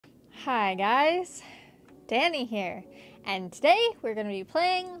Hi guys, Dani here, and today we're going to be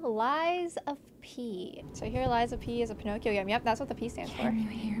playing Lies of P. So here Lies of P is a Pinocchio game. Yep, that's what the P stands for. Can you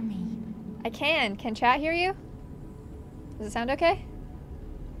hear me? I can. Can chat hear you? Does it sound okay?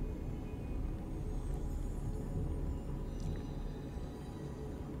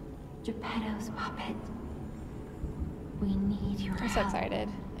 Geppetto's puppet. We need your help. I'm so excited.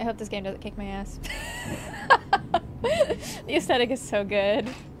 I hope this game doesn't kick my ass. The aesthetic is so good.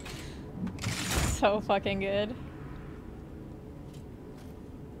 So fucking good.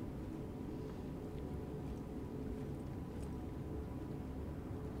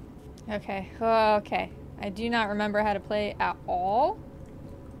 Okay, okay. I do not remember how to play at all.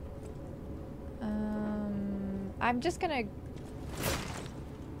 I'm just gonna...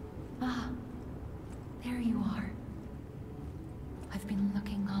 Ah, there you are. I've been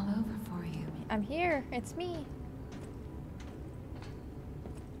looking all over for you. I'm here. It's me.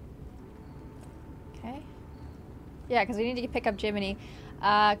 Okay. Yeah, because we need to pick up Jiminy.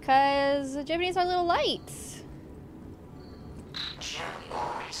 Because Jiminy's our little lights. Jiminy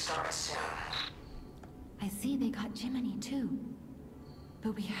will restart soon. I see they got Jiminy too.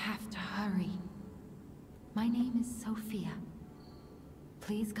 But we have to hurry. My name is Sophia.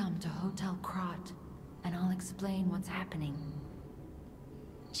 Please come to Hotel Krot, and I'll explain what's happening.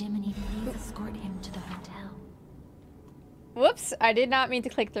 Jiminy, please escort him to the hotel. Whoops, I did not mean to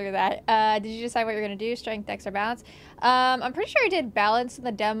click through that. Did you decide what you're going to do? Strength, Dex, or balance? I'm pretty sure I did balance in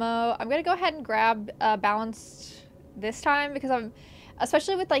the demo. I'm going to go ahead and grab balanced this time because I'm,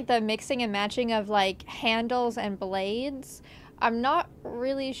 especially with like the mixing and matching of like handles and blades, I'm not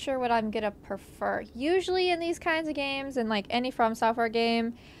really sure what I'm going to prefer. Usually in these kinds of games and like any From Software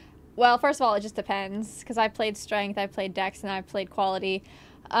game, well, first of all, it just depends because I played strength, I played dex, and I played quality.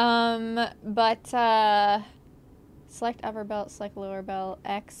 Select upper belt, select lower belt,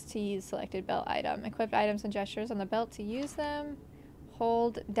 X to use selected belt item. Equip items and gestures on the belt to use them.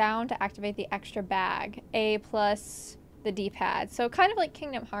 Hold down to activate the extra bag. A plus the D-pad. So kind of like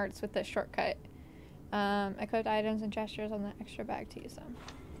Kingdom Hearts with the shortcut. Equip items and gestures on the extra bag to use them.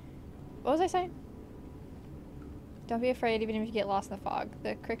 What was I saying? Don't be afraid even if you get lost in the fog.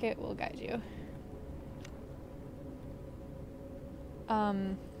 The cricket will guide you.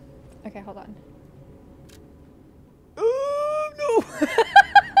 Okay, hold on.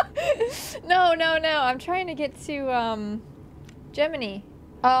 No. No. I'm trying to get to, Jiminy.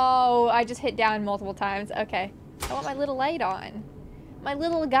 Oh, I just hit down multiple times. Okay. I want my little light on. My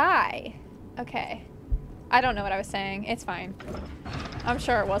little guy. Okay. I don't know what I was saying. It's fine. I'm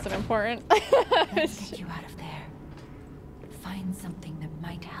sure it wasn't important. Let's get you out of there. Find something that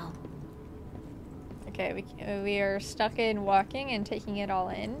might help. Okay, we are stuck in walking and taking it all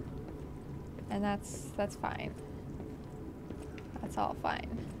in. And that's fine. That's all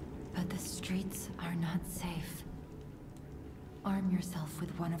fine. But the streets are not safe. Arm yourself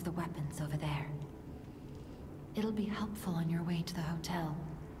with one of the weapons over there. It'll be helpful on your way to the hotel.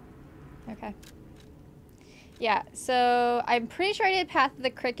 Okay. Yeah, so I'm pretty sure I did Path of the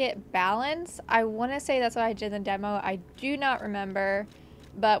Cricket balance. I want to say that's what I did in the demo. I do not remember.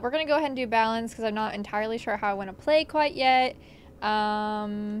 But we're going to go ahead and do balance because I'm not entirely sure how I want to play quite yet.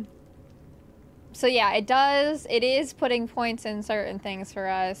 So yeah, it is putting points in certain things for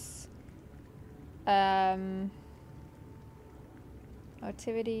us.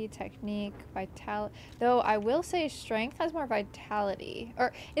 Motivity, technique, vitality. Though I will say strength has more vitality.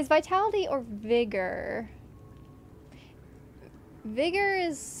 Or is vitality or vigor? Vigor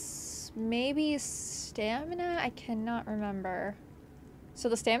is maybe stamina? I cannot remember. So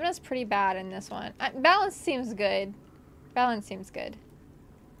the stamina is pretty bad in this one. Balance seems good. Balance seems good.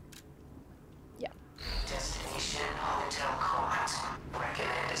 Yeah. Destination Hotel Krot.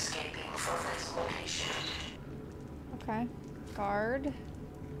 Recommend escaping from this location. Okay. Guard.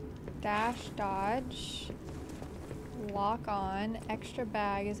 Dash, dodge. Lock on. Extra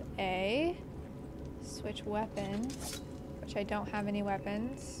bag is A. Switch weapon. Which I don't have any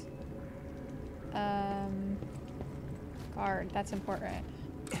weapons. Guard. That's important.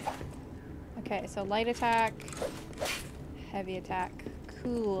 Okay, so light attack. Heavy attack.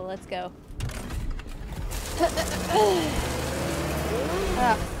 Cool. Let's go.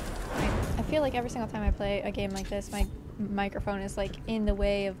 I feel like every single time I play a game like this, my microphone is like in the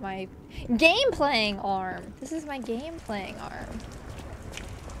way of my game playing arm. This is my game playing arm.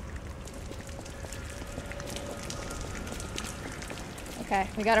 Okay,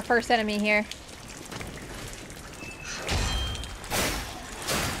 we got our first enemy here.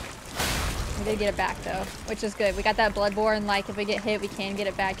 We did get it back though, which is good. We got that Bloodborne, like if we get hit, we can get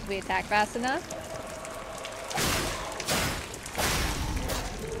it back if we attack fast enough.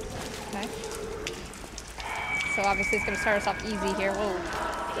 so obviously it's gonna start us off easy here. Whoa,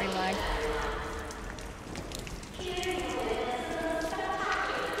 frame lag.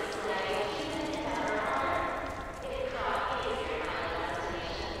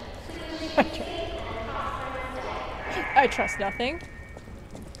 I trust nothing.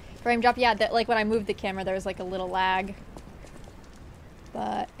 Frame drop, yeah, that, like when I moved the camera there was like a little lag.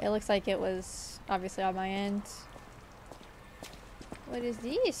 But it looks like it was obviously on my end. What is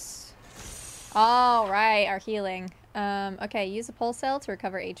this? All right, our healing. Okay, use a pulse cell to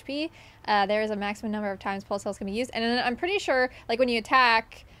recover HP. There is a maximum number of times pulse cells can be used. And then I'm pretty sure, like when you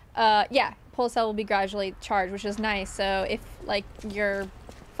attack, yeah, pulse cell will be gradually charged, which is nice. So if like you're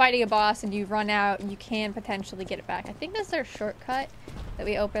fighting a boss and you run out, you can potentially get it back. I think that's our shortcut that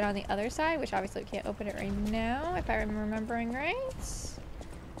we open on the other side, which obviously we can't open it right now, if I'm remembering right.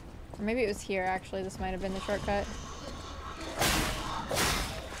 Or maybe it was here, actually. This might have been the shortcut.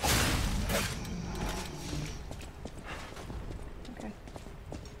 Okay.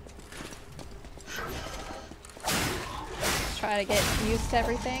 Let's try to get used to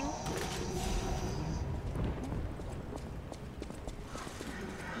everything.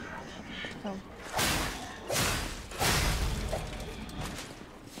 Oh.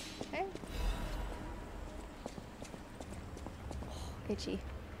 Okay. Oh, itchy.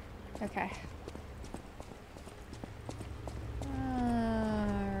 Okay.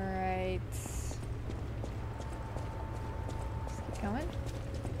 Alright. Let's keep going.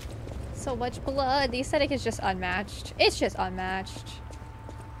 So much blood. The aesthetic is just unmatched. It's just unmatched.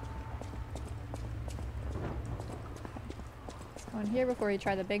 Let's go in here before we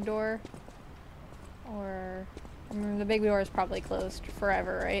try the big door. Or... the big door is probably closed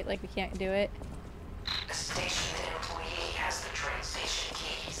forever, right? Like we can't do it. The station employee has the train station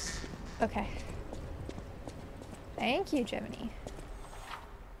keys. Okay. Thank you, Jiminy.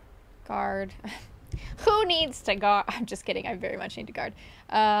 Guard. Who needs to guard? I'm just kidding. I very much need to guard.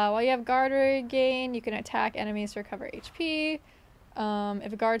 While you have guard regain, you can attack enemies to recover HP.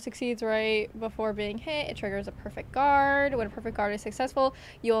 If a guard succeeds right before being hit, it triggers a perfect guard. When a perfect guard is successful,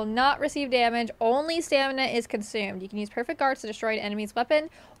 you will not receive damage. Only stamina is consumed. You can use perfect guards to destroy an enemy's weapon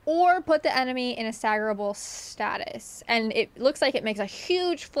or put the enemy in a staggerable status. And it looks like it makes a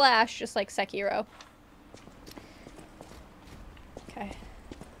huge flash, just like Sekiro. Okay.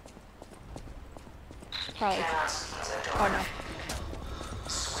 Probably. Oh no.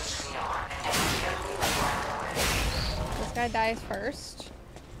 This guy dies first.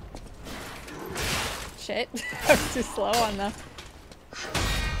 Shit. I was too slow on the...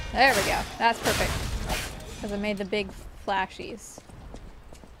 There we go. That's perfect. Because I made the big flashies.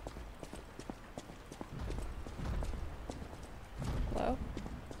 Hello?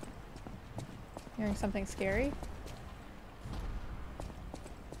 Hearing something scary?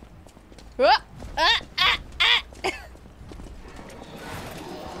 Ah! Ah! Ah! Ah!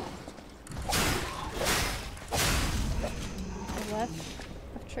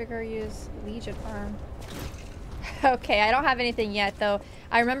 Left trigger, use Legion arm. Okay, I don't have anything yet though.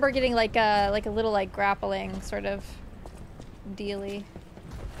 I remember getting like a little like grappling sort of dealy.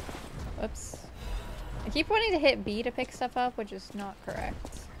 Whoops. I keep wanting to hit B to pick stuff up, which is not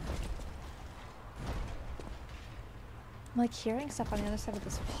correct. I'm like hearing stuff on the other side of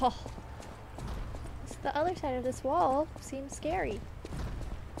this wall. The other side of this wall seems scary.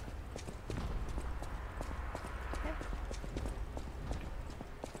 Okay.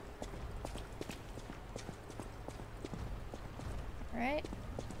 Alright.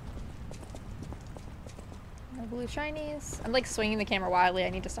 No blue shinies. I'm like swinging the camera wildly.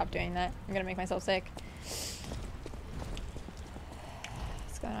 I need to stop doing that. I'm gonna make myself sick.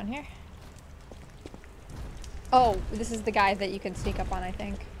 What's going on here? Oh, this is the guy that you can sneak up on, I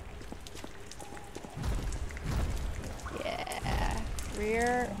think.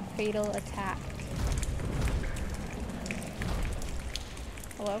 Rear fatal attack.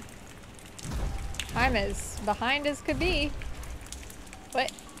 Hello? I'm as behind as could be.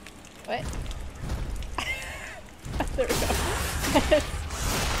 What? What? There we go.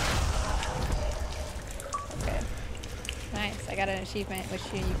 Okay. Nice. I got an achievement, which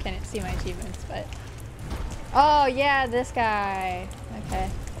you can't see my achievements, but... Oh, yeah, this guy. Okay.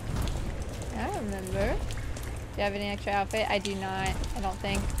 I remember. Do you have any extra outfit? I do not. I don't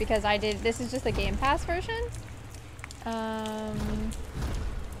think. Because I did... This is just the Game Pass version.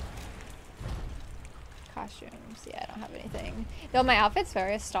 Costumes. Yeah, I don't have anything. Though my outfit's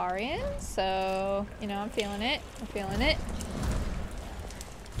very Astarian, so... You know, I'm feeling it. I'm feeling it.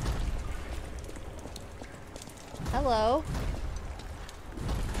 Hello.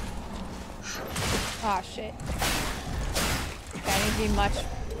 Oh, shit. Okay, I need to be much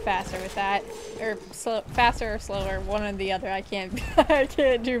faster with that. Or faster or slower, one or the other. I can't I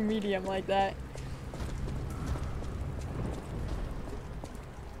can't do medium like that.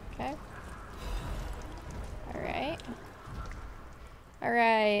 Okay. Alright.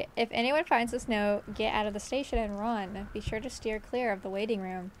 Alright. If anyone finds this note, get out of the station and run. Be sure to steer clear of the waiting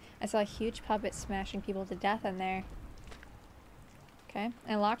room. I saw a huge puppet smashing people to death in there. Okay.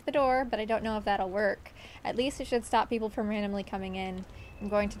 I locked the door, but I don't know if that'll work. At least it should stop people from randomly coming in. I'm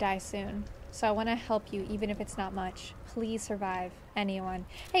going to die soon. So I want to help you, even if it's not much. Please survive. Anyone.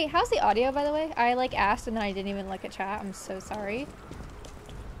 Hey, how's the audio, by the way? I, like, asked and then I didn't even look at chat. I'm so sorry.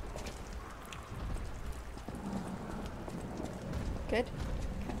 Good?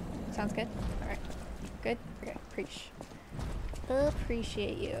 Okay. Sounds good? Alright. Good? Okay.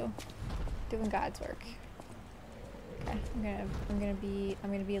 Appreciate you. Doing God's work. Okay, I'm gonna be a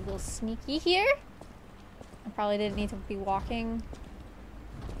little sneaky here. I probably didn't need to be walking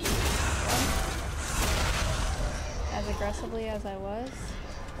as aggressively as I was.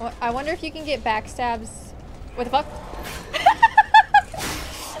 Well, I wonder if you can get backstabs. What the fuck?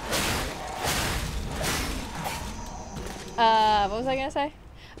 What was I gonna say?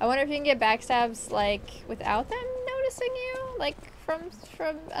 I wonder if you can get backstabs like without them noticing you, like from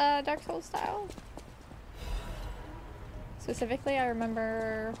Dark Souls style. Specifically, I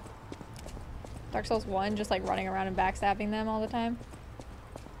remember Dark Souls 1 just like running around and backstabbing them all the time.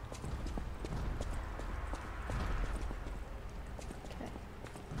 Okay.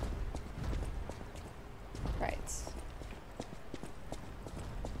 Right.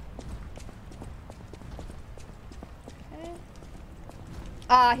 Okay.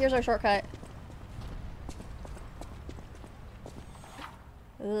 Ah, here's our shortcut.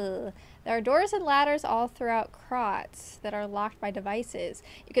 Ugh. There are doors and ladders all throughout Krot that are locked by devices.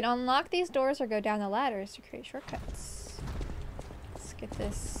 You can unlock these doors or go down the ladders to create shortcuts. Let's get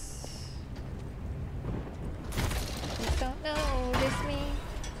this. Please don't notice me.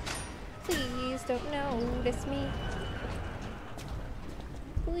 Please don't notice me.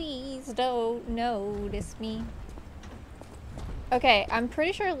 Please don't notice me. Okay, I'm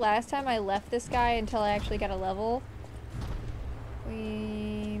pretty sure last time I left this guy until I actually got a level.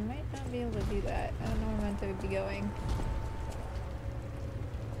 We might not be able to do that. I don't know where I'm meant to be going.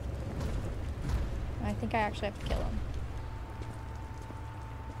 I think I actually have to kill him.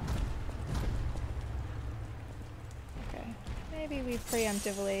 Okay. Maybe we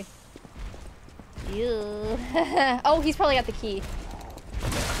preemptively... Ew. Oh, he's probably got the key.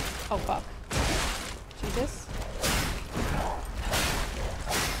 Oh, fuck. Jesus.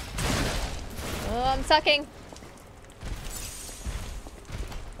 Oh, I'm sucking.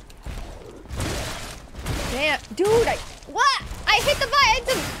 Damn, dude, what? I hit the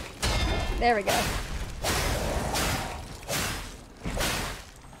button! There we go.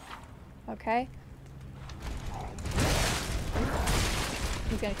 Okay.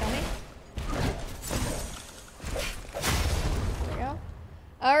 He's gonna kill me? There we go.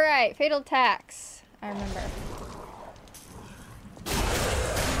 Alright, fatal attacks. I remember.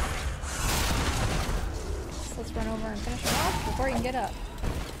 So let's run over and finish him off before he can get up.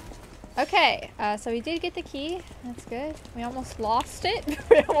 Okay, so we did get the key. That's good. We almost lost it.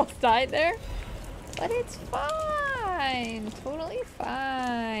 We almost died there. But it's fine. Totally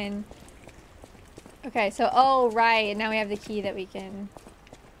fine. Okay, so, oh, right. Now we have the key that we can...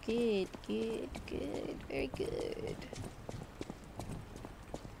 Good, good, good. Very good.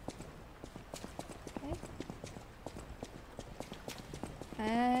 Okay.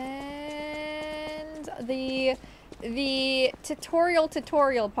 And the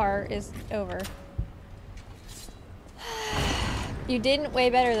tutorial part is over. You didn't way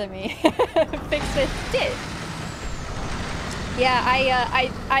better than me. Fixed it. Did. Yeah,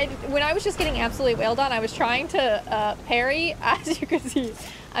 I when I was just getting absolutely wailed on, I was trying to parry. As you can see,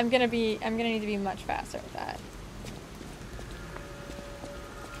 I'm gonna need to be much faster with that.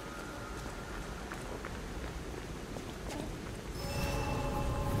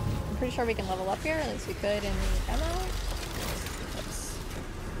 I'm pretty sure we can level up here, at least we could in the demo.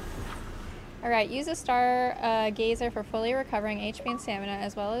 Alright, use a star gazer for fully recovering HP and stamina,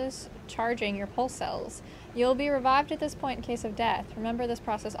 as well as charging your pulse cells. You'll be revived at this point in case of death. Remember, this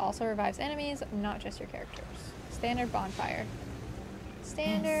process also revives enemies, not just your characters. Standard bonfire.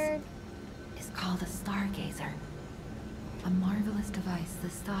 Standard. This is called a stargazer. A marvelous device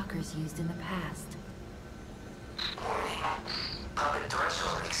the stalkers used in the past. Warning. Puppet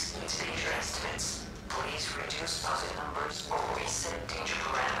threshold exceeds danger estimates. Please reduce puppet numbers or reset danger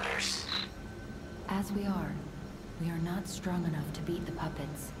parameters. As we are not strong enough to beat the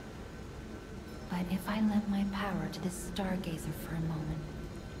puppets. But if I lent my power to this stargazer for a moment,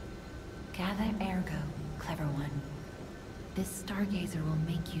 Gather ergo, clever one. This stargazer will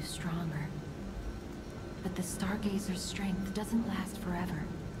make you stronger. But the stargazer's strength doesn't last forever,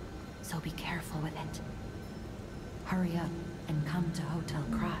 so be careful with it. Hurry up and come to Hotel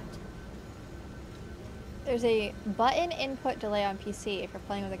Krat. There's a button input delay on PC if you're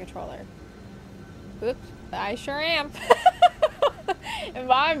playing with a controller. Oops, I sure am.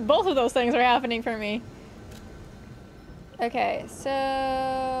 Both of those things are happening for me. Okay,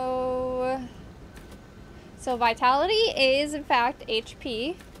 so vitality is in fact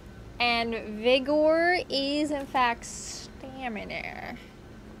HP, and vigor is in fact stamina.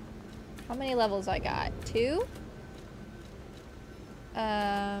 How many levels I got? 2?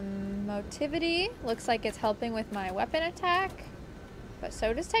 Motivity looks like it's helping with my weapon attack, but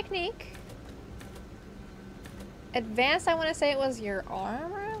so does technique. Advanced, I want to say it was your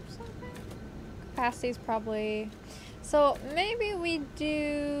armor or something. Capacity's probably... So maybe we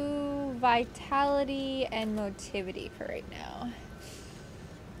do vitality and motivity for right now.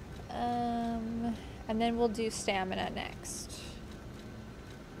 And then we'll do stamina next.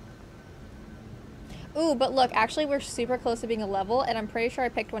 Ooh, but look, actually we're super close to being a level, and I'm pretty sure I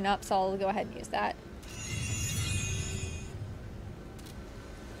picked one up, so I'll go ahead and use that.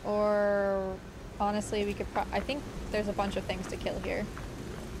 Or, honestly, we could I think there's a bunch of things to kill here.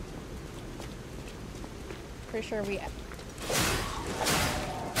 Pretty sure we...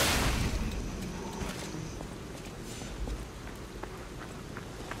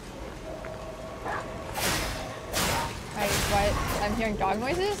 What? I'm hearing dog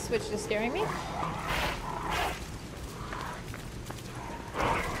noises, which is scaring me.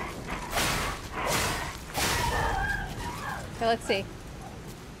 Okay, let's see.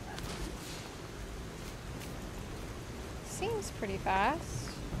 Seems pretty fast.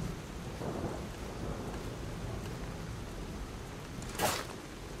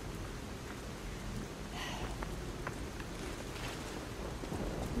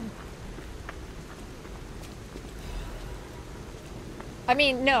 I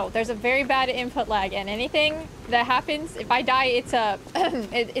mean, no, there's a very bad input lag, and anything that happens, if I die, it's a,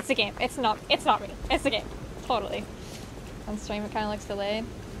 it's a game. It's not me. It's a game. Totally. On stream, it kind of looks delayed.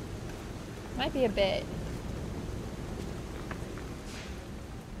 Might be a bit.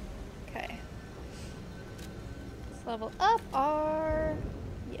 Okay. Let's level up our...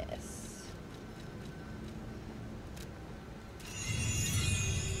 Yes.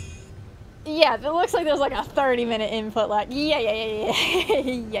 Yeah, it looks like there's like a 30-minute input lag. Yeah.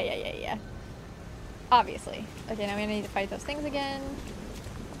 Obviously. Okay, now we need to fight those things again.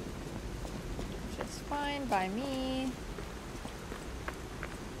 Which is fine by me.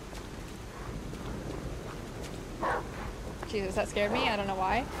 Jesus, that scared me. I don't know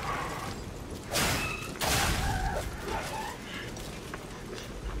why.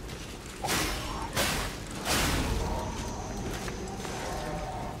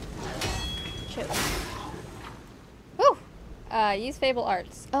 Shit. Woo! Use Fable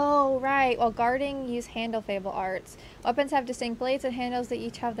Arts. Oh, right. While guarding, use Handle Fable Arts. Weapons have distinct blades and handles that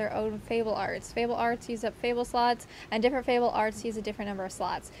each have their own Fable Arts. Fable Arts use up Fable slots, and different Fable Arts use a different number of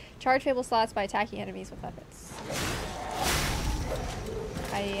slots. Charge Fable slots by attacking enemies with weapons.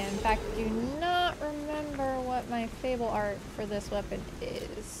 I, in fact, do not remember what my Fable Art for this weapon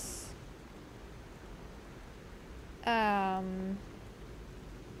is.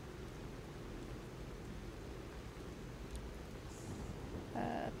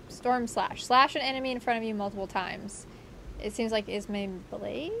 Storm Slash. Slash an enemy in front of you multiple times. It seems like is my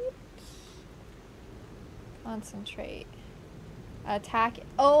blade? Concentrate. Attack.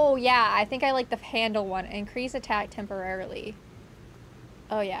 Oh, yeah. I think I like the handle one. Increase attack temporarily.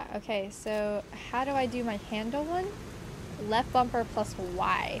 Oh, yeah. Okay, so how do I do my handle one? Left bumper plus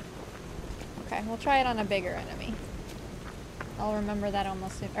Y. Okay, we'll try it on a bigger enemy. I'll remember that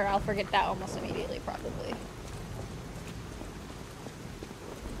almost, or I'll forget that almost immediately, probably.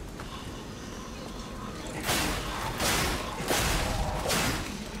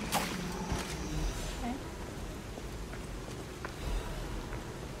 Okay.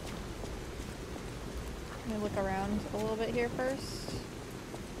 Let me look around a little bit here first.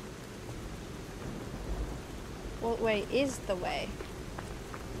 Well, wait, is the way.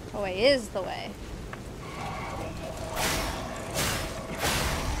 Oh, wait, is the way.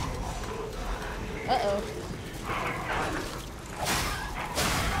 Uh-oh.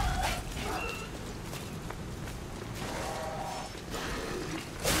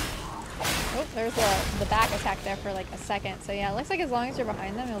 Oh, there's the back attack there for like a second. So yeah, it looks like as long as you're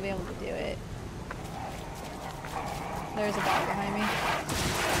behind them, you'll be able to do it. There's a dog behind me.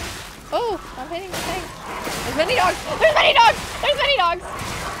 Oh, I'm hitting the thing. There's many dogs! There's many dogs! There's many dogs!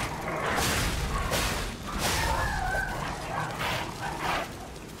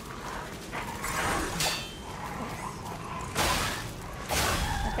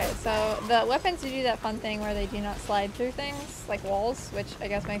 the weapons do that fun thing where they do not slide through things, like walls, which I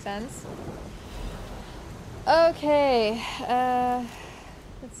guess makes sense. Okay,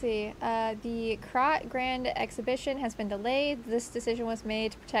 let's see. The Krot Grand Exhibition has been delayed. This decision was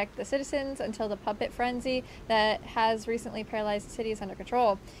made to protect the citizens until the puppet frenzy that has recently paralyzed the city is under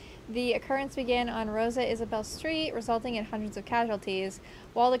control. The occurrence began on Rosa Isabel Street, resulting in hundreds of casualties.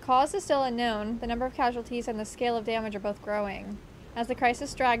 While the cause is still unknown, the number of casualties and the scale of damage are both growing. As the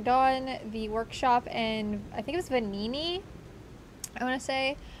crisis dragged on, the workshop and I think it was Vanini, I want to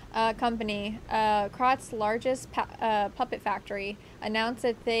say, company, Krot's largest puppet factory, announced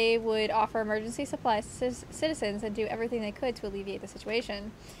that they would offer emergency supplies to citizens and do everything they could to alleviate the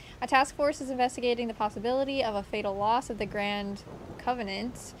situation. A task force is investigating the possibility of a fatal loss of the Grand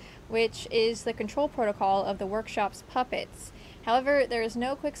Covenant, which is the control protocol of the workshop's puppets. However, there is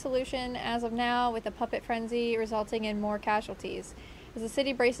no quick solution as of now, with the puppet frenzy resulting in more casualties. As the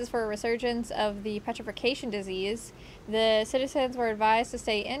city braces for a resurgence of the petrification disease, the citizens were advised to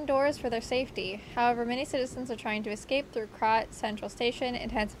stay indoors for their safety. However, many citizens are trying to escape through Krot Central Station,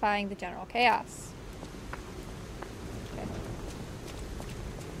 intensifying the general chaos. Okay.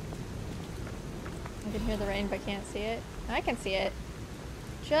 I can hear the rain but can't see it. I can see it.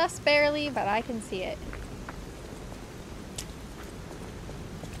 Just barely, but I can see it.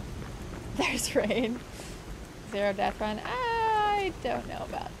 There's rain. 0 death run. I don't know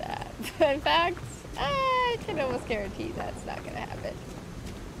about that. In fact, I can almost guarantee that's not gonna happen.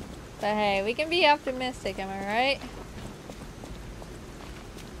 But hey, we can be optimistic, am I right?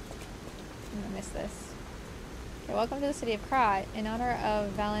 I'm gonna miss this. Okay, welcome to the city of Krot. In honor of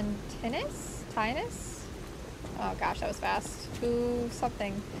Valentinus? Tinus? Oh gosh, that was fast. Who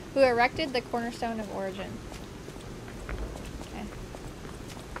erected the cornerstone of origin. Okay.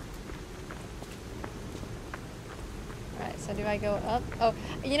 Alright, so do I go up? Oh,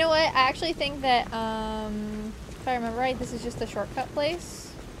 you know what? I actually think that, if I remember right, this is just the shortcut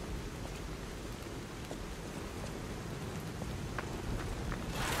place.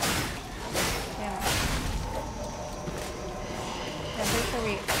 Yeah. I'm pretty sure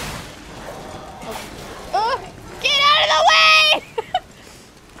we... Oh! Get out of the way!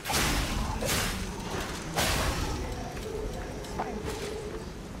 It's fine.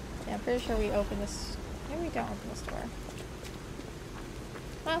 Yeah, I'm pretty sure we open this... Maybe we don't open this door.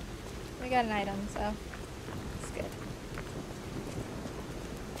 Well, we got an item, so it's good.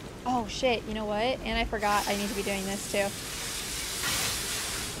 Oh shit, you know what? And I forgot I need to be doing this too.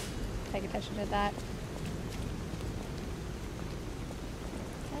 Take attention to that.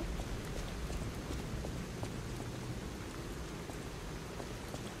 Okay.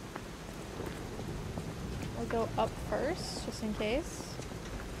 We'll go up first, just in case.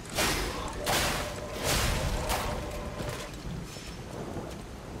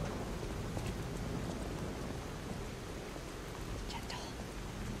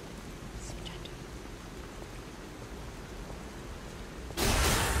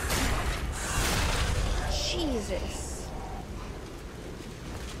 Jesus.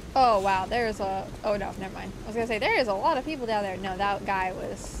 Oh wow, there's a... Oh no, never mind. I was gonna say, there is a lot of people down there. No, that guy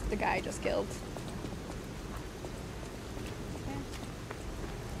was the guy I just killed. Okay.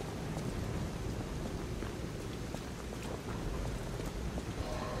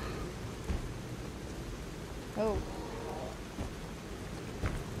 Oh.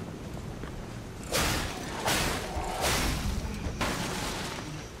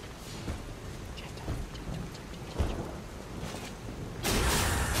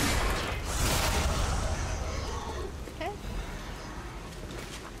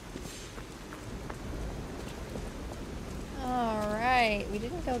 We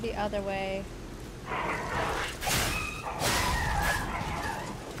didn't go the other way.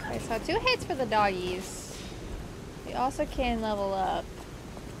 Okay, so 2 hits for the doggies. We also can level up.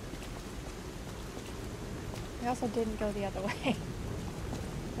 We also didn't go the other way.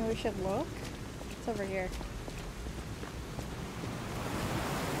 Maybe we should look? It's over here.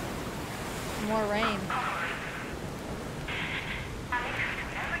 More rain.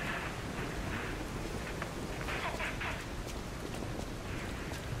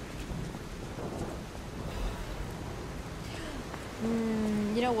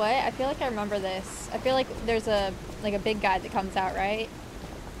 You know what? I feel like I remember this. I feel like there's a big guy that comes out, right?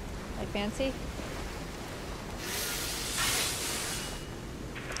 Like fancy?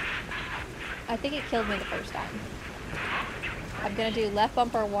 I think it killed me the first time. I'm gonna do left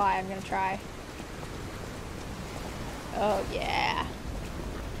bumper Y. I'm gonna try. Oh yeah.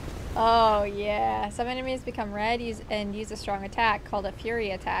 Oh yeah. Some enemies become red and use a strong attack called a fury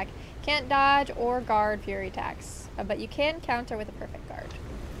attack. Can't dodge or guard fury attacks, but you can counter with a perfect guard.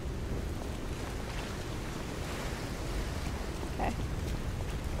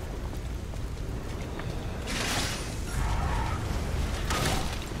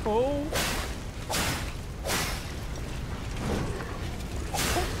 Oh.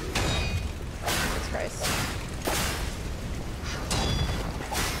 Jesus Christ.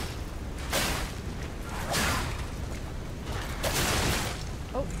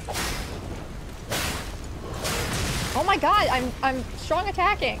 Oh. Oh my god, I'm strong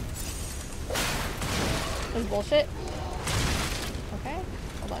attacking. This is bullshit. Okay,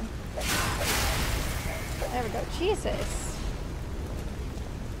 hold on. There we go. Jesus.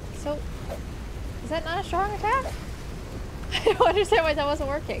 So, is that not a strong attack? I don't understand why that wasn't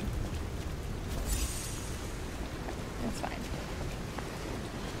working. That's fine.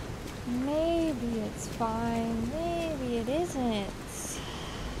 Maybe it's fine. Maybe it isn't.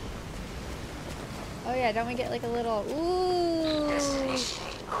 Oh yeah, don't we get like a little ooh? Destination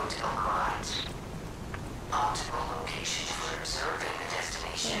Hotel Quad. Optimal location for observing the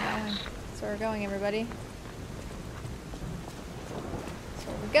destination. Yeah, that's where we're going, everybody. That's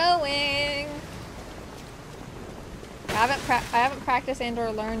where we're going. I haven't practiced and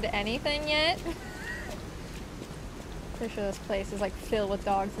or learned anything yet. Pretty sure this place is like filled with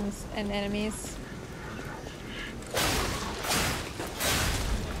dogs and enemies.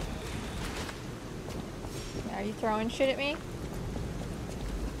 Are you throwing shit at me?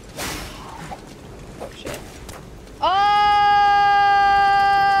 Oh shit. Oh!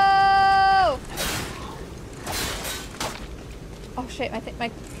 Oh shit, I think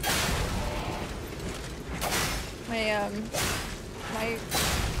my I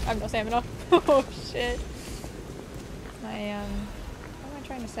have no stamina. Oh shit. What am I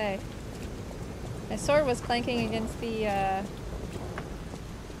trying to say? My sword was clanking against the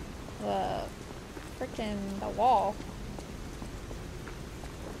wall.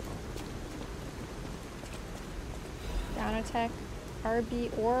 Down attack, RB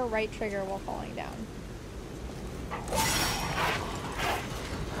or right trigger while falling down.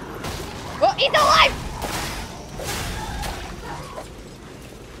 Well, he's alive!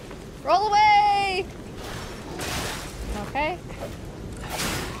 Roll away! Okay.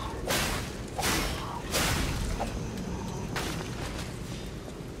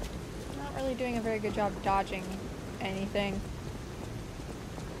 Not really doing a very good job dodging anything.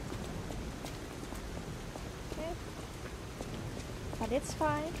 Okay. But it's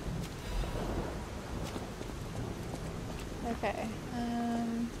fine. Okay.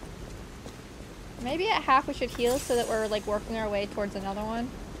 Maybe at half we should heal so that we're like working our way towards another one.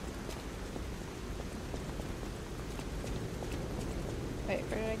 Wait,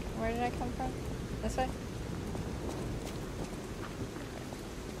 where did I come from? This way?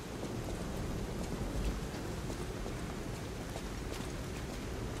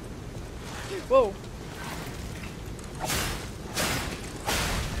 Whoa.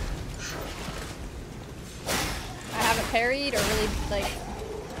 I haven't parried or really like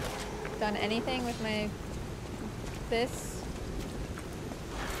done anything with my this.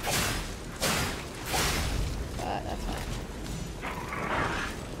 But that's fine.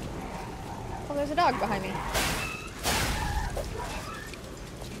 Oh, there's a dog behind me.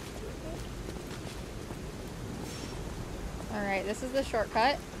 Alright, this is the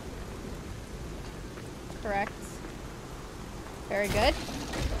shortcut. Correct. Very good.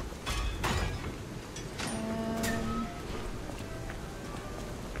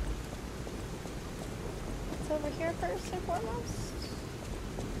 It's over here first and foremost.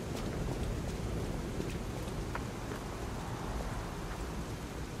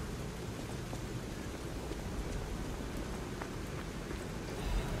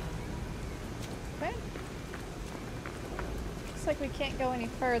 Okay. Looks like we can't go any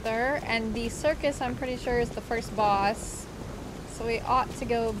further, and the circus I'm pretty sure is the first boss, so we ought to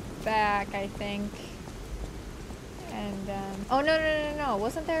go back, I think. And oh no,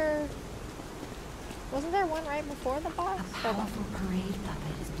 wasn't there one right before the boss? A powerful parade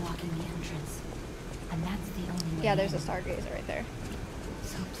puppet is blocking the entrance, and that's the only way. Yeah, there's a stargazer right there.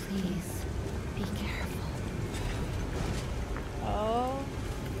 So please be careful. Oh.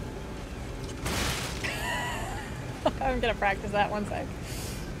 I'm gonna practice that one sec.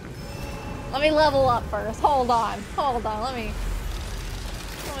 Let me level up first. Hold on. Let me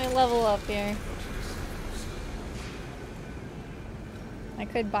level up here. I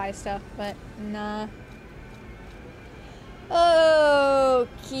could buy stuff, but nah.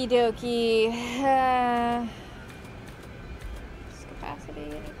 Okie dokie. Capacity,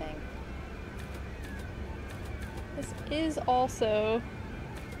 anything? This is also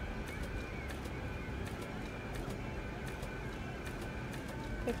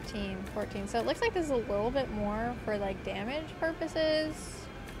 15, 14. So it looks like this is a little bit more for like damage purposes.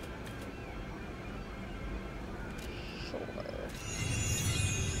 Sure.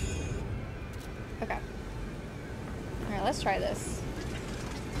 let's try this.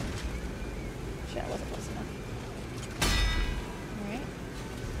 Shit, I wasn't close enough. Alright.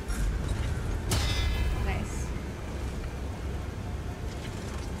 Nice.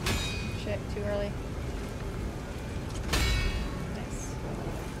 Shit, too early. Nice.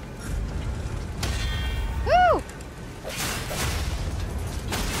 Woo!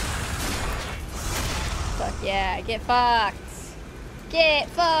 Fuck yeah, get fucked! Get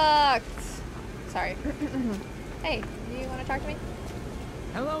fucked! Sorry. Hey, you wanna talk to me?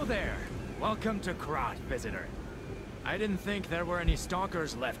 Hello there! Welcome to Krot, visitor. I didn't think there were any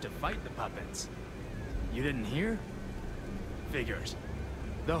stalkers left to fight the puppets. You didn't hear? Figures.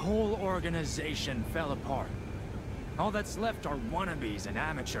 The whole organization fell apart. All that's left are wannabes and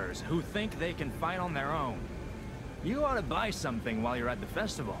amateurs who think they can fight on their own. You ought to buy something while you're at the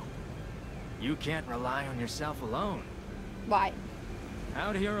festival. You can't rely on yourself alone. Why?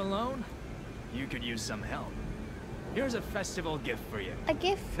 Out here alone? You could use some help. Here's a festival gift for you. A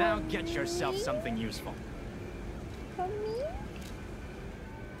gift for Now get yourself me? something useful. For me?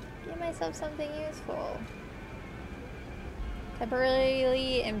 Get myself something useful.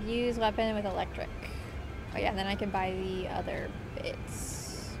 Temporarily imbues weapon with electric. Oh yeah, and then I can buy the other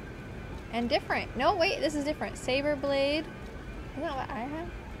bits. And different. No, wait, this is different. Saber blade. Isn't that what I have?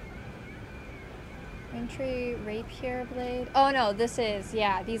 Entry rapier blade. Oh no, this is,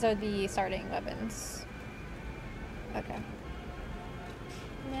 yeah, these are the starting weapons. Okay.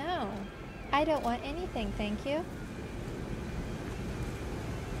 No, I don't want anything, thank you.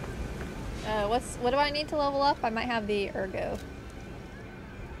 What do I need to level up? I might have the ergo.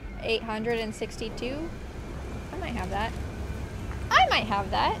 862? I might have that. I might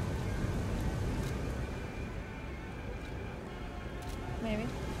have that. Maybe.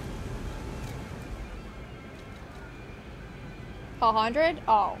 100?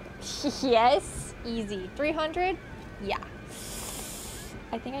 Oh, yes. Easy. 300? Yeah.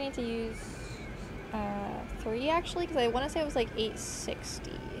 I think I need to use 3 actually, because I want to say it was like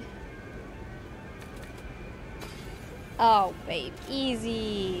 860. Oh, babe.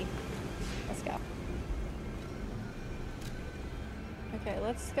 Easy. Let's go. Okay,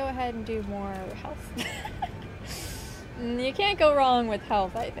 let's go ahead and do more health. You can't go wrong with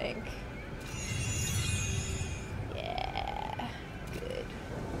health, I think. Yeah. Good.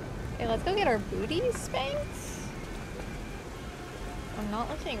 Okay, let's go get our booties spanked. I'm not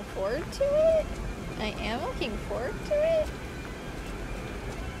looking forward to it. I am looking forward to it.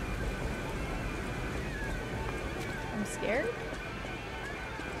 I'm scared.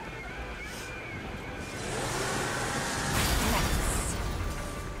 Nice.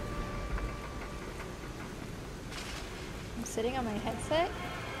 I'm sitting on my headset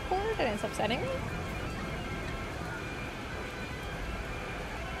cord and it's upsetting me.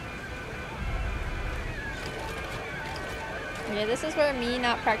 Yeah, this is where me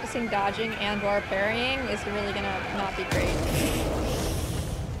not practicing dodging and or parrying is really gonna not be great.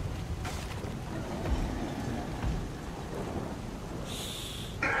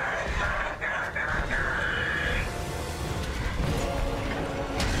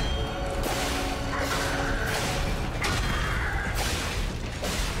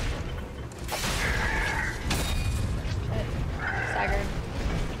 Staggered.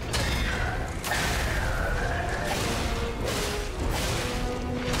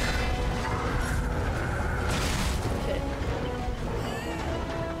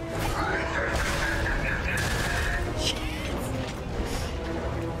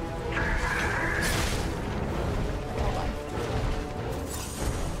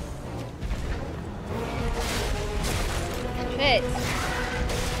 Shit.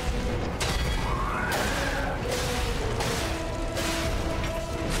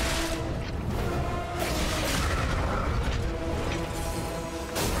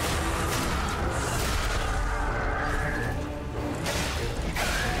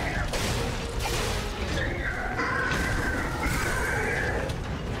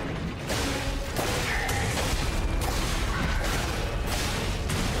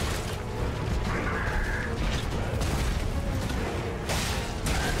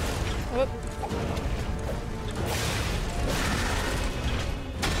 Whoop.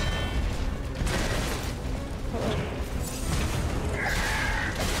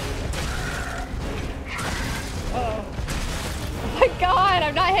 Uh-oh. Oh my god,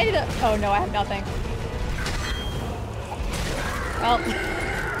 I'm not hitting it. Oh no, I have nothing. Well.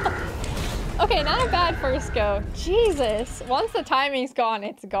 Okay, not a bad first go. Jesus. Once the timing's gone,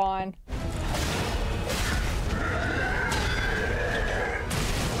 it's gone.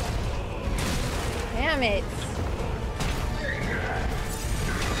 Damn it.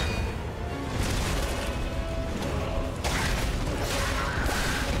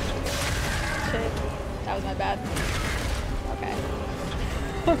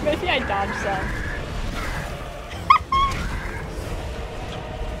 Maybe I dodged some.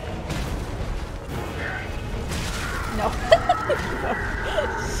 No. No.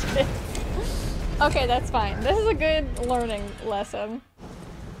 Shit. Okay, that's fine. This is a good learning lesson.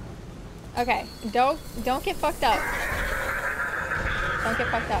 Okay, don't get fucked up. Don't get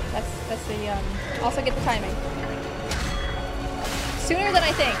fucked up. That's the also get the timing. Sooner than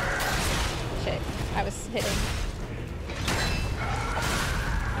I think. Shit, I was hitting.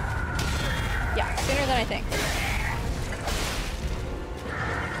 Yeah, sooner than I think.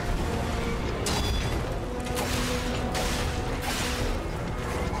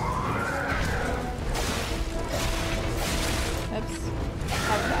 Oops.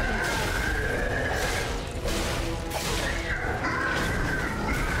 That was happening.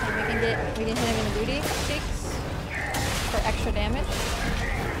 We can hit him in the booty cheeks for extra damage.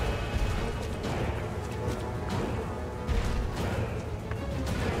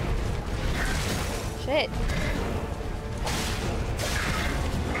 Shit.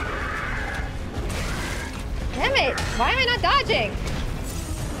 Damn it! Why am I not dodging?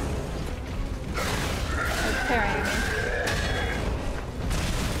 It's carrying me.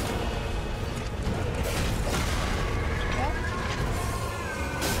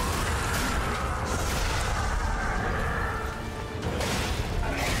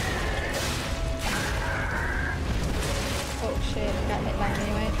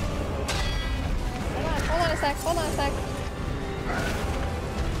 Hold on a sec.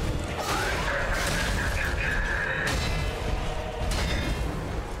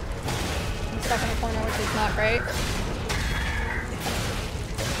 I'm stuck in a corner, which is not great.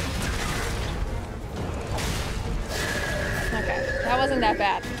 Okay, that wasn't that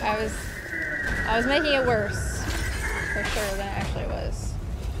bad. I was making it worse, for sure, than it actually was.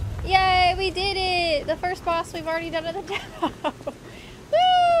 Yay, we did it! The first boss we've already done in the demo.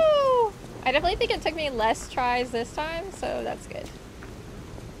 Woo! I definitely think it took me less tries this time, so that's good.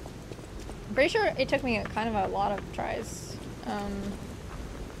 I'm pretty sure it took me kind of a lot of tries.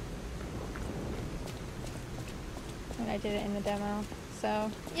 When I did it in the demo.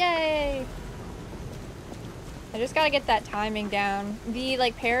 So, yay! I just gotta get that timing down. The,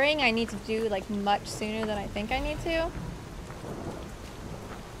 like, pairing I need to do, like, much sooner than I think I need to.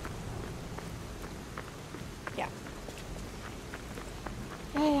 Yeah.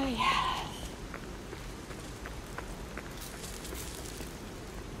 Yeah.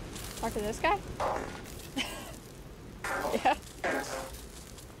 Talk to this guy? Yeah.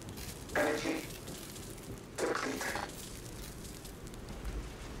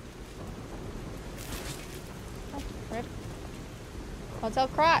 Oh, rip. Hotel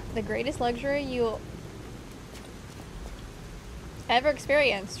Krot, the greatest luxury you'll ever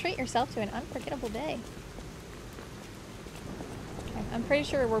experience. Treat yourself to an unforgettable day. Okay, I'm pretty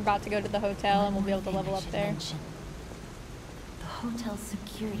sure we're about to go to the hotel and we'll be able to level up there. The hotel's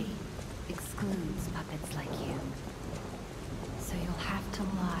security excludes puppets like you. So you'll have to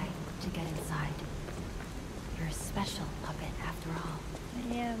lie to get inside. You're a special puppet after all.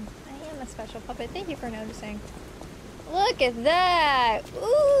 I am a special puppet. Thank you for noticing. Look at that!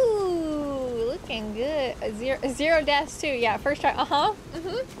 Ooh, looking good. Zero deaths too. Yeah, first try.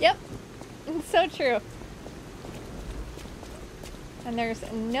 Yep. It's so true. And there's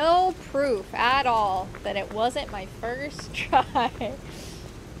no proof at all that it wasn't my first try.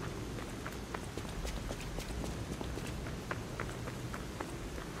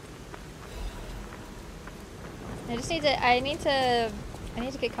 I need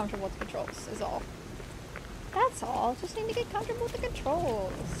to get comfortable with the controls, is all. That's all. Just need to get comfortable with the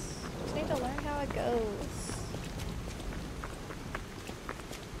controls. Just need to learn how it goes.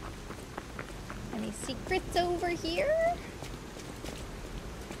 Any secrets over here?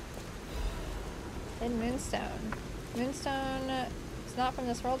 Then Moonstone. Moonstone is not from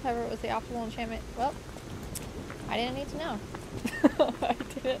this world, however it was the optimal enchantment. Well, I didn't need to know.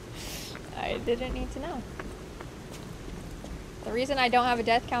 I didn't need to know. The reason I don't have a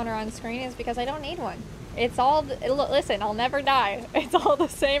death counter on screen is because I don't need one. It's all, listen, I'll never die. It's all the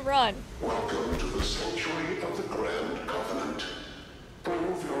same run. Welcome to the sanctuary of the Grand Covenant.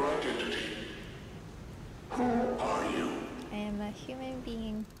 Prove your identity. Who are you? I am a human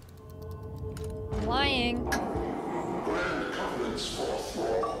being. I'm lying. Grand Covenant's fourth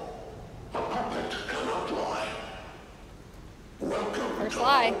law. A puppet cannot lie. Welcome First to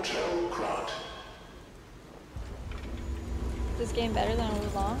lie. Hotel Krot. Is this game better than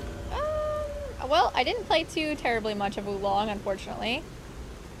Wulong? Well, I didn't play too terribly much of Wulong, unfortunately.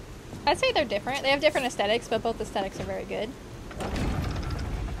 I'd say they're different. They have different aesthetics, but both aesthetics are very good.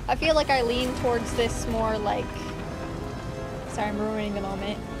 I feel like I lean towards this more like Sorry, I'm ruining the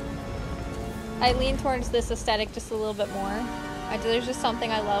moment. I lean towards this aesthetic just a little bit more. There's just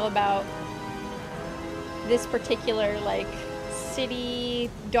something I love about this particular, like, city,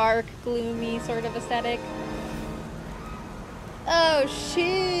 dark, gloomy sort of aesthetic. Oh,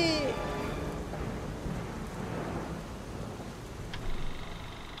 shit!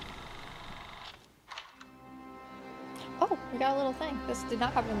 Oh, we got a little thing. This did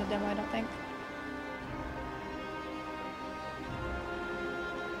not happen in the demo, I don't think.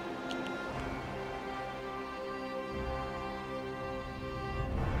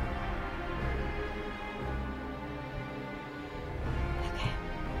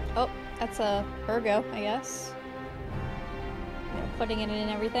 Oh, that's a ergo, I guess. They're putting it in and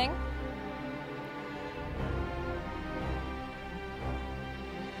everything.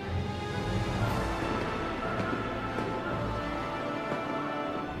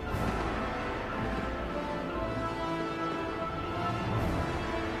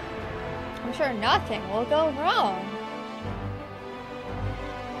 I'm sure nothing will go wrong.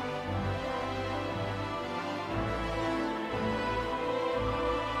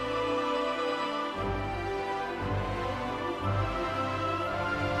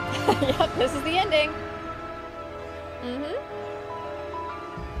 Yep, this is the ending. Mm-hmm.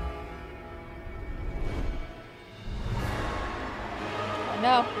 Oh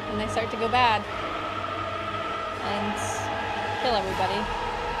no, when they start to go bad and kill everybody.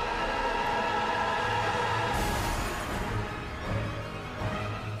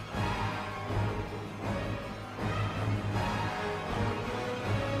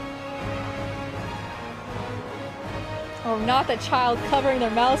 Oh, not the child covering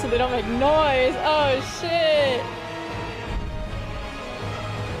their mouth so they don't make noise. Oh, shit.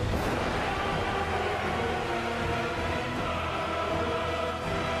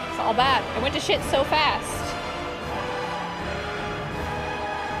 It's all bad. I went to shit so fast.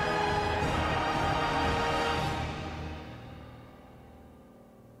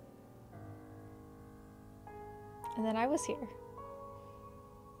 And then I was here.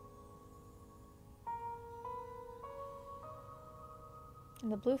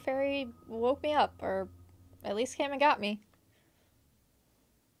 And the blue fairy woke me up, or at least came and got me.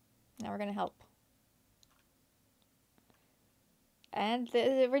 Now we're gonna help. And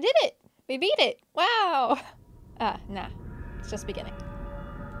we did it! We beat it! Wow! Nah. It's just beginning.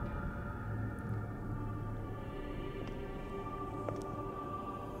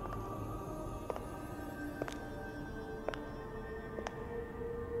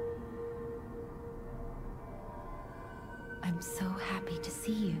 I'm so happy to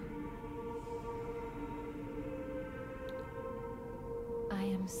see you. I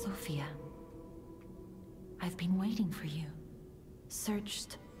am Sophia. I've been waiting for you.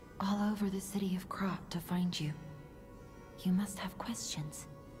 Searched all over the city of Krat to find you. You must have questions.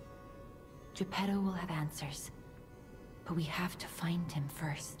 Geppetto will have answers. But we have to find him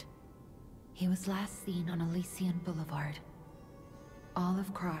first. He was last seen on Elysian Boulevard. All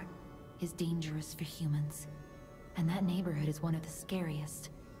of Krat is dangerous for humans. And that neighborhood is one of the scariest.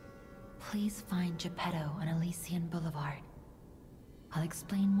 Please find Geppetto on Elysian Boulevard. I'll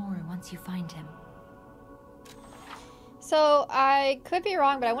explain more once you find him. So, I could be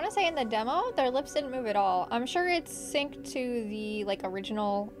wrong, but I want to say in the demo, their lips didn't move at all. I'm sure it's synced to the, like,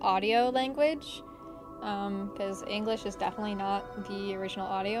 original audio language. Because English is definitely not the original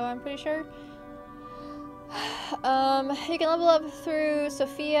audio, I'm pretty sure. You can level up through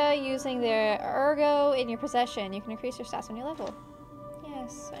Sophia using their ergo in your possession. You can increase your stats when you level.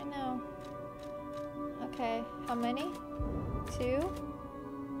 Yes, I know. Okay, how many? 2?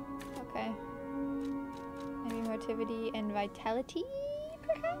 Okay. Maybe motivity and vitality,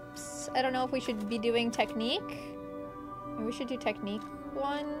 perhaps? I don't know if we should be doing technique. Maybe we should do technique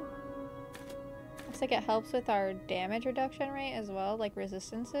 1. Looks like it helps with our damage reduction rate as well, like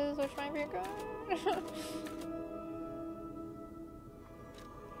resistances, which might be good.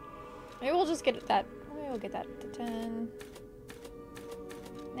 Maybe we'll just get that. Maybe we'll get that to 10.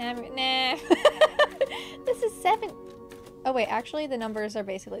 Nah. This is 7. Oh wait, actually the numbers are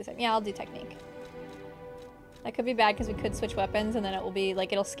basically the same. Yeah, I'll do technique. That could be bad because we could switch weapons and then it will be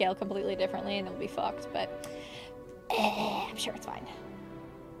like it'll scale completely differently and it'll be fucked, but I'm sure it's fine.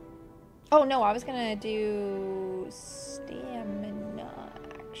 Oh no, I was gonna do stamina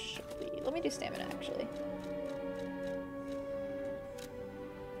actually. Let me do stamina actually.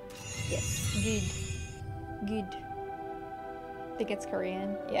 Yes, good. I think it's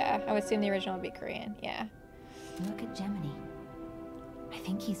Korean. Yeah, I would assume the original would be Korean. Yeah. Look at Gemini. I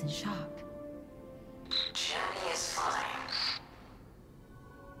think he's in shock. Gemini is fine.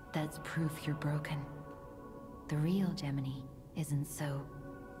 That's proof you're broken. The real Gemini isn't so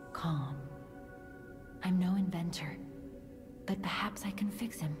calm. I'm no inventor, but perhaps I can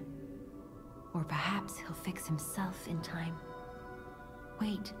fix him. Or perhaps he'll fix himself in time.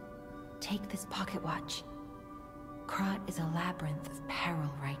 Wait, take this pocket watch. Krat is a labyrinth of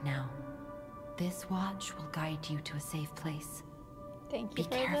peril right now. This watch will guide you to a safe place. Thank you Be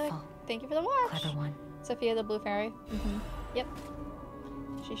careful. Thank you for the watch. Clever one. Sophia the Blue Fairy. Yep.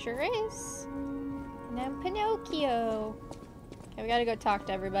 She sure is. And I'm Pinocchio. Okay, we gotta go talk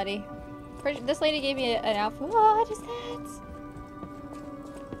to everybody. This lady gave me an outfit. What is that?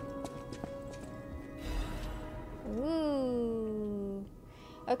 Ooh.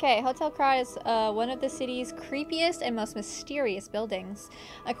 Okay, Hotel Krat is one of the city's creepiest and most mysterious buildings.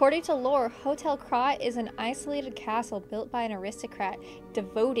 According to lore, Hotel Krat is an isolated castle built by an aristocrat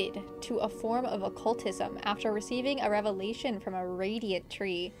devoted to a form of occultism after receiving a revelation from a radiant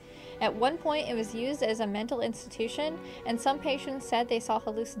tree. At one point, it was used as a mental institution, and some patients said they saw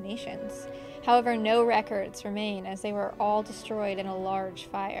hallucinations. However, no records remain as they were all destroyed in a large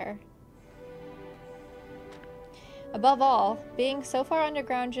fire. Above all, being so far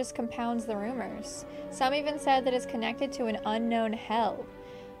underground just compounds the rumors. Some even said that it's connected to an unknown hell.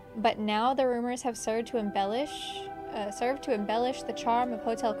 But now the rumors have served to embellish the charm of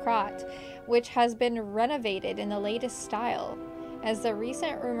Hotel Krat, which has been renovated in the latest style. As the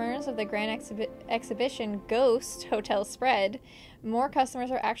recent rumors of the grand exhibition Ghost Hotel spread, more customers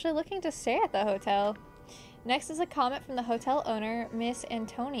are actually looking to stay at the hotel. Next is a comment from the hotel owner, Miss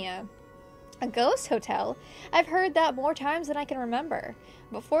Antonia. A ghost hotel? I've heard that more times than I can remember.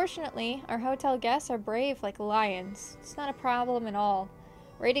 But fortunately, our hotel guests are brave like lions. It's not a problem at all.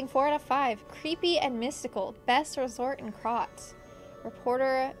 Rating 4 out of 5. Creepy and mystical. Best resort in Krat.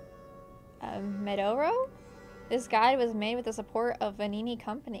 Reporter Medoro? This guide was made with the support of Vanini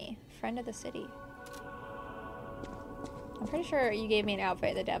Company, friend of the city. I'm pretty sure you gave me an outfit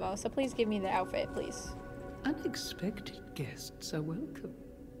in the demo, so please give me the outfit, please. Unexpected guests are welcome.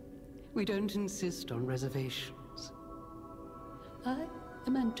 We don't insist on reservations. I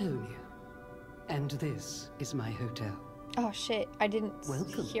am Antonia, and this is my hotel. Oh shit, I didn't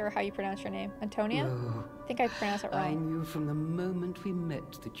hear how you pronounce your name. Antonia? No, I think I pronounced it wrong. I knew from the moment we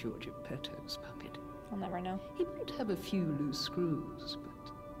met that you're Geppetto's puppet. I'll never know. He might have a few loose screws,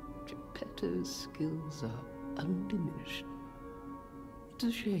 but Geppetto's skills are undiminished. It's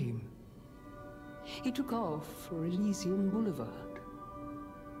a shame. He took off for Elysian Boulevard,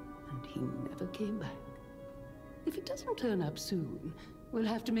 and he never came back. If it doesn't turn up soon, we'll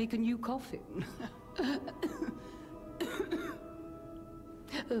have to make a new coffin.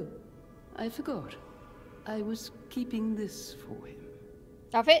 Oh, I forgot. I was keeping this for him.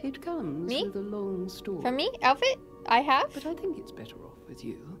 Outfit? It comes Me? with a long story. From me? Outfit? I have? But I think it's better off with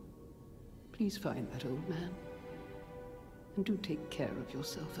you. Please find that old man. And do take care of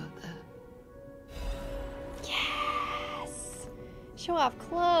yourself out there. Yes! Show off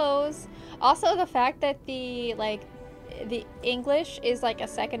clothes. Also, the fact that the English is like a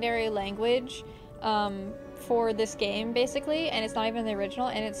secondary language for this game, basically, and it's not even the original,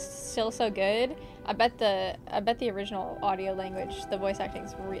 and it's still so good. I bet the original audio language, the voice acting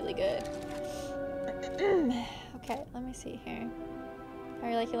is really good. Okay, let me see here. How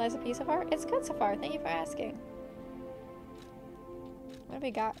you like Eliza P so far? It's good so far. Thank you for asking. What have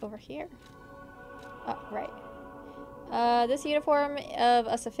we got over here? Oh, right. This uniform of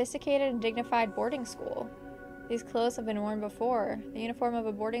a sophisticated and dignified boarding school. These clothes have been worn before. The uniform of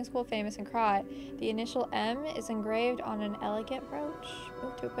a boarding school famous in Krat. The initial M is engraved on an elegant brooch.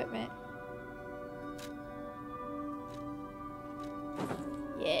 Move to equipment.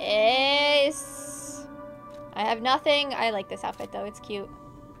 Yes! I have nothing. I like this outfit though. It's cute.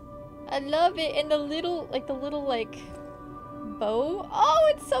 I love it. And the little bow.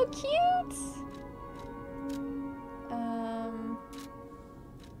 Oh, it's so cute!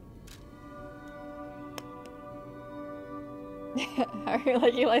 How are you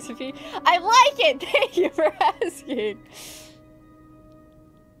liking Eliza P? I like it! Thank you for asking.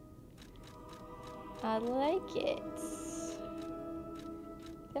 I like it.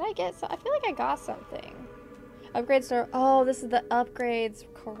 Did I get I feel like I got something. Upgrade store. Oh, this is the upgrades.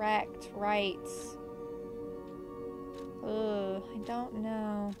 Correct. Right. Ugh, I don't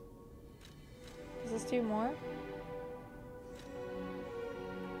know. Does this do more?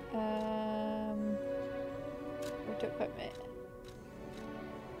 Move to equipment.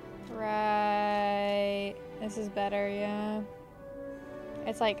 Right. This is better, yeah.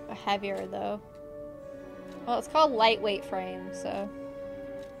 It's like heavier though. Well, it's called lightweight frame, so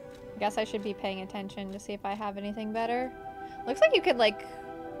I guess I should be paying attention to see if I have anything better. Looks like you could like...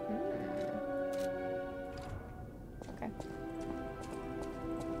 Okay.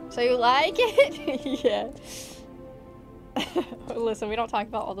 So you like it? Yeah. Listen, we don't talk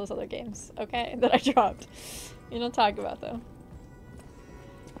about all those other games, okay? That I dropped. We don't talk about them.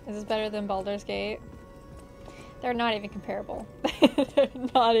 Is this better than Baldur's Gate? They're not even comparable. They're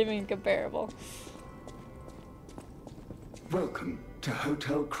not even comparable. Welcome to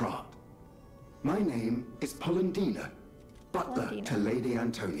Hotel Krat. My name is Polendina, butler Polendina. to Lady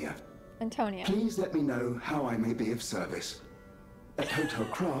Antonia. Antonia. Please let me know how I may be of service. At Hotel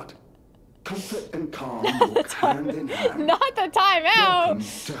Krat, comfort and calm walk hand in hand. Not the time out! Welcome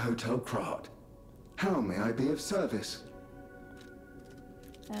to Hotel Krat. How may I be of service?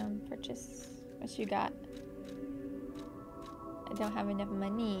 Purchase. What you got? I don't have enough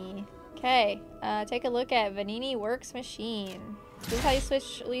money. Okay, take a look at Vanini Works Machine. This is how you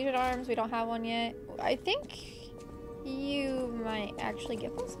switch Legion arms. We don't have one yet. I think you might actually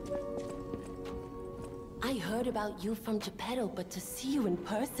give us one. I heard about you from Geppetto, but to see you in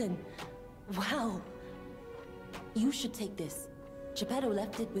person, wow. You should take this. Geppetto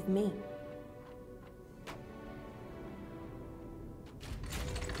left it with me.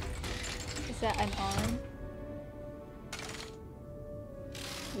 Is that an arm?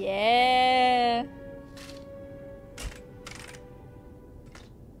 Yeah.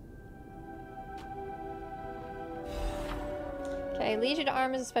 Okay, Legion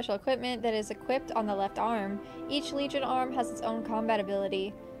arm is a special equipment that is equipped on the left arm. Each Legion arm has its own combat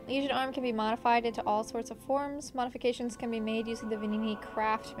ability. Legion arm can be modified into all sorts of forms. Modifications can be made using the Vanini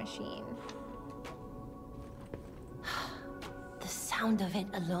craft machine. The sound of it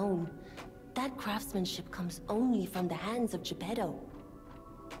alone. That craftsmanship comes only from the hands of Geppetto.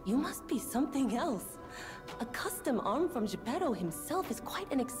 You must be something else. A custom arm from Geppetto himself is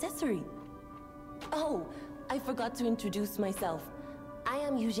quite an accessory. Oh, I forgot to introduce myself. I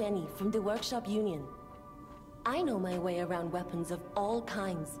am Eugenie from the Workshop Union. I know my way around weapons of all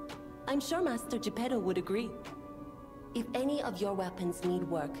kinds. I'm sure Master Geppetto would agree. If any of your weapons need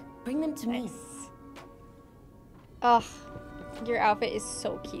work, bring them to me. Ugh, your outfit is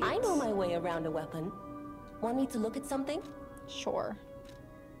so cute. I know my way around a weapon. Want me to look at something? Sure.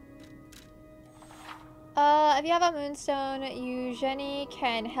 If you have a moonstone, Eugenie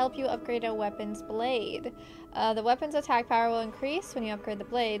can help you upgrade a weapon's blade. The weapon's attack power will increase when you upgrade the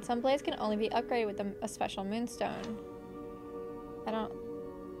blade. Some blades can only be upgraded with a special moonstone.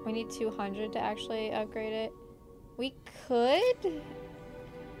 We need 200 to actually upgrade it. We could?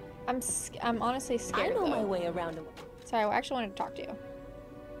 I'm honestly scared, I know though. my way around a weapon. Sorry, I actually wanted to talk to you.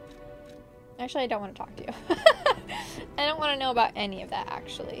 Actually, I don't want to talk to you. I don't want to know about any of that,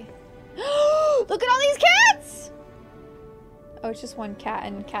 actually. Look at all these cats! Oh, it's just one cat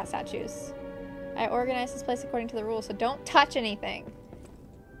and cat statues. I organized this place according to the rules, so don't touch anything.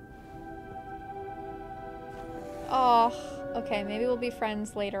 Oh, okay, maybe we'll be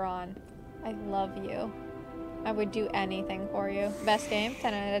friends later on. I love you. I would do anything for you. Best game,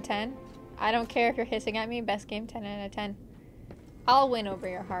 10 out of 10. I don't care if you're hissing at me. Best game, 10 out of 10. I'll win over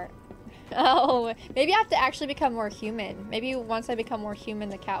your heart. Oh, maybe I have to actually become more human. Maybe once I become more human,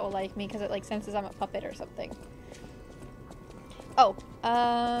 the cat will like me because it like senses I'm a puppet or something. Oh,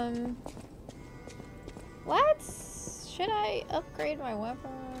 should I upgrade my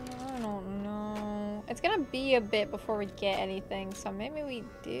weapon? I don't know. It's gonna be a bit before we get anything, so maybe we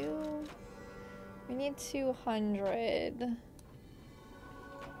do. We need 200.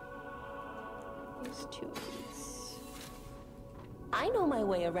 Use 2 of these. I know my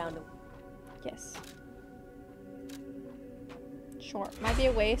way around a... Yes. Sure. Might be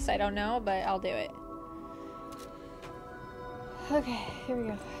a waste, I don't know, but I'll do it. Okay, here we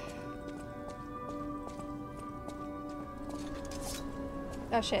go.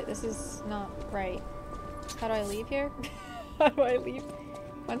 Oh shit, this is not right. How do I leave here? How do I leave?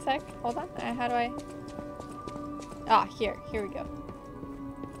 One sec, hold on. How do I... Ah, here we go.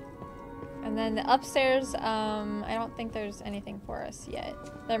 And then the upstairs, I don't think there's anything for us yet.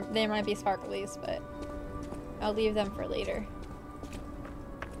 There might be sparklies, but I'll leave them for later.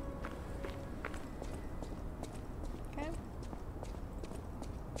 Okay.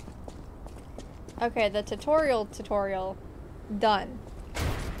 Okay, the tutorial done.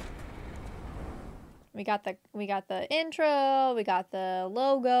 We got the intro, we got the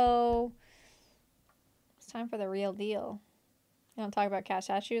logo. It's time for the real deal. You don't talk about cat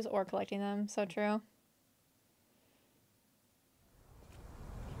statues or collecting them. So true.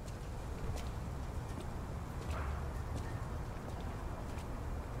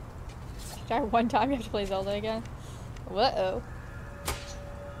 Try one time, you have to play Zelda again. Whoa.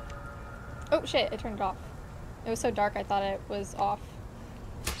 Oh shit, I turned it off. It was so dark I thought it was off.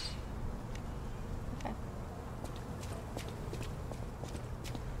 Okay.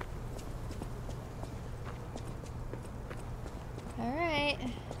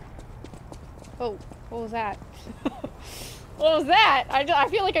 Oh, what was that? What was that? I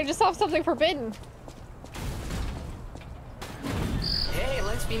feel like I just saw something forbidden. Hey,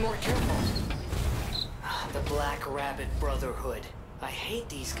 let's be more careful. The Black Rabbit Brotherhood. I hate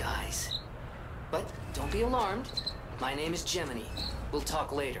these guys. But don't be alarmed. My name is Gemini. We'll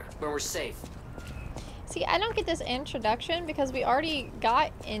talk later, when we're safe. See, I don't get this introduction because we already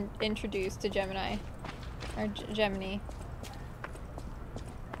got introduced to Gemini. Or Gemini.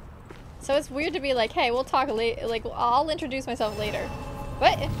 So it's weird to be like, hey, we'll talk later. Like, I'll introduce myself later.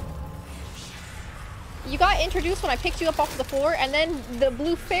 What? You got introduced when I picked you up off the floor, and then the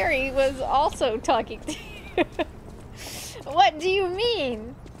blue fairy was also talking to you. What do you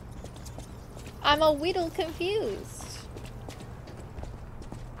mean? I'm a little confused.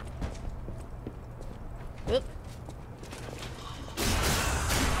 Oop.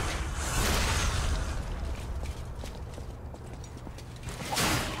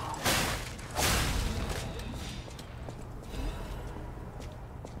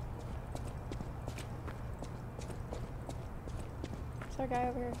 Is there a guy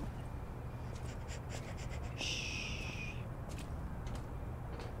over here?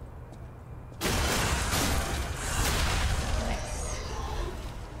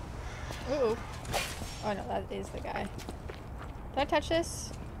 Ooh. Oh no, that is the guy. Did I touch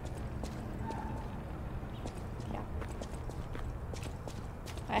this? Yeah.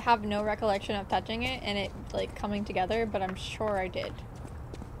 I have no recollection of touching it and it like coming together, but I'm sure I did.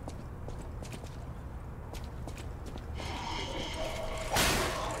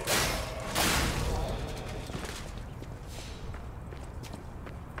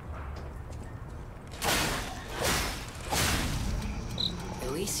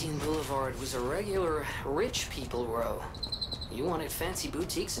 Elysian Boulevard was a regular rich people row. You wanted fancy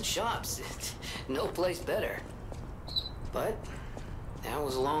boutiques and shops. No place better. But that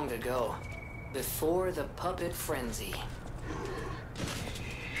was long ago. Before the puppet frenzy.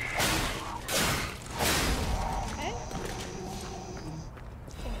 Okay.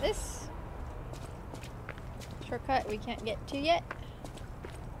 Let's take this. Shortcut we can't get to yet.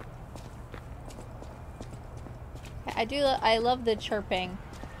 I love the chirping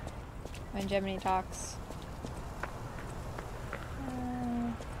when Gemini talks.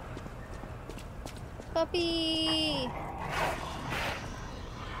 Puppy!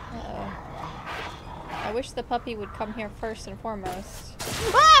 Uh-oh. I wish the puppy would come here first and foremost.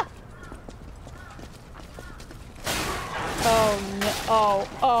 Ah! Oh no.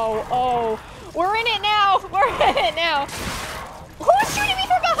 Oh. We're in it now! We're in it now! Who's shooting me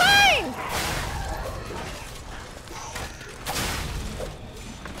from behind?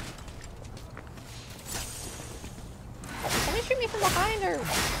 Somebody shoot me from behind or...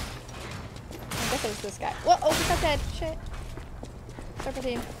 I guess it was this guy. Whoa, oh, he got dead. Shit. Circle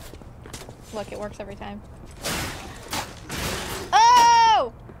team. Look, it works every time.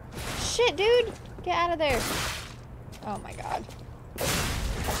 Oh! Shit, dude! Get out of there. Oh my god.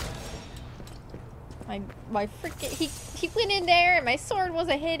 My freaking... He went in there and my sword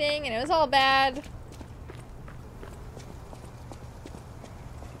wasn't hitting and it was all bad.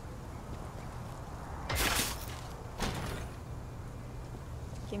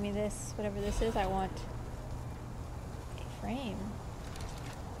 Give me this, whatever this is, I want a frame.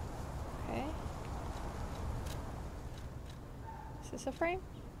 Okay. Is this a frame?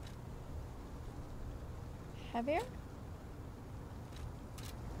 Heavier?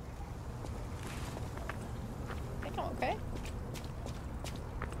 I think I'm okay.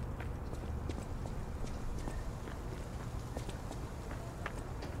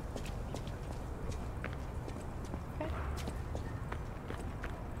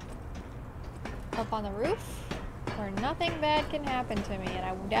 Up on the roof where nothing bad can happen to me and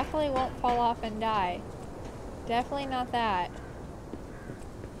I definitely won't fall off and die. Definitely not that.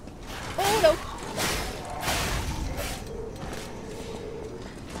 Oh no!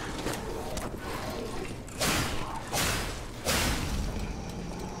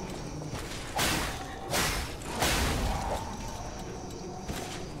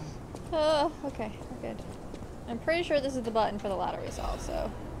 Oh, okay, we're good. I'm pretty sure this is the button for the ladder we saw,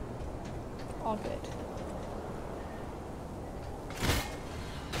 so all good.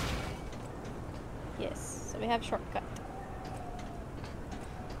 Yes, so we have shortcut.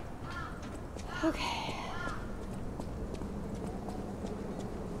 Okay.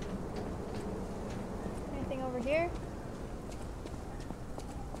 Anything over here?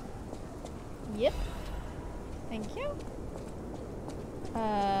 Yep. Thank you.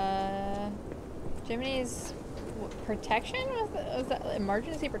 Jiminy's protection? Was that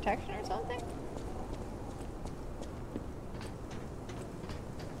emergency protection or something?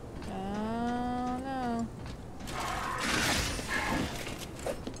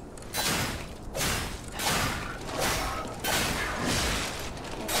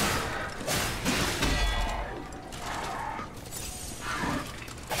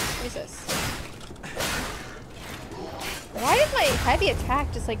 heavy attack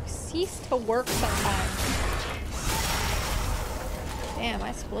just like ceased to work sometimes. Damn, I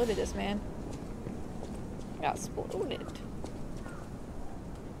exploded this man. I got exploded.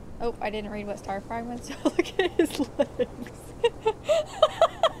 Oh, I didn't read what star fragments. Look at his legs.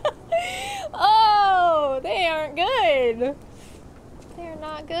 Oh, they aren't good. They are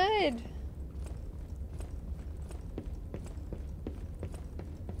not good.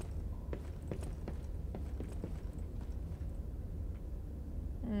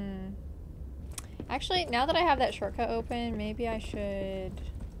 Actually, now that I have that shortcut open, maybe I should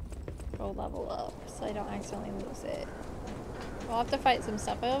go level up so I don't accidentally lose it. I'll have to fight some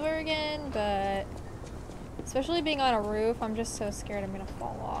stuff over again, but especially being on a roof, I'm just so scared I'm gonna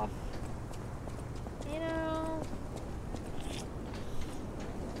fall off. You know?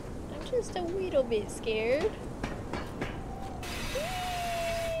 I'm just a little bit scared.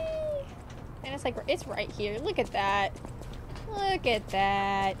 And it's like, it's right here. Look at that. Look at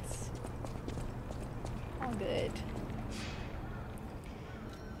that. All good.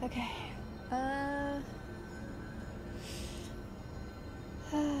 Okay.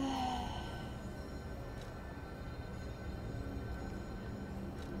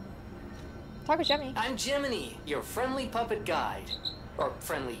 Talk with Jimmy. I'm Jiminy, your friendly puppet guide. Or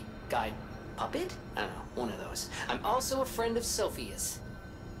friendly guide puppet? I don't know, one of those. I'm also a friend of Sophia's.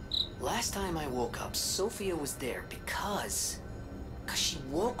 Last time I woke up, Sophia was there because she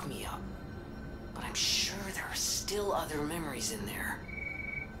woke me up. But I'm sure there are still other memories in there.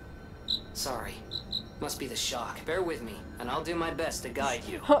 Sorry. Must be the shock. Bear with me, and I'll do my best to guide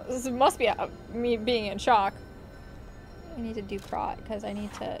you. This must be me being in shock. I need to do Crot, because I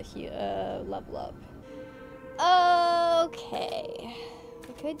need to level up. Okay.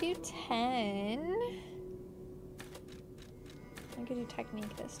 We could do 10. I could do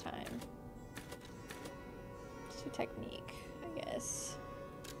technique this time. Let's do technique, I guess.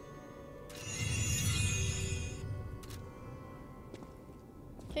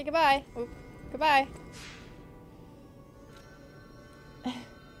 Okay, goodbye. Oop, goodbye.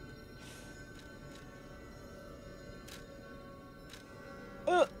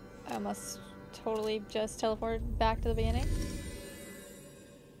 I almost totally just teleported back to the beginning.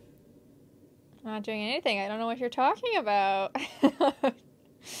 I'm not doing anything. I don't know what you're talking about.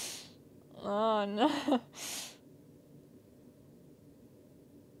 Oh no.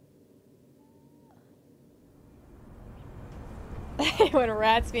 When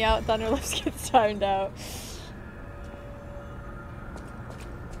rats me out, Thunderlips gets timed out.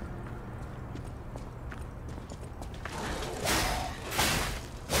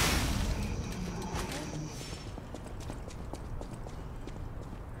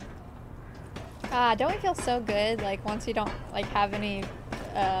 Don't we feel so good, like, once you don't, like, have any,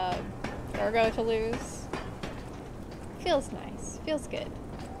 ergo to lose? Feels nice. Feels good.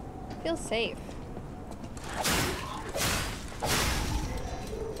 Feels safe.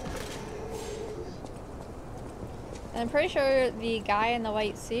 I'm pretty sure the guy in the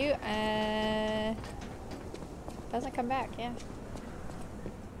white suit, doesn't come back, yeah.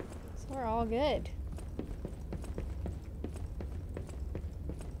 So we're all good.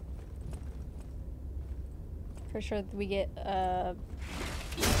 For sure we get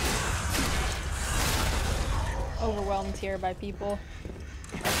overwhelmed here by people.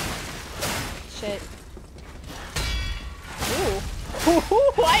 Shit. Ooh.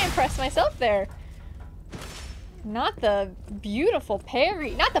 I impressed myself there. Not the beautiful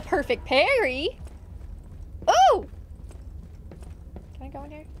parry. Not the perfect parry. Ooh! Can I go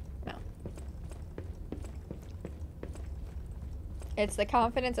in here? No. It's the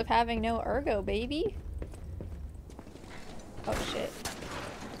confidence of having no ergo, baby. Oh shit.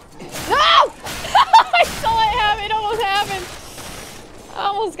 No! I saw it happen. It almost happened. I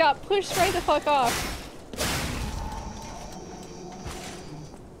almost got pushed right the fuck off.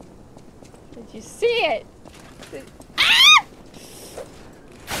 Did you see it? Ah!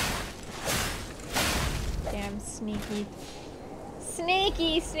 Damn sneaky.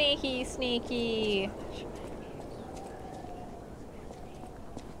 Sneaky, sneaky, sneaky.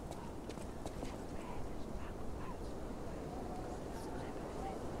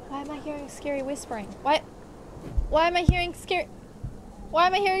 Why am I hearing scary whispering? What? Why am I hearing scary? Why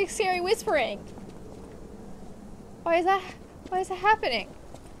am I hearing scary whispering? Why is that happening?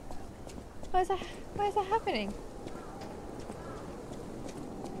 Why is that happening?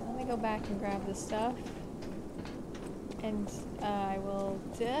 Let me go back and grab this stuff. And I will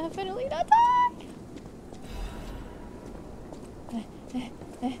definitely not die!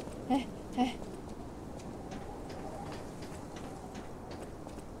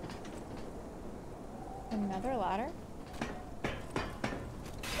 Another ladder?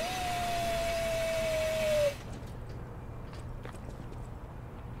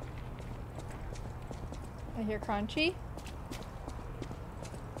 I hear crunchy.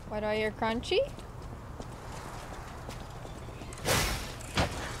 Why do I hear crunchy?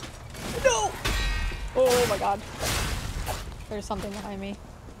 No! Oh my god. There's something behind me.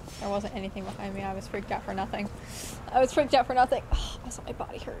 There wasn't anything behind me. I was freaked out for nothing. I was freaked out for nothing. Oh, also my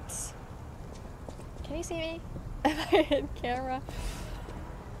body hurts. Can you see me? Am I in camera?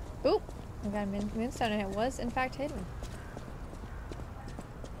 Oop! I got a moonstone and it was in fact hidden.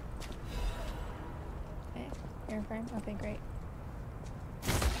 Okay, you're in frame? Okay, great.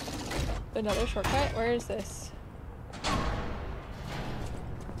 Another shortcut? Where is this?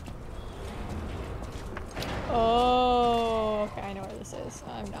 Oh, okay, I know where this is.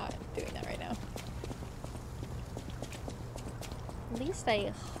 I'm not doing that right now. At least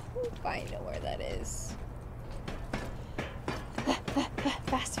I hope I know where that is.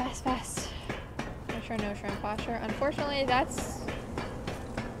 Fast, fast, fast. No shrimp, no shrimp posture. Unfortunately, that's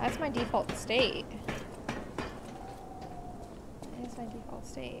my default state. That is my default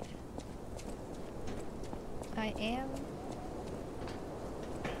state. I am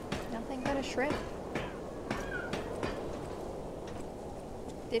nothing but a shrimp.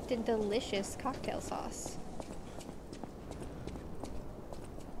 Dipped in delicious cocktail sauce.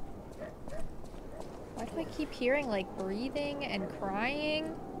 Why do I keep hearing like breathing and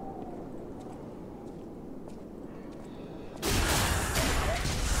crying?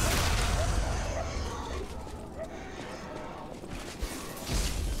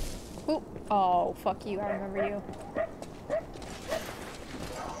 Ooh. Oh, fuck you. I remember you.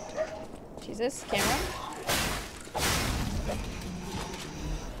 Jesus, camera.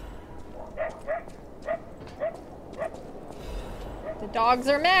 The dogs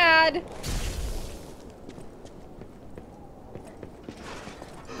are mad.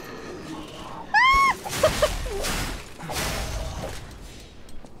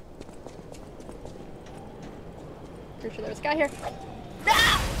 Pretty sure there was a guy here.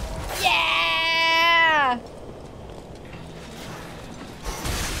 Ah! Yeah!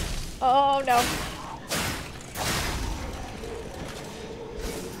 Oh no.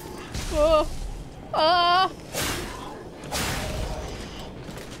 Oh. Oh.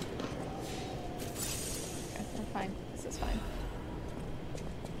 Okay, I'm fine. This is fine.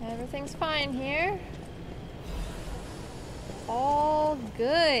 Everything's fine here. All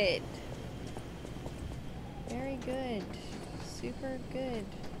good. Very good. Super good.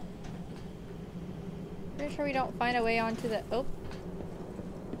 Pretty sure we don't find a way onto the... Oh.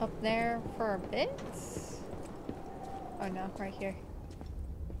 Up there for a bit? Oh no, right here.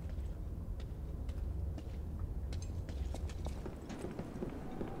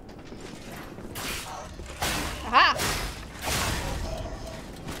 Aha!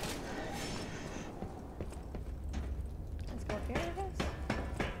 Let's go up here, I guess.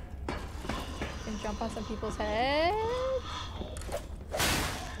 Can jump on some people's heads.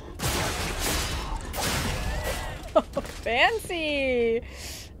 Oh, fancy!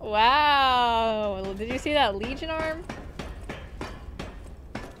 Wow! Did you see that Legion arm?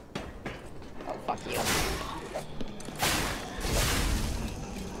 Oh, fuck you.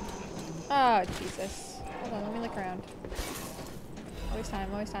 Oh, Jesus. Hold on, let me look around. Always time,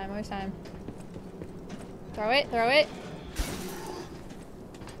 always time, always time. Throw it, throw it.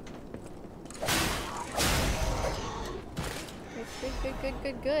 Good, good, good, good,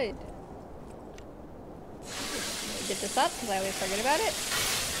 good, good. Get this up because I always forget about it.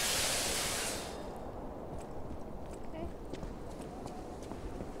 Okay.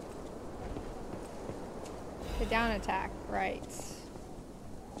 The down attack, right.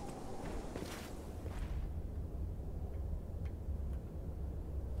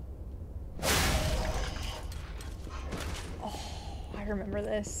 Oh, I remember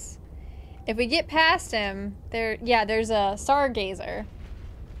this. If we get past him, there's a stargazer.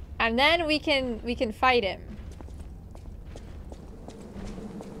 And then we can fight him.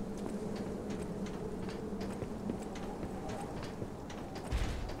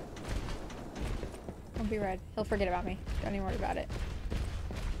 Don't be red. He'll forget about me. Don't even worry about it.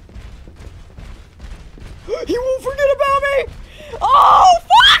 He won't forget about me! Oh,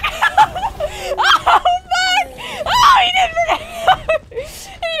 fuck! Oh, fuck! Oh, he didn't forget!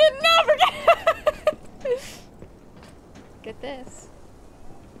 He did not forget! Get this.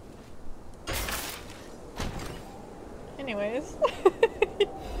 Anyways.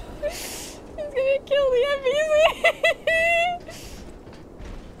 He's gonna kill the NPC!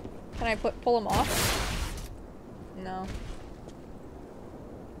 Can I pull him off? No.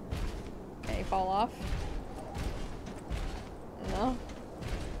 Can he fall off? No.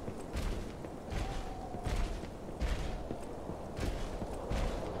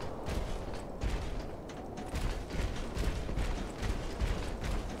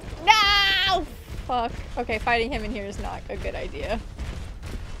 fuck? Okay, fighting him in here is not a good idea.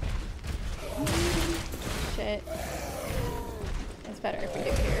 Shit. It's better if we do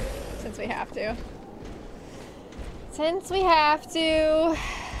it here, since we have to. Since we have to.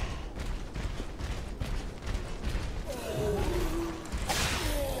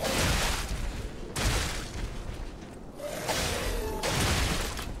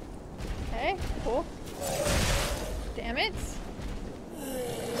 Okay, cool. Damn it.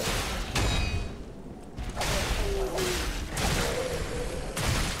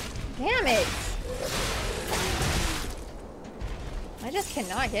 Damn it! I just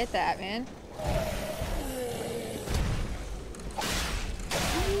cannot get that, man.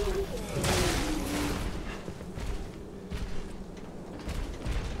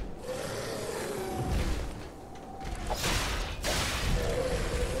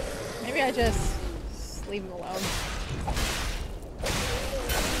 Maybe I just leave him alone.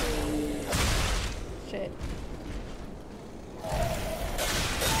 Shit.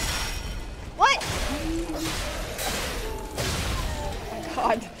 What? Oh my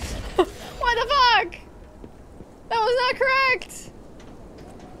god. What the fuck? That was not correct!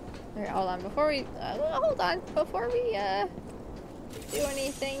 Alright, hold on. Before we, do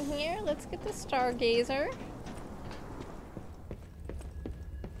anything here, let's get the Stargazer.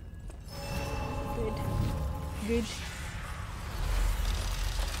 Good. Good.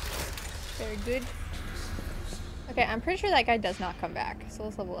 Very good. Okay, I'm pretty sure that guy does not come back, so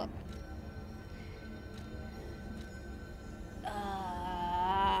let's level up.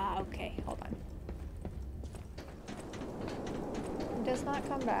 Okay, hold on. He does not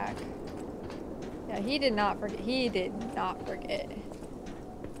come back. Yeah, he did not forget. He did not forget.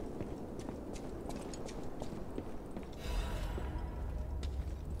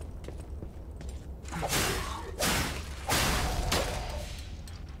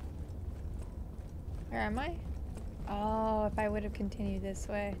 Where am I? Oh, if I would have continued this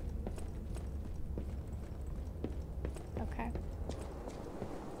way. Okay.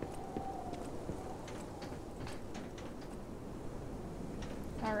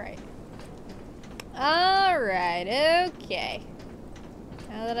 Alright. Alright, okay.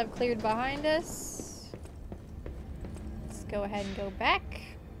 Now that I've cleared behind us, let's go ahead and go back.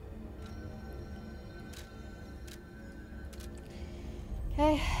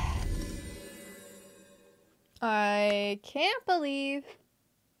 Okay. I can't believe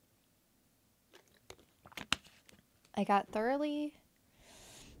I got thoroughly...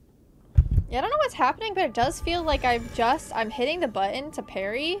 Yeah, I don't know what's happening, but it does feel like I'm hitting the button to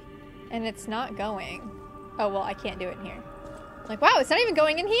parry, and it's not going. Oh, well, I can't do it in here. Like, wow, it's not even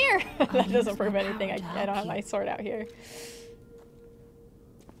going in here! That doesn't prove anything. I don't have my sword out here.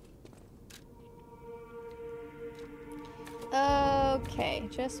 Okay,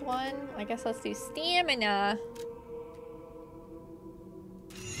 just one. I guess let's do stamina.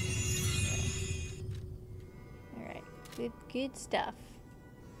 Alright, good stuff.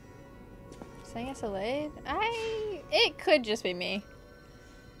 Saying it's delayed? It could just be me.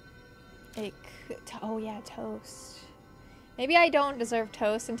 It could. Oh yeah, toast. Maybe I don't deserve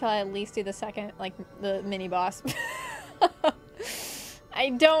toast until I at least do the second, like, the mini boss. I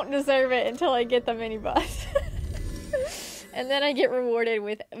don't deserve it until I get the mini boss. And then I get rewarded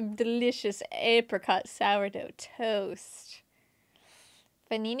with delicious apricot sourdough toast.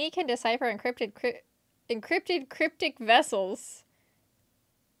 Fanini can decipher encrypted cryptic vessels.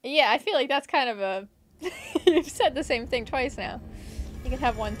 Yeah, I feel like that's kind of a... You've said the same thing twice now. You can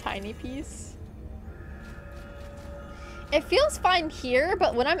have one tiny piece. It feels fine here,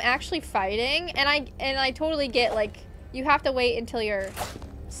 but when I'm actually fighting, and I totally get, like, you have to wait until your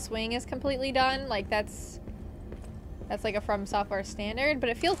swing is completely done. Like, that's like a From Software standard, but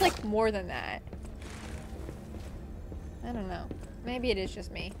it feels like more than that. I don't know. Maybe it is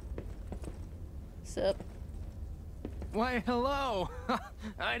just me. Sup? Why, hello!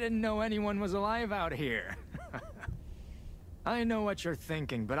 I didn't know anyone was alive out here. I know what you're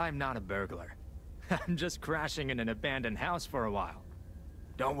thinking, but I'm not a burglar. I'm just crashing in an abandoned house for a while.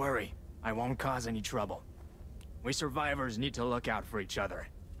 Don't worry, I won't cause any trouble. We survivors need to look out for each other.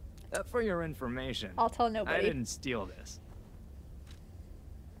 For your information, I'll tell nobody. I didn't steal this.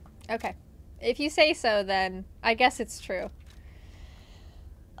 Okay. If you say so, then I guess it's true.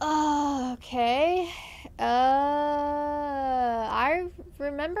 Okay. I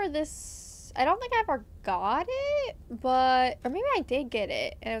remember this. I don't think I ever got it, but... Or maybe I did get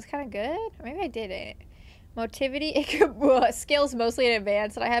it, and it was kind of good. Or maybe I didn't. Motivity, it could, skills mostly in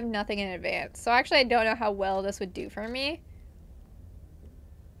advanced, and I have nothing in advanced. So actually, I don't know how well this would do for me.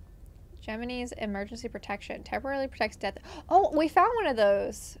 Gemini's emergency protection. Temporarily protects death. Oh, we found one of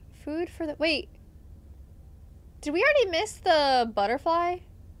those. Food for the... Wait. Did we already miss the butterfly?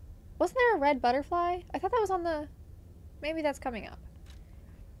 Wasn't there a red butterfly? I thought that was on the... Maybe that's coming up.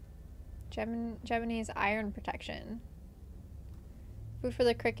 Gemini's iron protection. Food for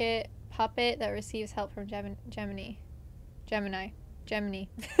the cricket puppet that receives help from Gemini.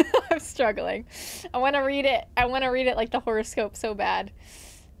 I'm struggling. I want to read it. I want to read it like the horoscope so bad.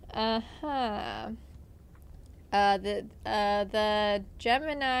 The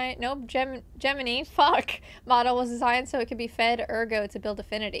Gemini model was designed so it could be fed ergo to build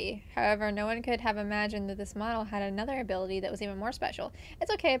affinity. However, no one could have imagined that this model had another ability that was even more special.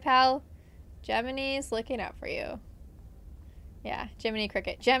 It's okay, pal. Gemini's looking out for you. Yeah, Gemini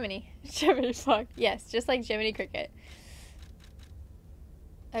cricket. Gemini fuck. Yes, just like Gemini cricket.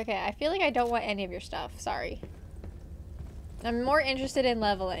 Okay, I feel like I don't want any of your stuff. Sorry. I'm more interested in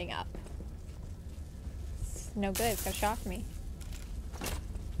leveling up. No good. It's gonna shock me.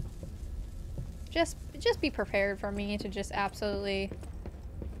 Just be prepared for me to just absolutely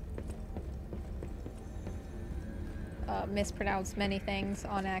mispronounce many things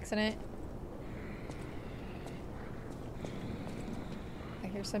on accident. I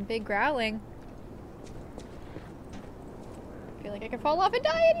hear some big growling. I feel like I could fall off and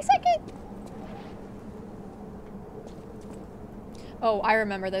die any second. Oh, I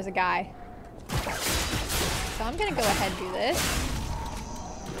remember. There's a guy. So I'm gonna go ahead and do this.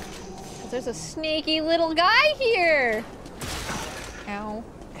 'Cause there's a sneaky little guy here! Ow.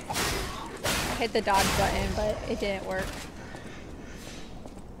 I hit the dodge button, but it didn't work.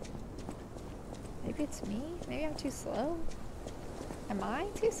 Maybe it's me? Maybe I'm too slow? Am I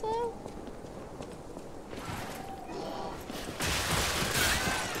too slow?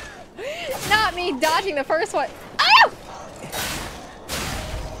 Not me dodging the first one! Ow!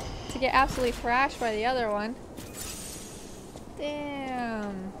 To get absolutely thrashed by the other one.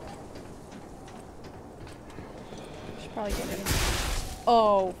 Damn. Should probably get rid of it.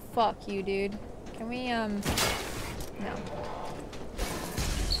 Oh, fuck you, dude. Can we, no.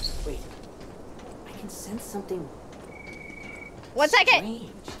 Wait. I can sense something... 1 second!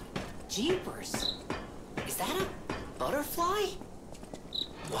 strange. Jeepers. Is that a butterfly?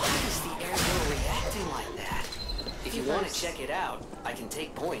 Why is the air reacting like that? If you want to check it out, I can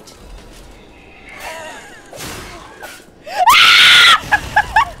take point.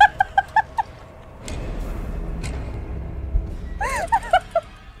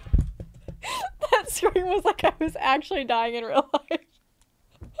 That scream was like I was actually dying in real life.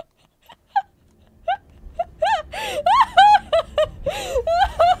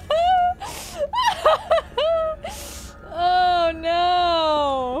 Oh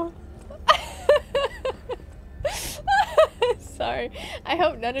no. Sorry. I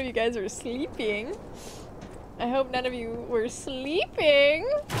hope none of you guys were sleeping. I hope none of you were sleeping.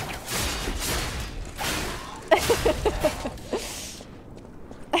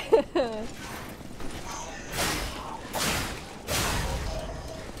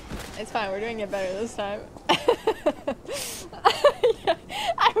 It's fine, we're doing it better this time. Yeah,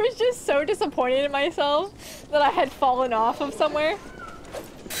 I was just so disappointed in myself that I had fallen off of somewhere.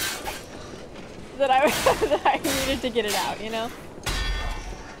 That I needed to get it out, you know?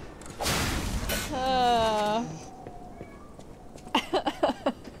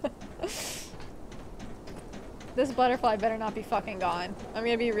 This butterfly better not be fucking gone. I'm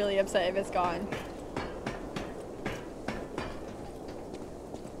gonna be really upset if it's gone.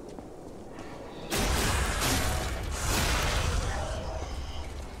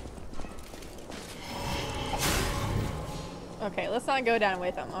 Okay, let's not go down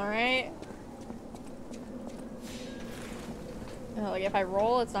with him, alright? Oh, like if I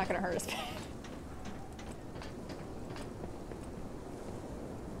roll, it's not gonna hurt us.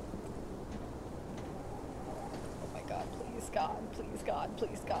 Oh my god, please God, please God,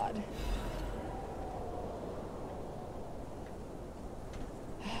 please God.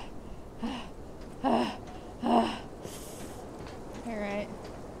 Alright.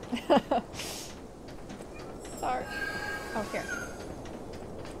 Sorry. Oh, here.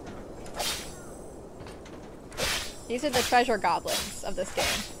 These are the treasure goblins of this game.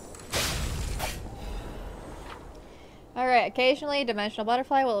 Alright, occasionally a dimensional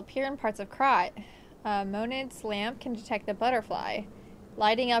butterfly will appear in parts of Krot. Monid's lamp can detect the butterfly,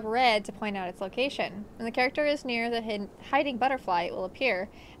 lighting up red to point out its location. When the character is near the hiding butterfly, it will appear.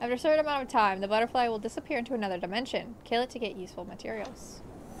 After a certain amount of time, the butterfly will disappear into another dimension. Kill it to get useful materials.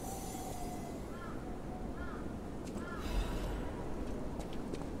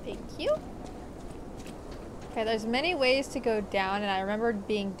 Thank you. Okay, there's many ways to go down, and I remember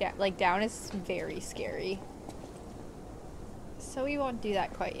being down is very scary. So we won't do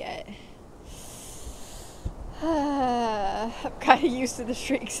that quite yet. I'm kind of used to the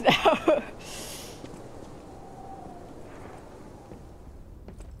shrieks now.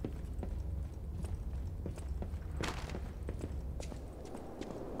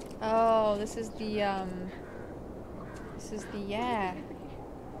 Oh, this is the, yeah.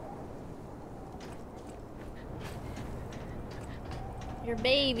 Your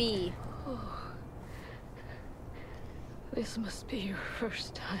baby. Oh. This must be your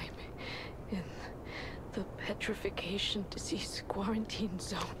first time in the petrification disease quarantine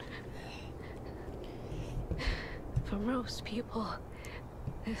zone. For most people,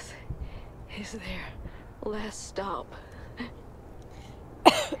 this is their last stop.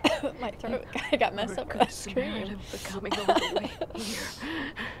 My throat got messed up with that scream. Coming all the way here.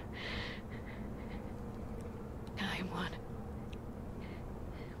 I'm one.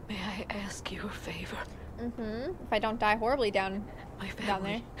 May I ask you a favor? Mm-hmm. If I don't die horribly down there. My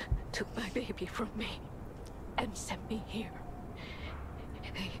family took my baby from me and sent me here.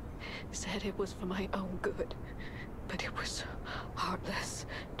 They said it was for my own good, but it was heartless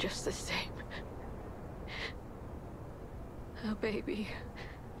just the same. A baby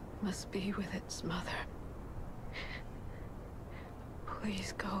must be with its mother.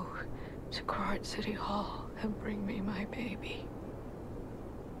 Please go to Krat City Hall and bring me my baby.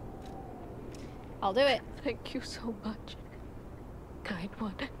 I'll do it. Thank you so much, kind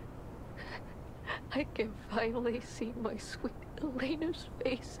one. I can finally see my sweet Elena's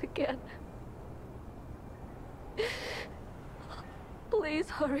face again. Please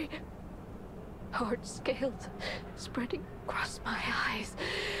hurry. Hard scales spreading across my eyes.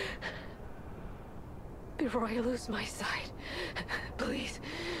 Before I lose my sight, please.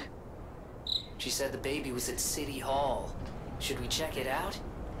 She said the baby was at City Hall. Should we check it out?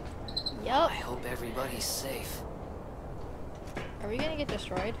 Yup. I hope everybody's safe. Are we gonna get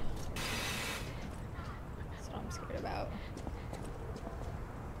destroyed? That's what I'm scared about.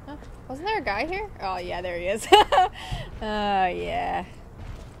 Huh? Wasn't there a guy here? Oh yeah, there he is. Oh yeah.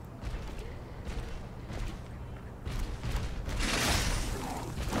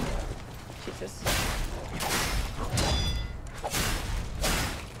 Jesus.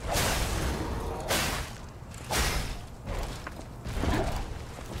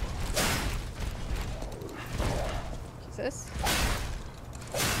 Jesus.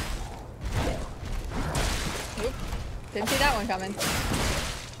 Oop. Didn't see that one coming.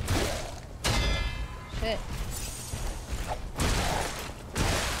 Shit.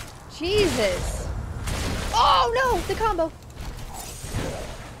 Jesus. Oh no! The combo!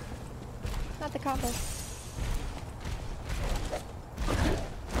 Not the combo.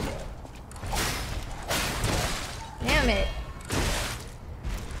 Damn it.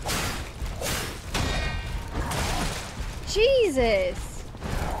 Jesus!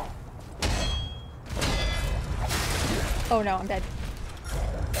 Oh no, I'm dead.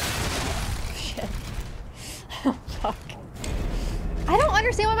 Shit. Oh fuck. I don't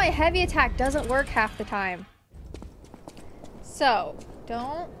understand why my heavy attack doesn't work half the time. So,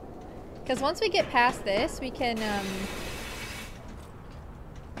 don't... Because once we get past this, we can,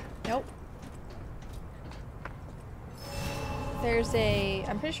 Nope. There's a...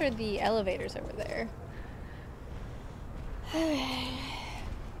 I'm pretty sure the elevator's over there.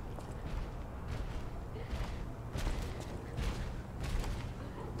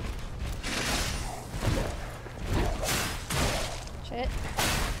 Shit.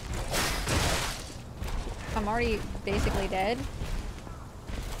 I'm already basically dead.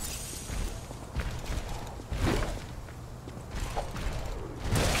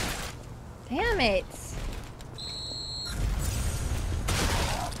 Damn it!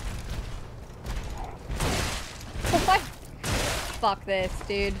 Fuck this,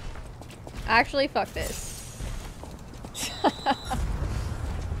 dude. Actually, fuck this.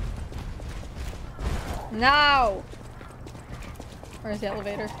 No! Where's the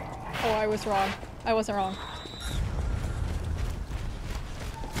elevator? Oh, I was wrong. I wasn't wrong.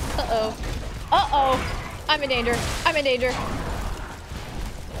 Uh-oh. Uh-oh! I'm in danger. I'm in danger.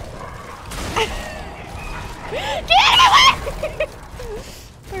 Get out of my way!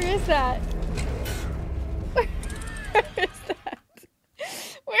 Where is that? Where is that?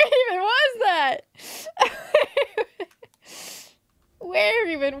 Where even was that? Where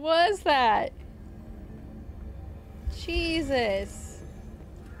even was that? Jesus.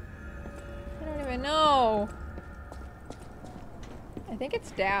 I don't even know. I think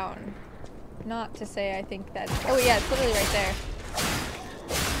it's down. Not to say I think that's... Oh yeah, it's literally right there.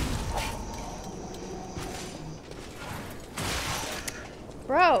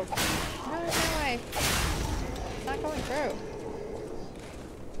 Bro, I don't understand why it's not going through.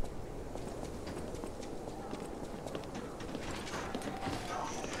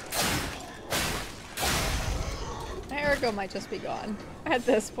 cargo might just be gone at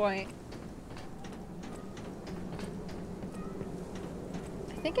this point.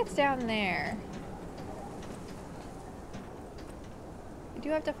 I think it's down there. We do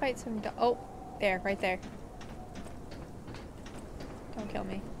have to fight some oh, there, right there. Don't kill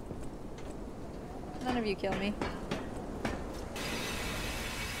me. None of you kill me.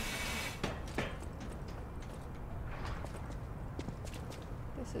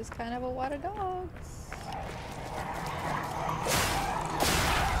 This is kind of a lot of dogs.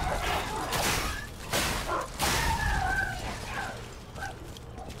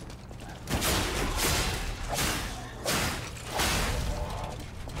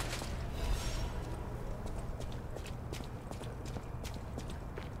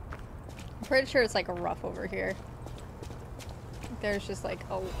 I'm pretty sure it's like rough over here. There's just like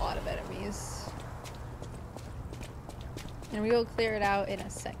a lot of enemies. And we will clear it out in a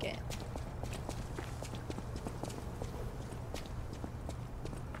second.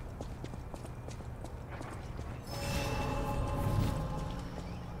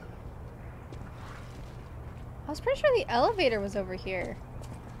 I was pretty sure the elevator was over here.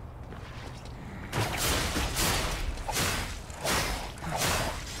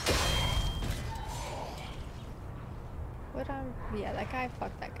 What yeah, that guy,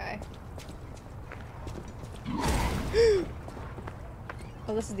 fuck that guy.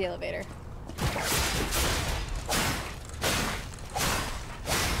 Oh, this is the elevator.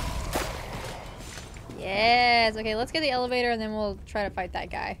 Yes, okay, let's get the elevator and then we'll try to fight that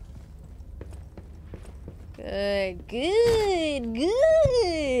guy. Good, good,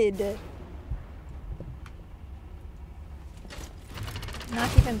 good!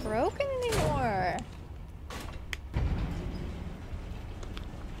 Not even broken anymore.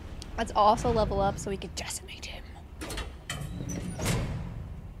 Let's also level up so we can decimate him.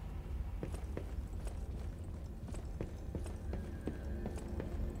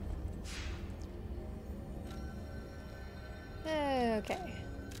 Okay.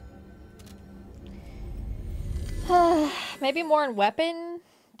 Maybe more in weapon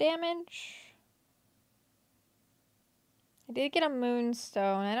damage. I did get a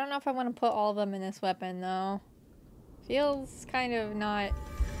moonstone. I don't know if I want to put all of them in this weapon though. Feels kind of not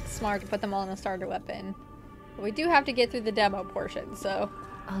smart to put them all in a starter weapon. But we do have to get through the demo portion, so.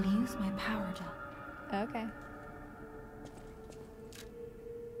 I'll use my power gel. Okay.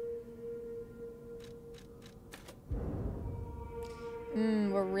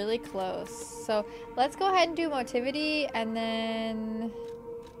 We're really close. So let's go ahead and do motivity and then...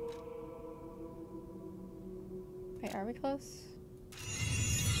 Wait, are we close?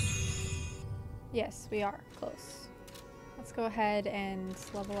 Yes, we are close. Let's go ahead and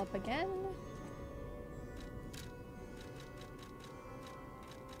level up again.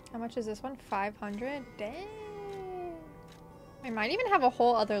 How much is this one? 500? Dang. I might even have a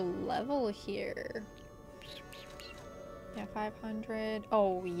whole other level here. Yeah, 500.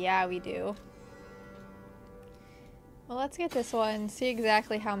 Oh, yeah, we do. Well, let's get this one. See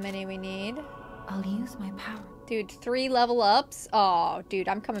exactly how many we need. I'll use my power. Dude, 3 level ups? Oh, dude,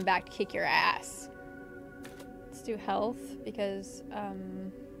 I'm coming back to kick your ass. Let's do health because,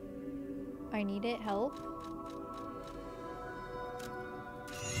 I need it. Help.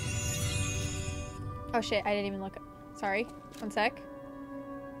 Oh, shit, I didn't even look. Sorry. One sec.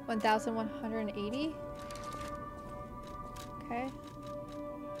 1,180. Okay.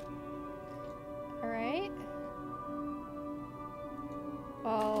 Alright.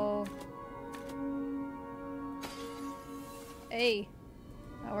 Well... Hey.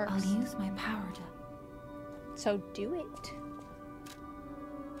 That works. I'll use my power gel. So do it.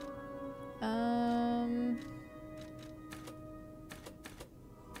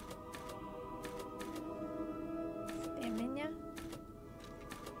 Stamina.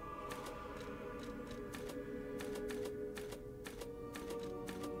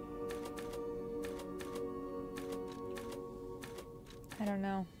 I don't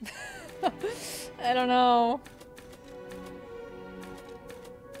know. I don't know.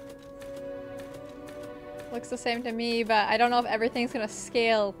 Looks the same to me, but I don't know if everything's gonna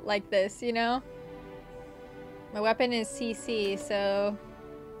scale like this, you know? My weapon is CC, so...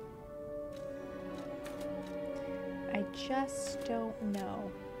 I just don't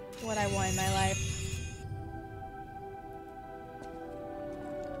know what I want in my life.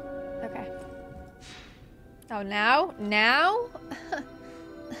 Okay. Oh, now? Now?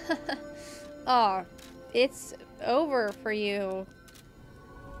 Oh, it's over for you.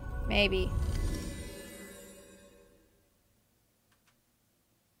 Maybe.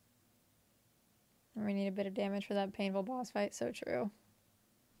 We need a bit of damage for that painful boss fight. So true.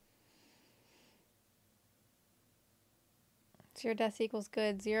 0 deaths equals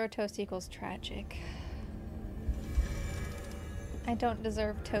good, 0 toast equals tragic. I don't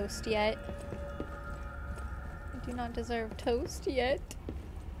deserve toast yet. I do not deserve toast yet.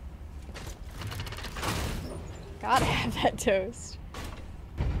 Gotta have that toast.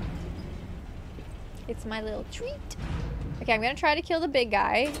 It's my little treat. Okay, I'm gonna try to kill the big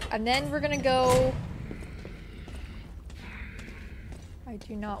guy, and then we're gonna go... I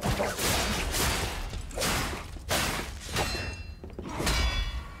do not want to go.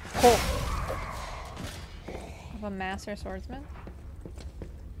 Oh. Of a master swordsman.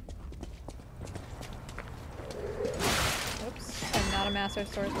 Oops, I'm not a master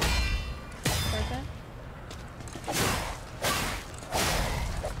swordsman.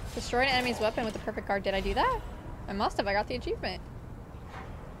 Destroy an enemy's weapon with a perfect guard. Did I do that? I must have. I got the achievement.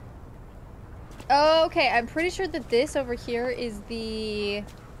 Okay, I'm pretty sure that this over here is the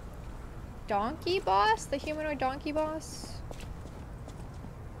donkey boss, the humanoid donkey boss.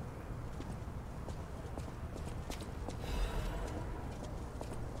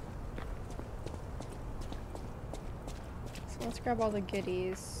 So let's grab all the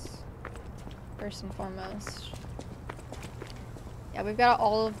goodies first and foremost. Yeah, we've got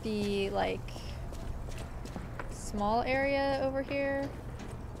all of the, like, small area over here.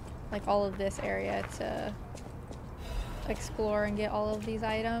 Like, all of this area to explore and get all of these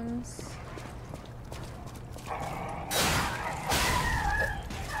items.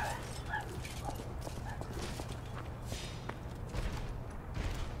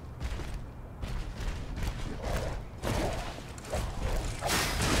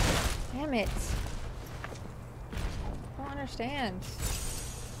 Damn it. I don't understand.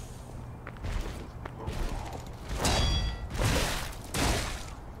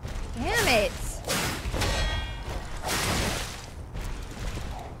 Damn it!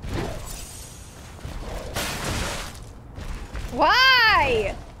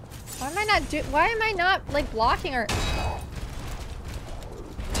 Why? Why am I not like blocking her?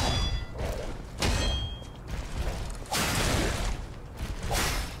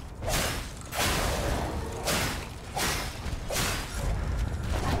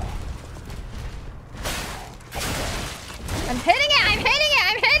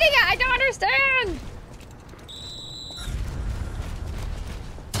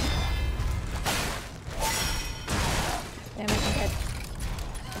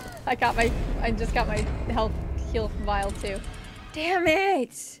 I just got my health heal vial too. Damn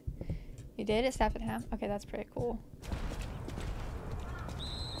it! You did it? Snap in half? Okay, that's pretty cool.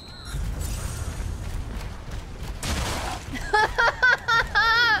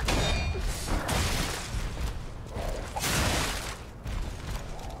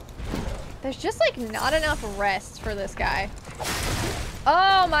 There's just like not enough rest for this guy.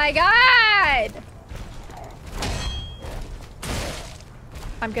 Oh my god!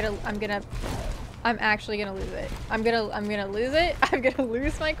 I'm actually gonna lose it. I'm gonna lose it. I'm gonna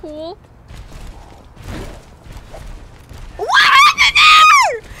lose my cool. What happened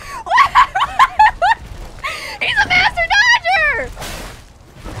there? He's a master dodger!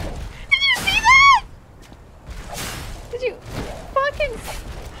 Did you see that? Did you fucking...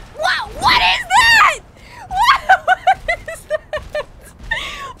 What is that? What is that?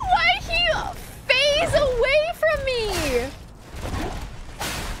 Why'd he phase away from me?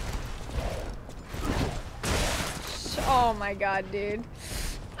 Oh my god, dude.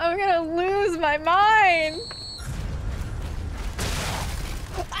 I'm gonna lose my mind.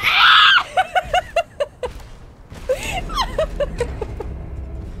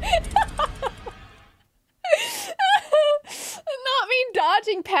 Not me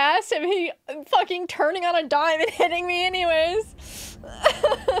dodging past him, he fucking turning on a dime and hitting me anyways.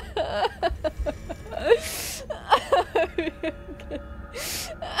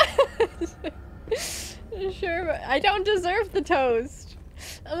 Sure, but I don't deserve the toast.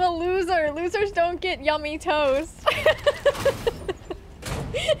 I'm a loser. Losers don't get yummy toast.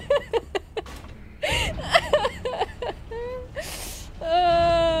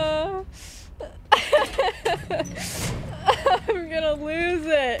 I'm gonna lose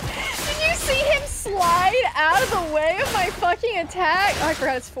it. Did you see him slide out of the way of my fucking attack? Oh, I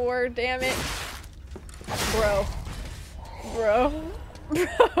forgot it's 4. Damn it. Bro.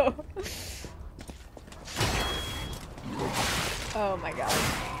 Oh my god.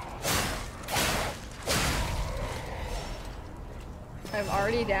 I'm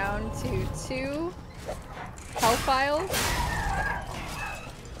already down to 2 health files.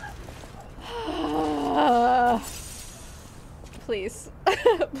 Please.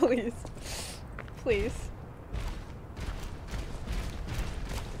 Please. Please.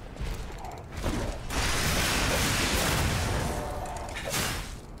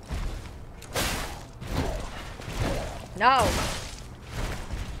 No!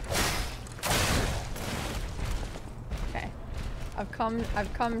 Okay. I've come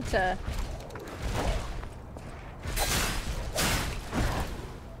to...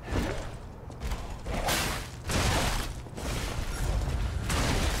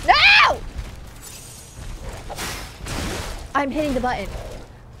 No! I'm hitting the button.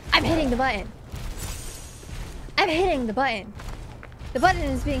 I'm hitting the button. I'm hitting the button. The button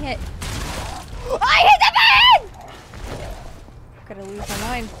is being hit. I hit the button! I'm gonna lose my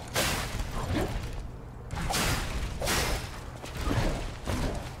mind.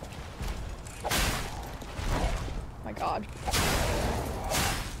 My God.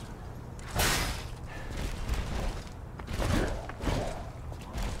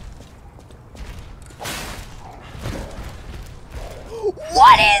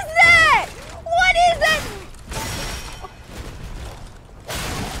 What is that? What is that?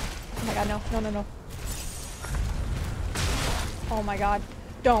 Oh my God, no, no, no, no. Oh my God.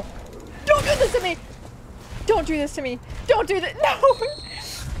 Don't do this to me. Don't do this to me. Don't do that. No.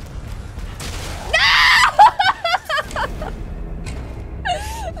 No.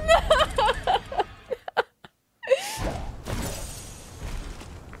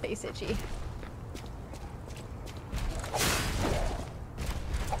 Face itchy.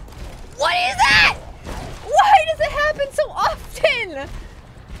 What is that? Why does it happen so often?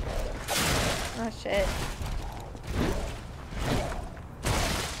 Oh shit.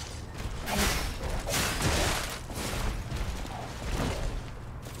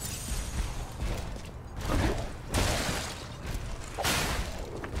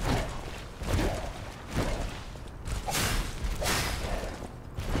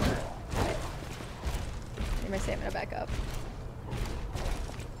 Need my stamina back up.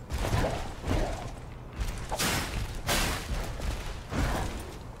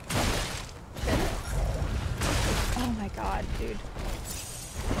 Oh my God, dude.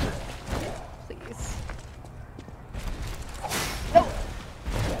 Please. No!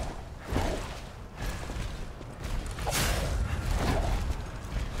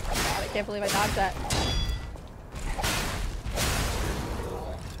 God, I can't believe I dodged that.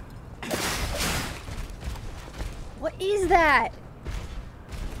 What is that?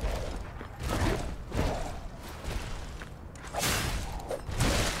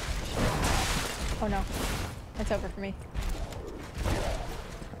 Oh no. It's over for me.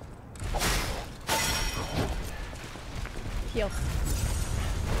 Heal.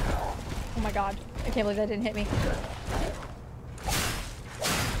 Oh my God. I can't believe that didn't hit me.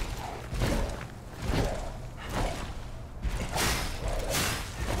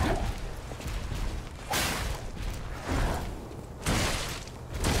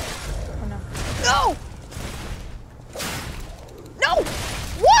 Oh no. No! No!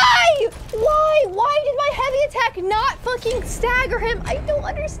 Why? Why did my heavy attack not fucking stagger him? I don't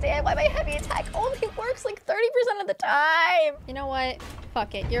understand why my heavy attack only works like 30% of the time. You know what?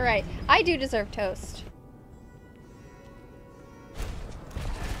 Fuck it. You're right. I do deserve toast.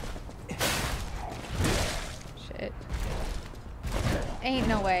 Shit. Ain't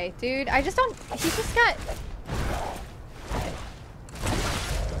no way, dude. I just don't... He just got...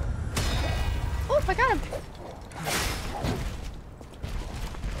 Oh, I got him.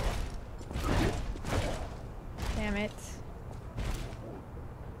 Damn it.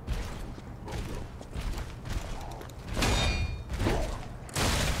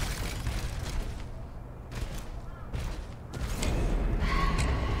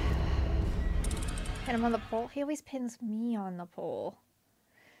 Hit him on the pole. He always pins me on the pole.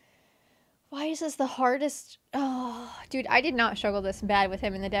 Why is this the hardest? Oh, dude, I did not struggle this bad with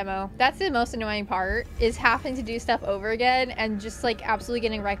him in the demo. That's the most annoying part, is having to do stuff over again and just like absolutely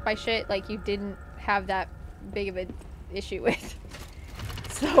getting wrecked by shit like you didn't have that big of an issue with.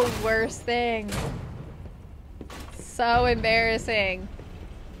 It's the worst thing. So embarrassing.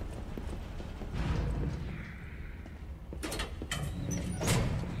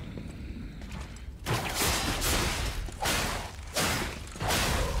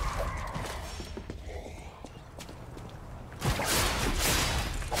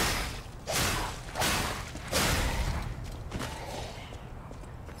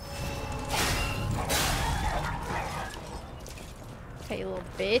 Okay, you little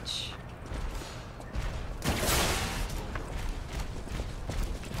bitch.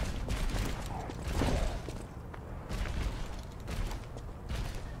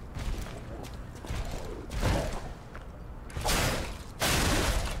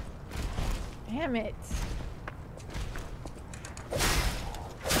 Damn it.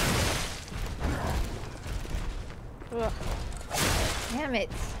 Ugh. Damn it.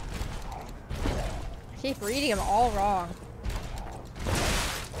 I keep reading them all wrong.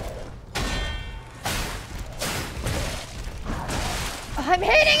 I'm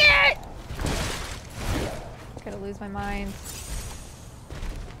hitting it! I'm gonna lose my mind.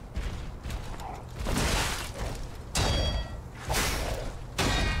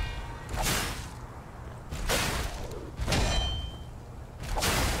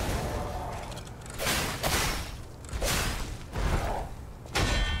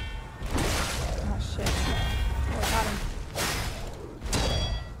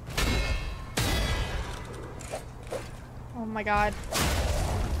 Oh my god.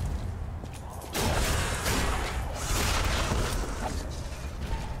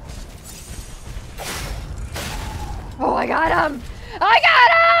 Oh, I got him! I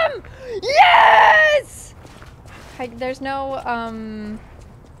got him! Yes! There's no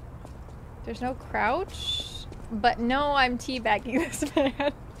crouch, but no, I'm teabagging this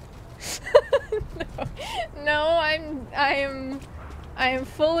man. No, I am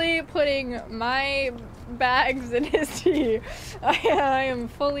fully putting my bags in his tea. I am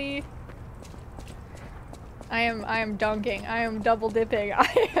fully. I am dunking. I am double dipping.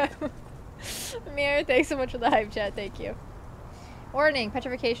 I am. Mir, thanks so much for the hype chat. Thank you. Warning: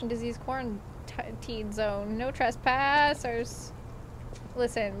 petrification disease quarantine zone. No trespassers.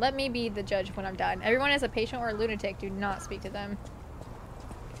 Listen, let me be the judge when I'm done. Everyone is a patient or a lunatic. Do not speak to them.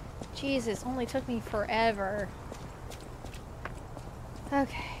 Jesus, only took me forever.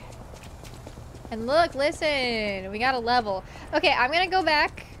 Okay. And look, listen, we got a level. Okay, I'm gonna go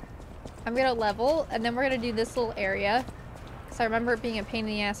back. I'm gonna level, and then we're gonna do this little area. So I remember it being a pain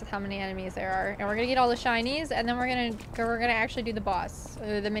in the ass with how many enemies there are. And we're gonna get all the shinies, and then we're gonna actually do the boss,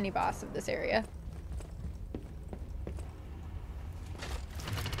 or the mini boss of this area.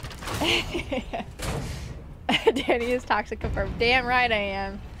 Dani is toxic confirmed. Damn right I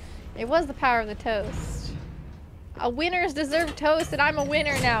am. It was the power of the toast. Winners deserve toast, and I'm a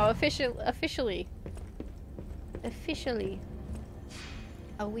winner now. Officially.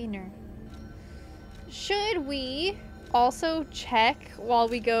 A winner. Should we also check while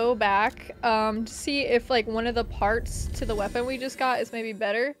we go back to see if like one of the parts to the weapon we just got is maybe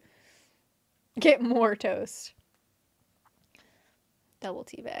better? Get more toast. Double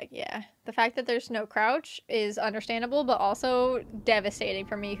teabag, yeah. The fact that there's no crouch is understandable, but also devastating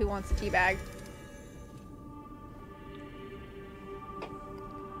for me who wants a teabag.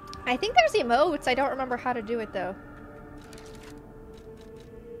 I think there's emotes. I don't remember how to do it though.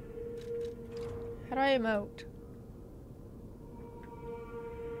 How do I emote?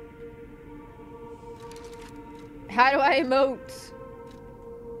 How do I emote?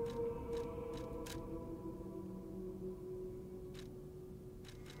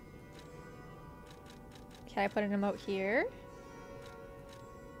 Can I put an emote here?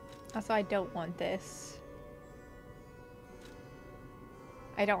 Also, I don't want this.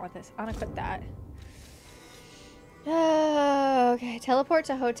 I don't want this. I want to quit that. Okay. Teleport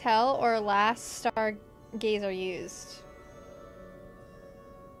to hotel or last stargazer used.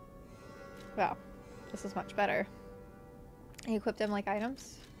 Wow. This is much better. You equip them like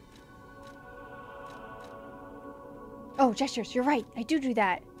items? Oh, gestures. You're right. I do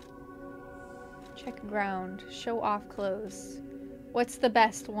that. Check ground. Show off clothes. What's the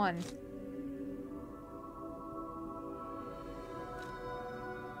best one?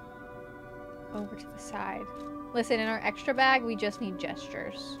 Over to the side. Listen, in our extra bag, we just need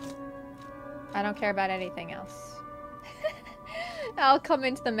gestures. I don't care about anything else. I'll come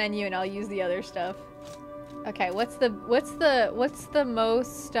into the menu and I'll use the other stuff. Okay, what's the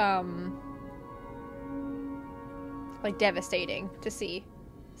most like devastating to see?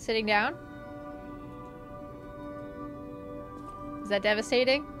 Sitting down? Is that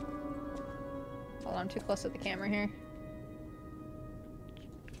devastating? Hold on, I'm too close to the camera here.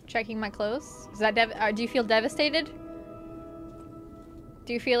 Checking my clothes. Is that do you feel devastated?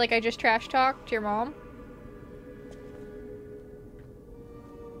 Do you feel like I just trash talked your mom?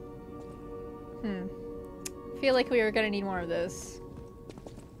 Feel like we were gonna need more of those.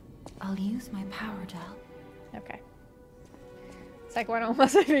 I'll use my power gel. Okay. Second one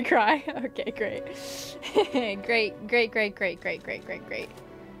almost made me cry. Okay, great. Great.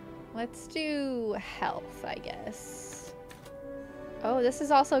 Let's do health, I guess. Oh, this is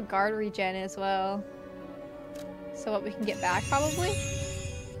also guard regen as well. So what we can get back, probably?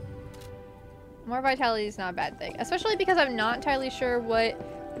 More vitality is not a bad thing. Especially because I'm not entirely sure what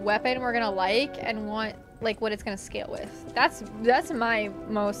weapon we're gonna like and what it's gonna scale with. That's my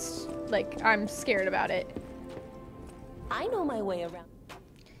most, like, I'm scared about it. I know my way around.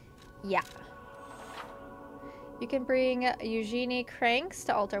 Yeah. You can bring Eugenie cranks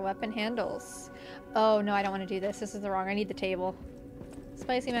to alter weapon handles. Oh, no, I don't want to do this. This is the wrong. I need the table.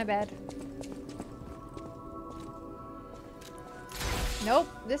 Spicy, my bad. Nope,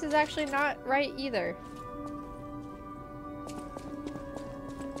 this is actually not right either.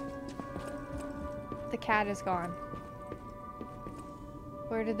 The cat is gone.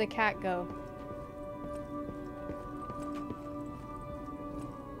 Where did the cat go?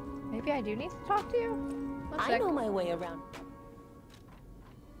 Maybe I do need to talk to you? One I sec. know my way around.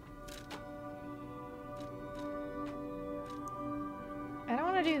 I don't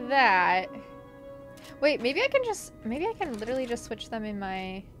want to do that. Wait, maybe I can literally just switch them in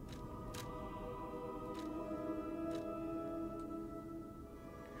my...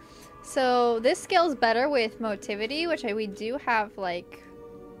 So this scales better with motivity, which we do have like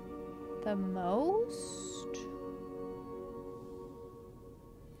the most.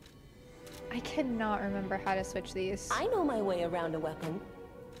 I cannot remember how to switch these. I know my way around a weapon.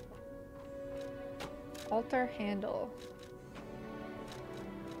 Alter handle.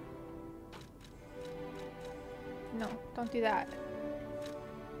 No, don't do that.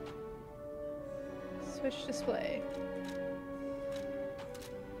 Switch display.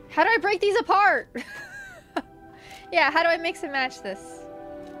 How do I break these apart? Yeah, how do I mix and match this?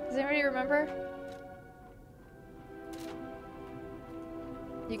 Does anybody remember?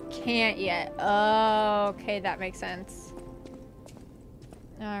 You can't yet. Oh, okay, that makes sense.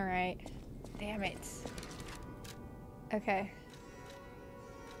 Alright. Damn it. Okay.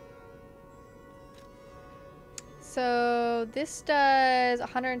 So this does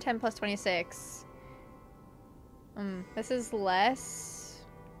 110 plus 26. This is less.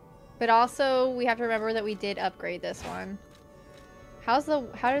 But also, we have to remember that we did upgrade this one. How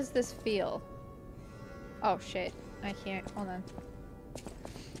does this feel? Oh shit. I can't. Hold on.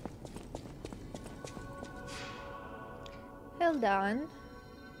 Hold on.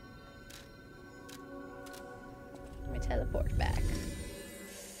 Let me teleport back.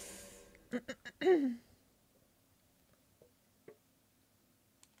 I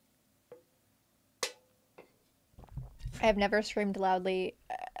have never screamed loudly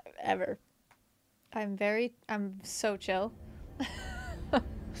ever. I'm so chill.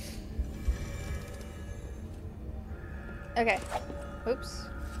 Okay. Oops.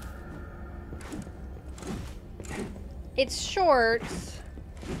 It's short.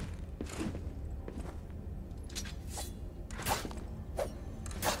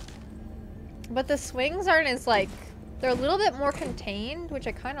 But the swings aren't as like, they're a little bit more contained, which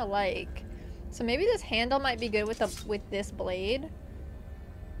I kind of like. So maybe this handle might be good with this blade.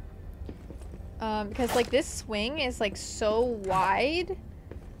 Because like this swing is like so wide.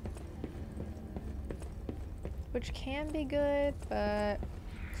 Which can be good, but...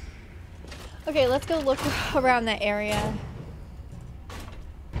 Okay, let's go look around that area.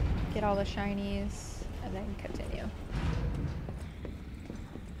 Get all the shinies, and then continue.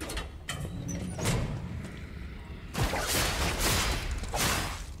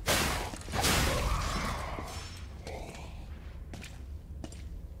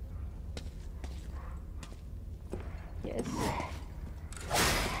 Yes.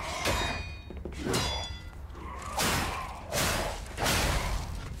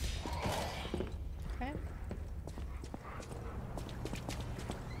 Okay.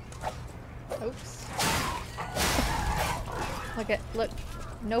 Oops. Look,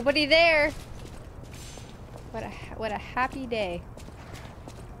 nobody there. What a happy day.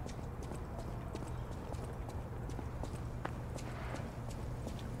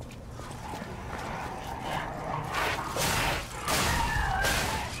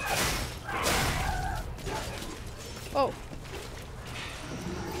 Oh.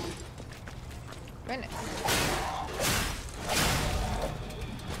 Goodness.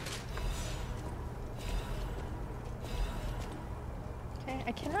 Okay,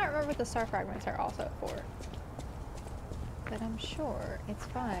 I cannot remember what the star fragments are also for. But I'm sure it's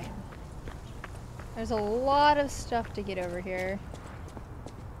fine. There's a lot of stuff to get over here.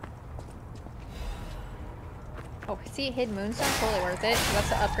 Oh, see, hidden moonstone, totally worth it. That's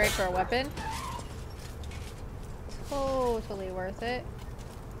the upgrade for a weapon. Totally worth it.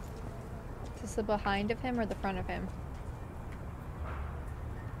 Is this the behind of him or the front of him?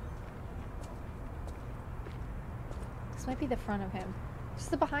 This might be the front of him. Is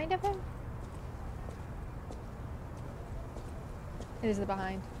this the behind of him? It is the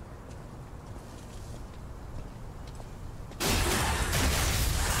behind.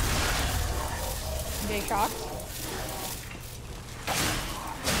 I'm getting shocked.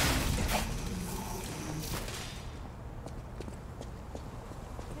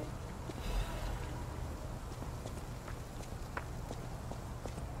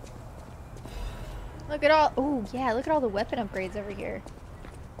 Look at all. Oh yeah, look at all the weapon upgrades over here.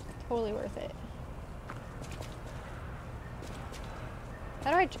 Totally worth it.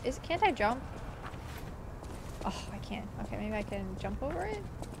 How do I? Can't I jump? Oh, I can't. Okay, maybe I can jump over it.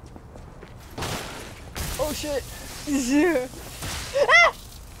 Oh shit! Ah!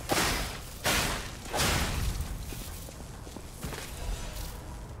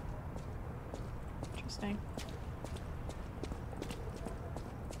 Interesting.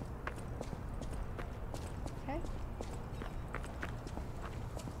 Okay.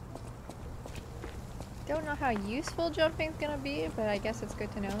 Don't know how useful jumping's gonna be, but I guess it's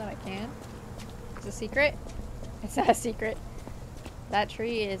good to know that I can. It's a secret. It's not a secret. That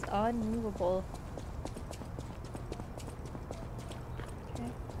tree is unmovable.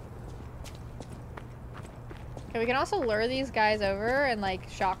 Okay. Okay, we can also lure these guys over and like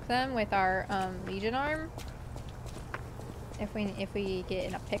shock them with our Legion arm. If we get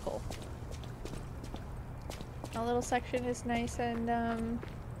in a pickle. Our little section is nice and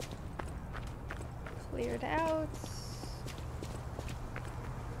cleared out.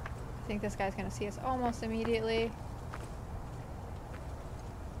 I think this guy's gonna see us almost immediately.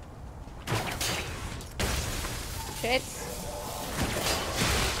 Shit.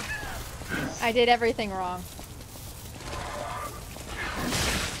 I did everything wrong.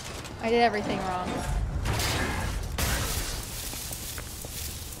 I did everything wrong.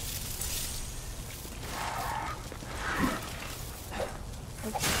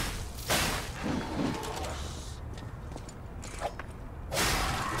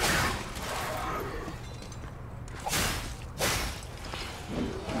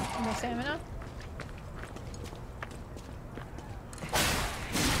 No stamina?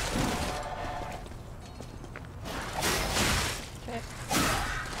 Okay.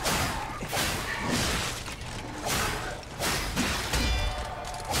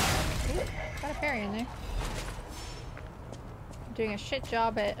 Ooh, got a parry in there. I'm doing a shit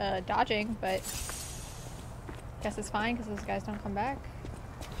job at dodging, but guess it's fine because those guys don't come back.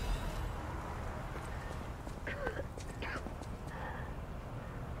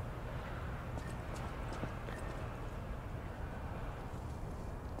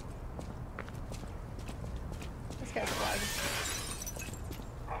 This guy's bugged.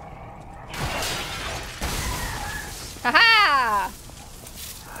 Haha!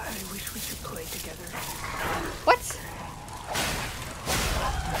 I wish we could play together. What?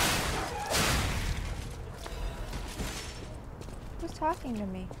 Who's talking to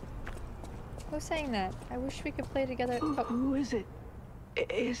me? Who's saying that? I wish we could play together. Oh. Who is it?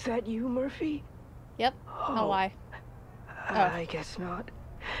 Is that you, Murphy? Yep. No lie. Oh. I guess not.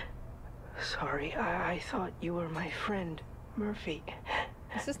 Sorry, I thought you were my friend, Murphy.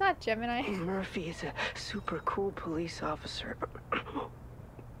 This is not Gemini. Murphy is a super cool police officer.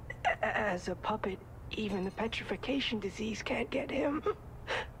 As a puppet, even the petrification disease can't get him.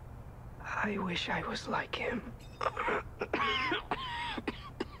 I wish I was like him.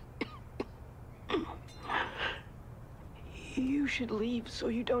 You should leave so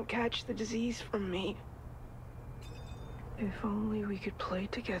you don't catch the disease from me. If only we could play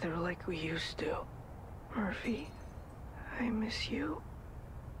together like we used to. Murphy, I miss you.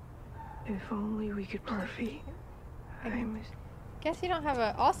 If only we could, Murphy. I miss... Guess you don't have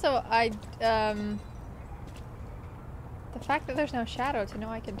a... Also, the fact that there's no shadow to know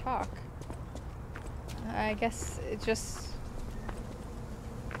I can talk. I guess it just...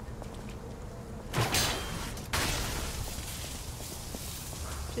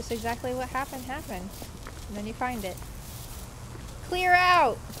 Just exactly what happened. And then you find it. Clear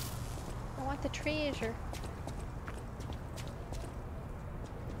out! I want the treasure.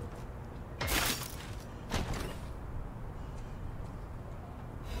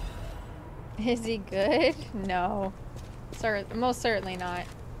 Is he good? No. Most certainly not.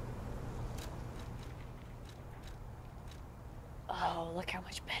 Oh, look how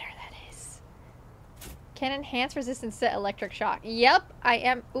much better that is. Can enhance resistance to electric shock. Yep, I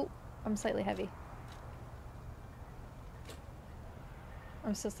am. Ooh, I'm slightly heavy.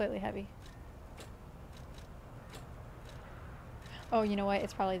 I'm still slightly heavy. Oh, you know what?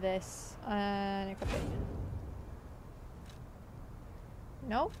 It's probably this. Equip it.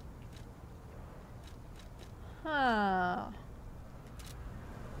 Nope. Huh.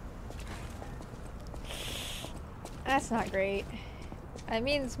 That's not great. That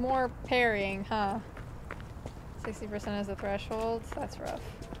means more parrying, huh? 60% is the threshold. That's rough.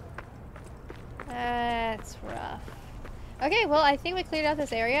 That's rough. Okay, well, I think we cleared out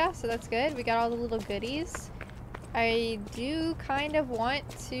this area, so that's good. We got all the little goodies. I do kind of want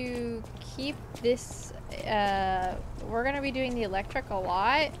to keep this... we're going to be doing the electric a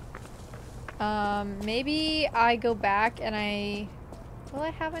lot. Maybe I go back and will I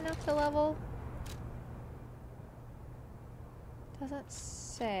have enough to level? Doesn't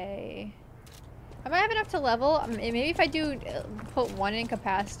say. I might have enough to level. Maybe if I do put 1 in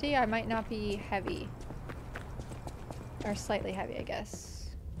capacity, I might not be heavy. Or slightly heavy, I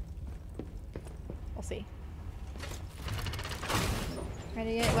guess. We'll see.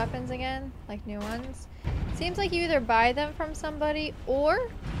 Ready to get weapons again? Like new ones? Seems like you either buy them from somebody or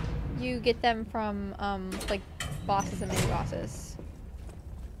you get them from, like, bosses and mini-bosses.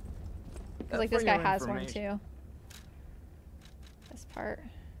 Because, like, this guy has one, too. This part.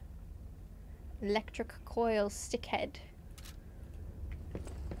 Electric coil stickhead.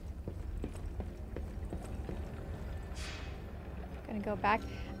 Gonna go back.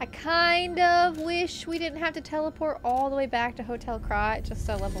 I kind of wish we didn't have to teleport all the way back to Hotel Krat just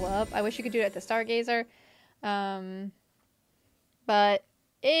to level up. I wish you could do it at the Stargazer. But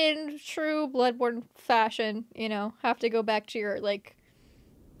in true Bloodborne fashion, you know, have to go back to your, like,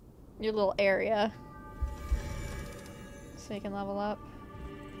 your little area. So you can level up.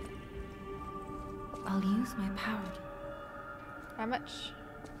 I'll use my power. How much?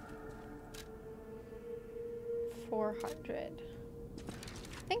 400.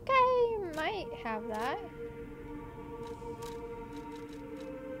 I think I might have that.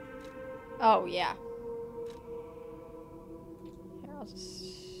 Oh, yeah. Here, I'll just...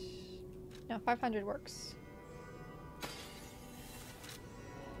 No, 500 works.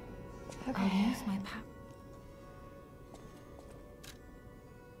 Okay. I'll use my power.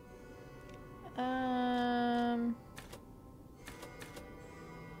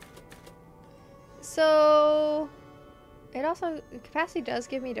 So it also, capacity does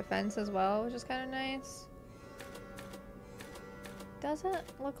give me defense as well, which is kind of nice. Doesn't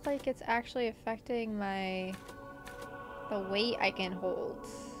look like it's actually affecting the weight I can hold.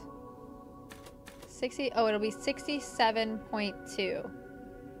 60, oh, it'll be 67.2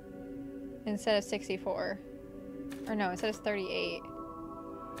 instead of 64. Or no, instead of 38.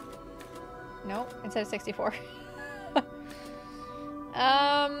 Nope, instead of 64.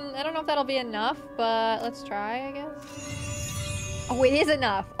 I don't know if that'll be enough, but let's try, I guess. Oh, it is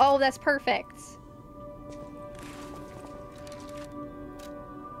enough. Oh, that's perfect.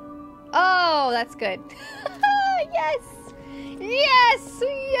 Oh, that's good. Yes! Yes!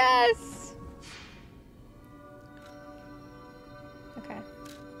 Yes! Okay.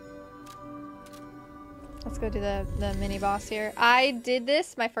 Let's go do the mini boss here. I did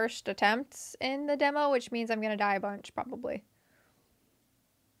this my first attempt in the demo, which means I'm gonna die a bunch, probably.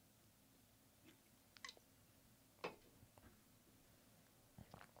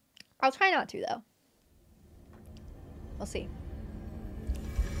 I'll try not to, though. We'll see.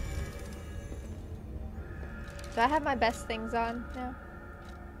 Do I have my best things on now?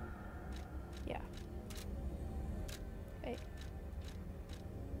 Yeah. Wait.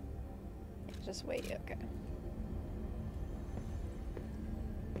 Just wait, okay.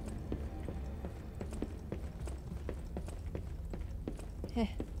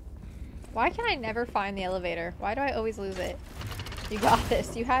 Why can I never find the elevator? Why do I always lose it? You got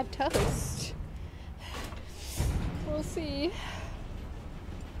this. You had toast. We'll see.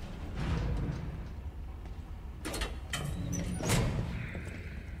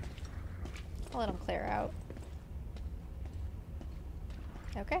 I'll let them clear out.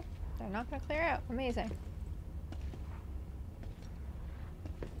 Okay. They're not going to clear out. Amazing.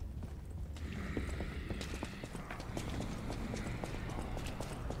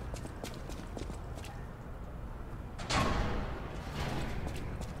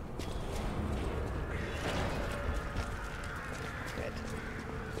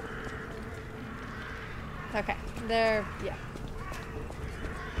 Okay, they're, yeah.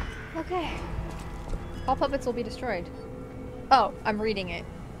 Okay. All puppets will be destroyed. Oh, I'm reading it.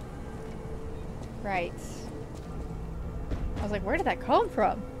 Right. I was like, where did that come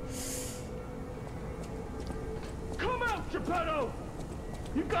from? Come out, Geppetto!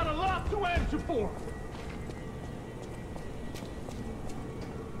 You've got a lot to answer for!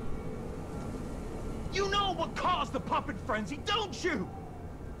 You know what caused the puppet frenzy, don't you?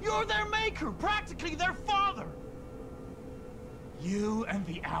 You're their maker, practically their father. You and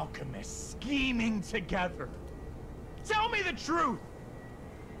the alchemist scheming together. Tell me the truth.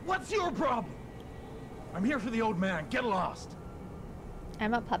 What's your problem? I'm here for the old man. Get lost.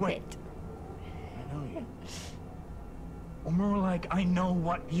 I'm a puppet. Wait. I know you. Or more like, I know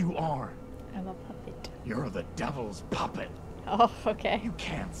what you are. I'm a puppet. You're the devil's puppet. Oh, okay. You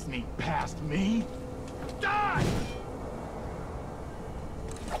can't sneak past me. Die!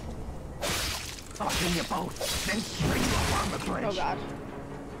 I'll kill you both, then string you along the bridge. Oh god.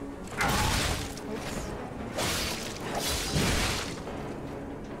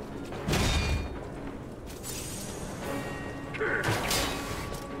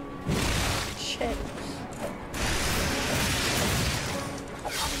 Shit.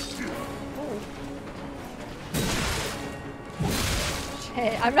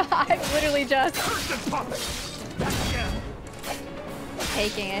 Shit, I'm literally just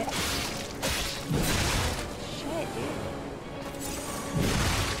taking it. Shit, dude.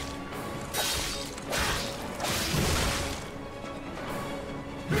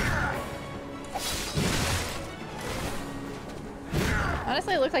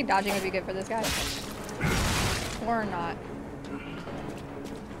 Honestly, it looks like dodging would be good for this guy. Or not.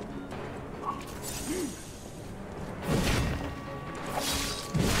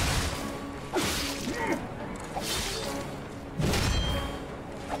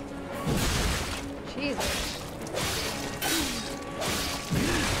 Jesus.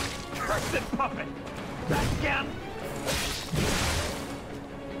 Cursed puppet! Back again!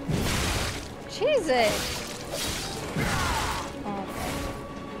 Jesus!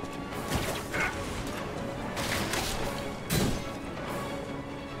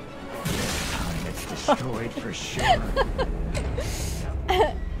 Destroyed for sure.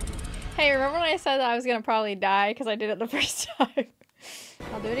 Hey, remember when I said that I was gonna probably die because I did it the first time?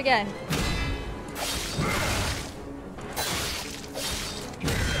 I'll do it again.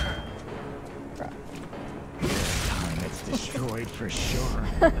 It's destroyed for sure.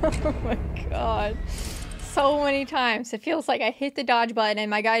 Oh my god. So many times. It feels like I hit the dodge button and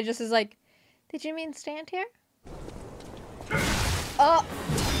my guy just is like, did you mean stand here? Oh!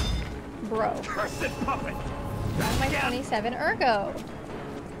 Bro. Cursed puppet! That's my 27 ergo.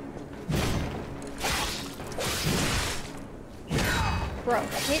 Bro,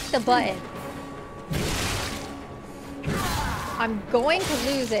 hit the button. I'm going to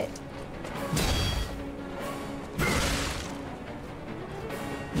lose it.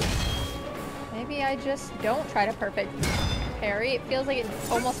 Maybe I just don't try to perfect parry. It feels like it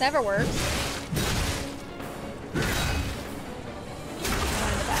almost never works. I'm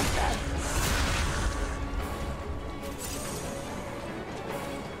in the backstab.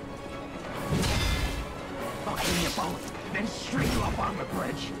 I'll kill you both, then string you up on the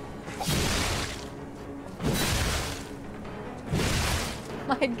bridge.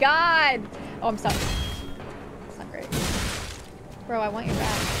 My god! Oh, I'm stuck. That's not great. Bro, I want your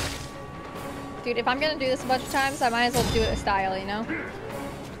back. Dude, if I'm gonna do this a bunch of times, I might as well do it a style, you know?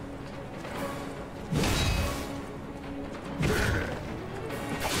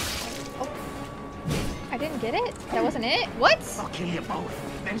 Oh. I didn't get it? That wasn't it? What? I'll kill you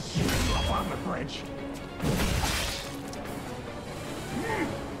both, then string you up on the bridge.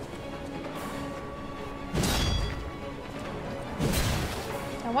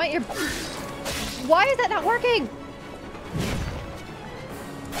 I want your... Why is that not working?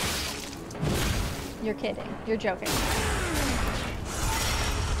 You're kidding. You're joking.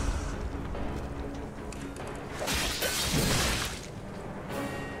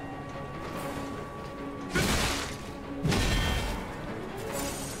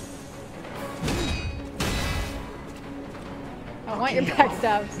 I want your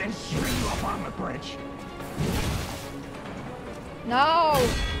backstabs. Then string you up on the bridge. No!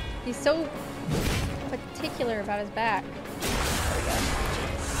 He's so particular about his back. There we go.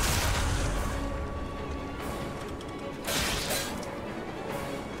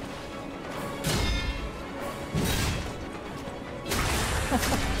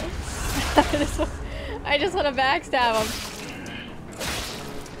 I just want to backstab him.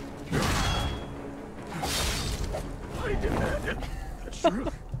 I demanded the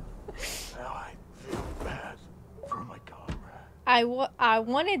truth. Now I feel bad for my comrade. I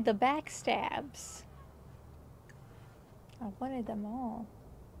wanted the backstabs. I wanted them all.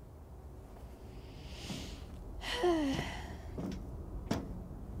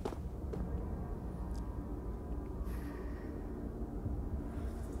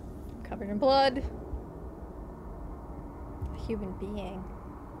 Covered in blood. A human being.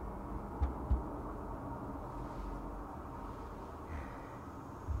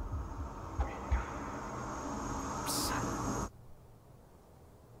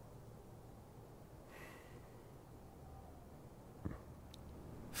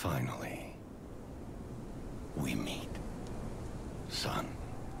 Finally, we meet, son.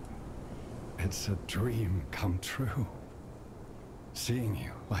 It's a dream come true. Seeing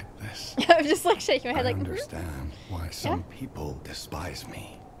you like this. I'm just like shaking my head I like, understand why some people despise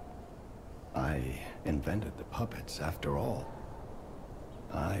me. I invented the puppets after all.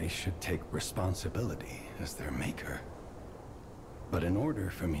 I should take responsibility as their maker. But in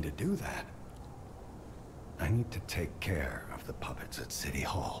order for me to do that, I need to take care of the puppets at City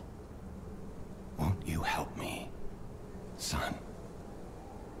Hall. Won't you help me, son?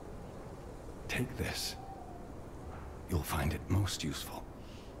 Take this. You'll find it most useful.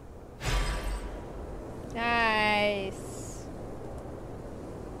 Nice.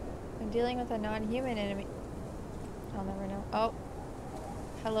 I'm dealing with a non-human enemy. I'll never know. Oh.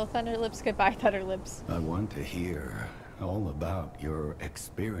 Hello, Thunderlips. Goodbye, Thunderlips. I want to hear all about your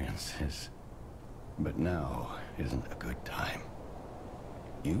experiences. But now isn't a good time.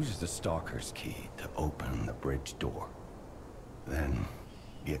 Use the Stalker's key to open the bridge door. Then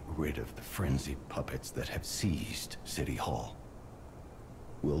get rid of the frenzied puppets that have seized City Hall.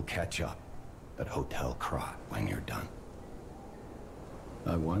 We'll catch up at Hotel Krat when you're done.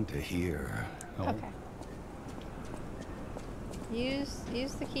 I want to hear... Okay. Use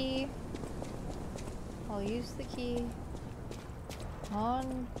the key. I'll use the key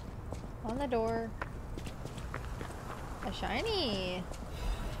on the door. A shiny.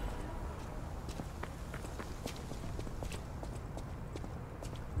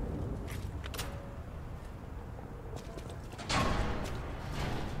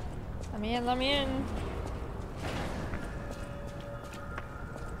 Let me in.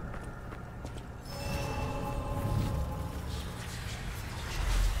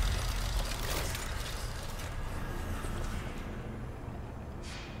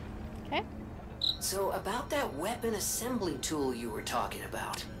 Okay. So about that weapon assembly tool you were talking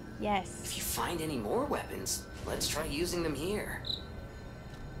about. Yes. If you find any more weapons, let's try using them here.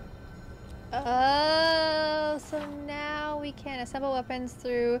 Oh, so now we can assemble weapons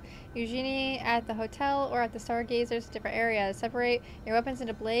through Eugenie at the hotel or at the Stargazers, different areas. Separate your weapons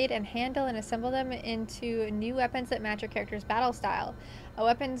into blade and handle and assemble them into new weapons that match your character's battle style. A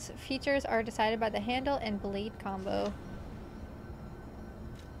weapon's features are decided by the handle and blade combo.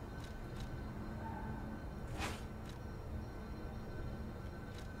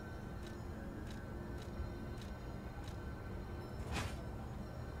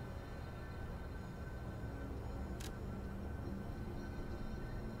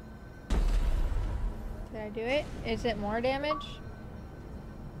 Did I do it? Is it more damage?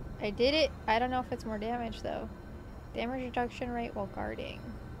 I did it. I don't know if it's more damage though. Damage reduction rate while guarding.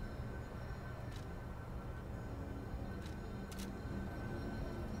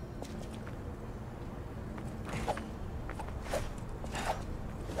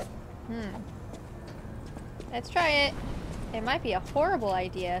 Let's try it. It might be a horrible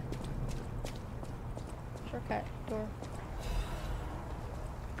idea. Shortcut. Door.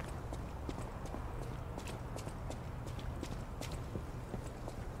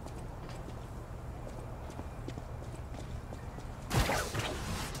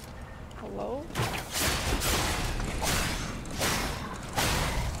 Hello?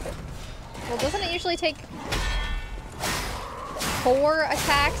 Well, doesn't it usually take 4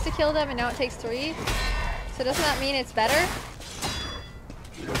 attacks to kill them and now it takes 3? So doesn't that mean it's better?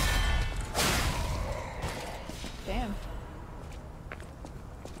 Damn.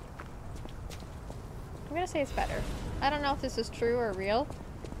 I'm gonna say it's better. I don't know if this is true or real,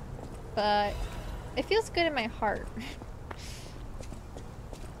 but it feels good in my heart.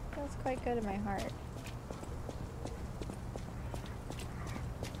 Feels quite good in my heart.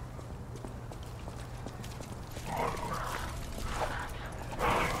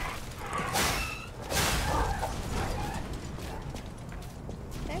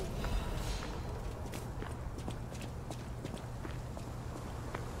 Okay.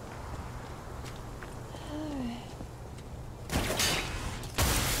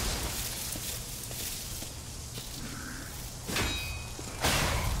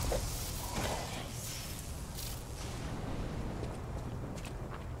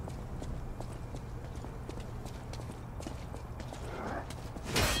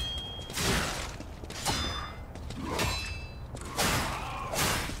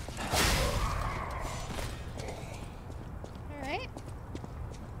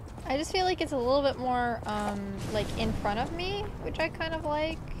 I just feel like it's a little bit more, like, in front of me, which I kind of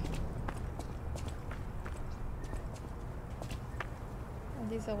like. Are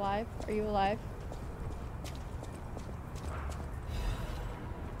these alive? Are you alive?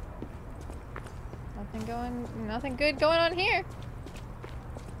 Nothing good going on here.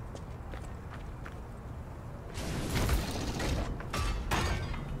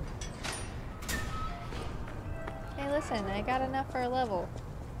 Hey, listen, I got enough for a level.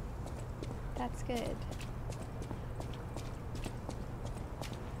 That's good.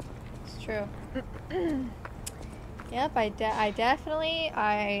 It's true. Yep, I definitely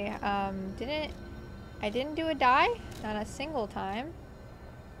didn't do a die, not a single time.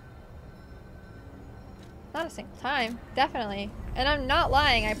 Not a single time. Definitely. And I'm not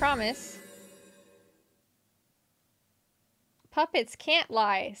lying, I promise. Puppets can't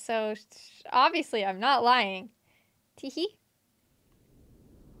lie, so obviously I'm not lying. Teehee.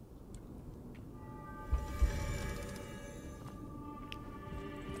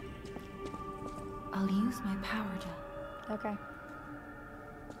 I'll use my power gel. Okay.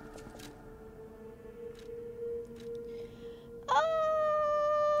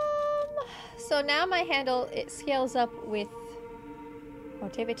 So now my handle, it scales up with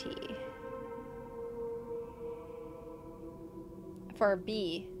motivity. For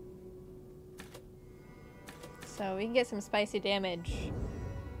B. So we can get some spicy damage,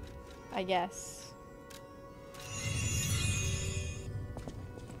 I guess.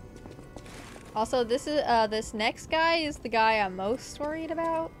 Also, this is this next guy is the guy I'm most worried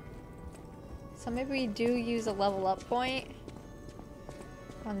about. So maybe we do use a level up point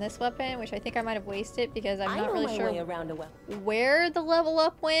on this weapon, which I think I might have wasted because I'm not really sure where the level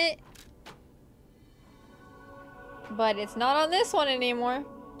up went. But it's not on this one anymore.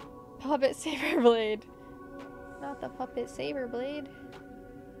 Puppet Saber Blade. Not the Puppet Saber Blade.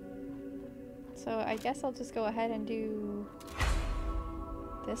 So I guess I'll just go ahead and do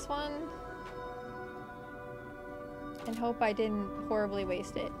this one. And hope I didn't horribly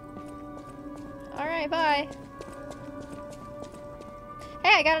waste it. Alright, bye.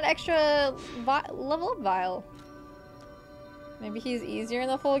 Hey, I got an extra level up vial. Maybe he's easier in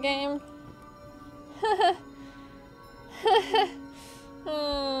the full game? I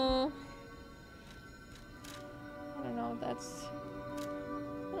don't know if that's...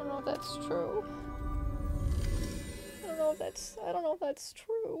 I don't know if that's true. I don't know if that's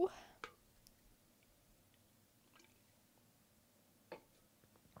true.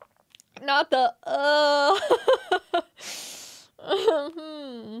 Not the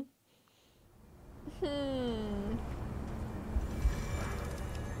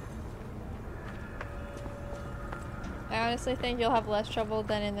I honestly think you'll have less trouble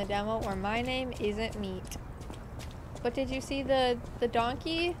than in the demo where my name isn't meat. But did you see the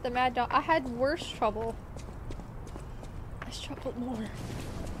donkey? The mad donkey? I had worse trouble. I struggled more.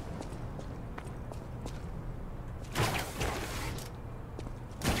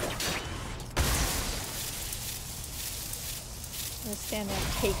 I'm gonna stand there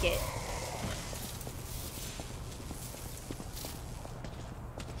and take it.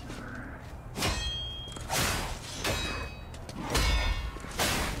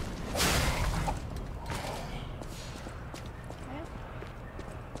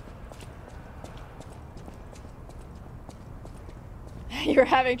 You were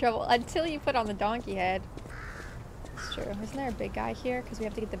having trouble until you put on the donkey head. It's true. Isn't there a big guy here? Because we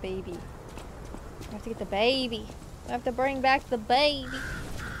have to get the baby. We have to get the baby. We have to bring back the baby.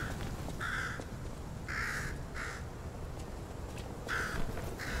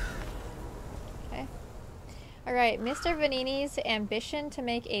 Okay. Alright, Mr. Vanini's ambition to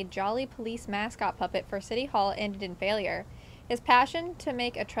make a jolly police mascot puppet for City Hall ended in failure. His passion to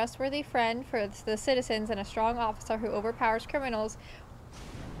make a trustworthy friend for the citizens and a strong officer who overpowers criminals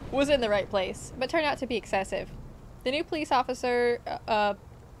was in the right place, but turned out to be excessive. The new police officer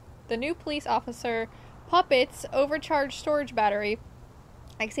puppet's overcharged storage battery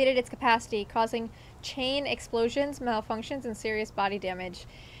exceeded its capacity, causing chain explosions, malfunctions, and serious body damage.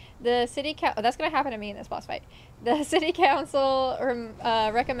 The city that's going to happen to me in this boss fight. The city council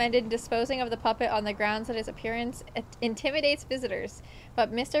recommended disposing of the puppet on the grounds that its appearance intimidates visitors,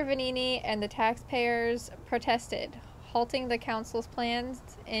 but Mr. Vanini and the taxpayers protested, halting the council's plans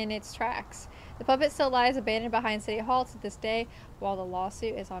in its tracks. The puppet still lies abandoned behind City Hall to this day while the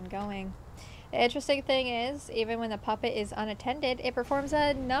lawsuit is ongoing. The interesting thing is, even when the puppet is unattended, it performs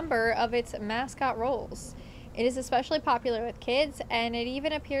a number of its mascot roles. It is especially popular with kids, and it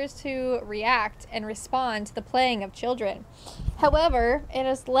even appears to react and respond to the playing of children. However, it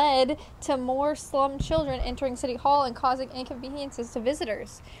has led to more slum children entering City Hall and causing inconveniences to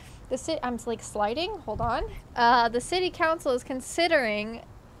visitors. I'm like sliding. Hold on. The city council is considering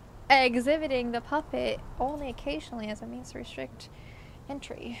exhibiting the puppet only occasionally as a means to restrict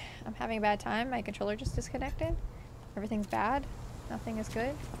entry. I'm having a bad time. My controller just disconnected. Everything's bad. Nothing is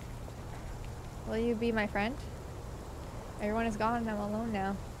good. Will you be my friend? Everyone is gone and I'm alone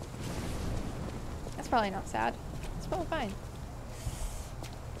now. That's probably not sad. It's probably fine.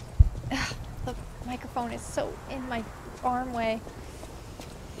 Ugh, the microphone is so in my arm way.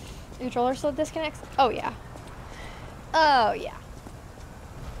 Your controller still disconnects? Oh yeah. Oh yeah.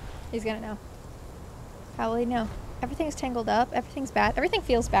 He's gonna know. How will he know? Everything's tangled up. Everything's bad. Everything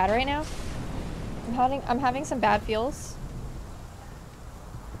feels bad right now. I'm having some bad feels.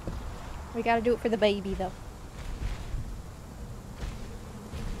 We gotta do it for the baby, though.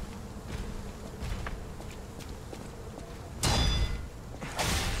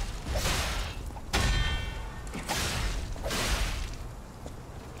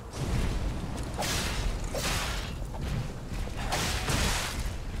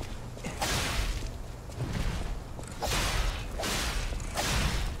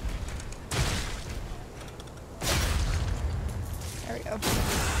 There we go.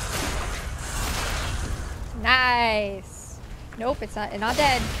 Nice. Nope, it's not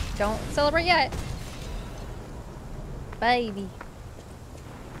dead. Don't celebrate yet. Baby.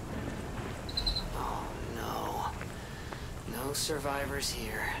 Oh no. No survivors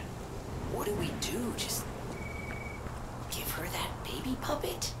here. What do we do? Just give her that baby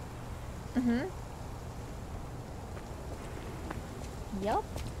puppet? Mm-hmm. Yup.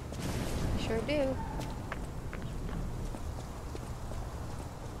 Sure do.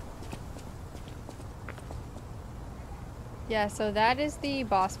 Yeah, so that is the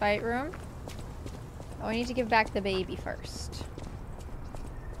boss fight room. Oh, I need to give back the baby first.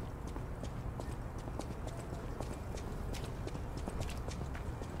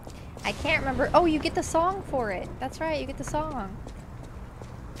 I can't remember. Oh, you get the song for it. That's right, you get the song.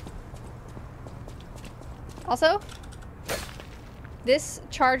 Also, this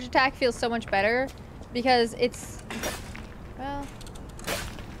charge attack feels so much better because it's, well,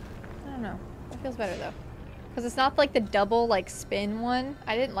 I don't know. It feels better though. Because it's not like the double like spin one.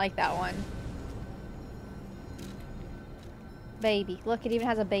 I didn't like that one. Baby. Look, it even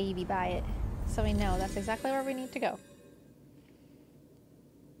has a baby by it. So we know that's exactly where we need to go.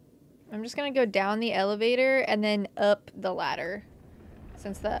 I'm just gonna go down the elevator and then up the ladder.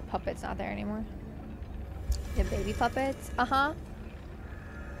 Since the puppet's not there anymore. The baby puppets? Uh-huh.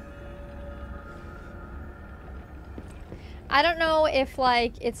 I don't know if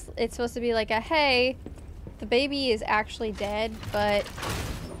like it's supposed to be like a hey, the baby is actually dead, but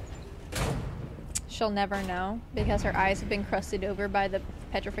she'll never know because her eyes have been crusted over by the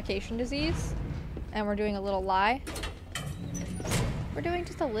petrification disease. And we're doing a little lie. We're doing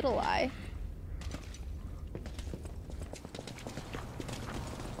just a little lie.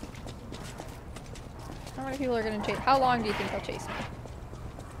 How many people are gonna chase? How long do you think they'll chase me?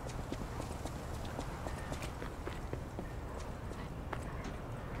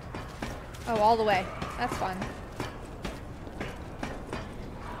 Oh, all the way. That's fun.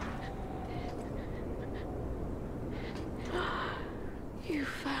 You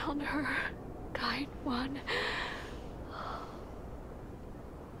found her, kind one.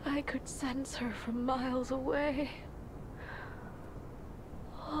 I could sense her from miles away.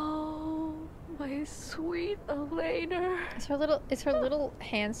 Oh, my sweet Elena. Is her little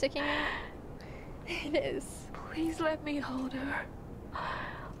hand sticking out? It is. Please let me hold her.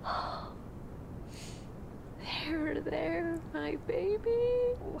 There, my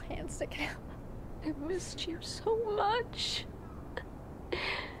baby. Oh, hand sticking out. I missed you so much.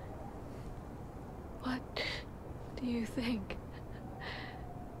 What do you think?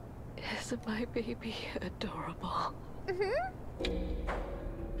 Is my baby adorable? Mm-hmm.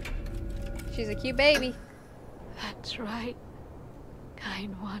 She's a cute baby. That's right,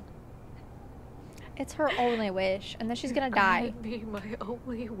 kind one. It's her only wish, and then she's gonna die. Grant me my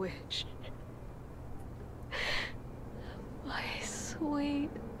only wish. My sweet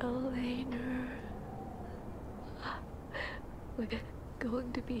Elena. We're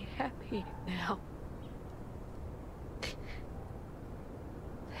going to be happy now.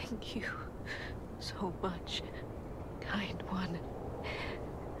 Thank you so much, kind one.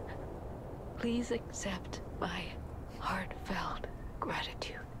 Please accept my heartfelt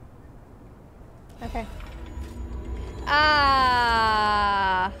gratitude. Okay.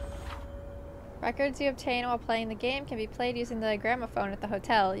 Ah! Records you obtain while playing the game can be played using the gramophone at the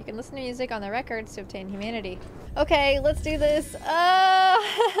hotel. You can listen to music on the records to obtain humanity. Okay, let's do this.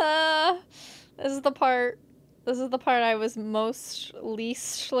 This is the part I was most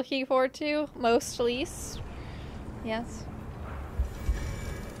least looking forward to. Most least. Yes.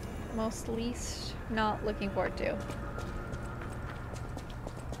 Most least not looking forward to.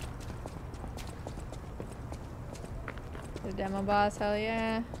 The demo boss, hell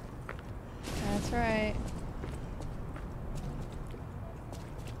yeah. That's right.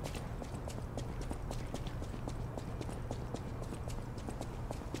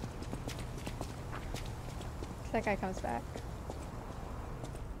 That guy comes back.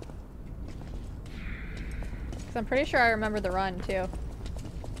 'Cause I'm pretty sure I remember the run too.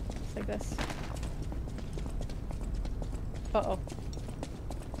 It's like this. Uh-oh. Oh,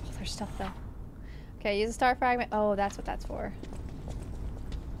 there's stuff though. Okay, use a star fragment. Oh, that's what that's for.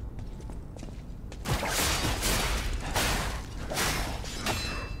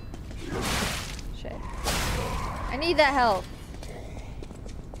 need that health.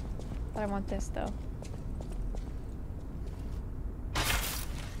 But I want this though.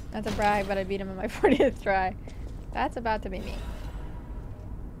 That's a brag, but I beat him in my 40th try. That's about to be me.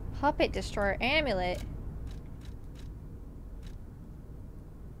 Puppet Destroyer Amulet.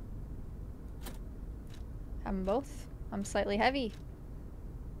 Have them both. I'm slightly heavy.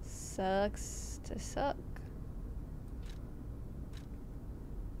 Sucks to suck.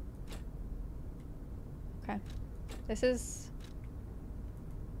 Okay. This is...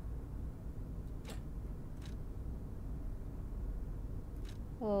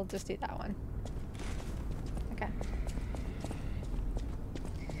 We'll just do that one. Okay.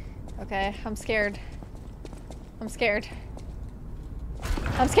 Okay, I'm scared. I'm scared.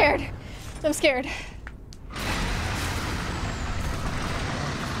 I'm scared. I'm scared.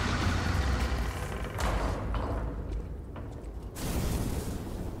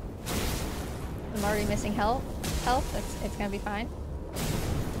 I'm already missing health. It's gonna be fine.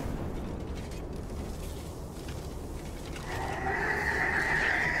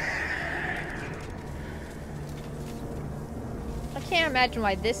 I can't imagine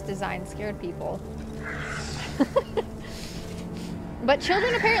why this design scared people. But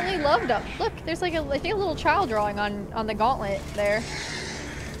children apparently loved them. Look, there's like I think a little child drawing on the gauntlet there.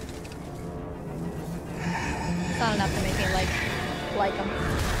 It's not enough to make me like them.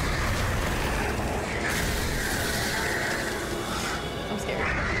 I'm scared.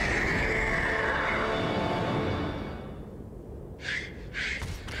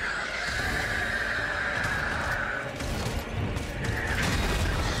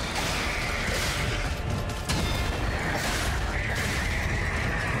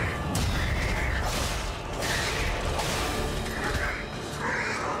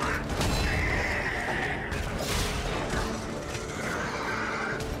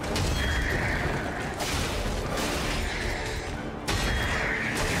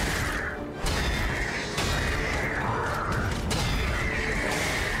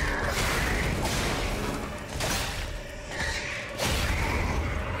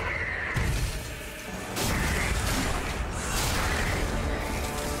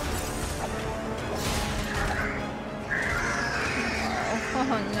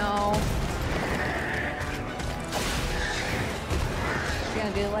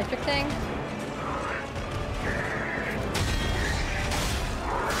 Thing.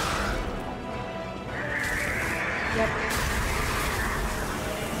 Yep.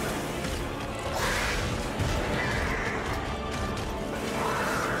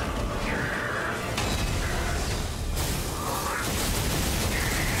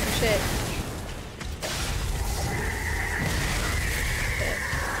 Oh, shit.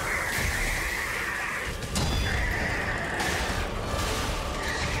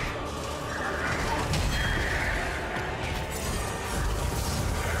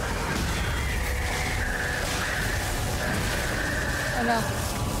 Oh no.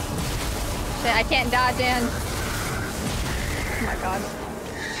 Shit, I can't dodge in. Oh my god.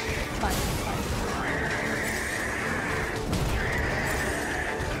 It's fine, it's fine.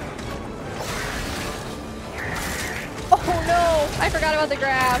 Oh no! I forgot about the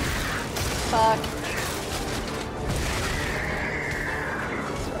grab. Fuck.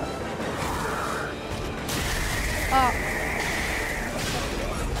 Oh.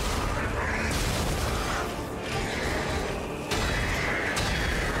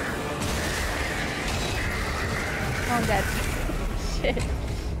 Oh, I'm dead. Shit.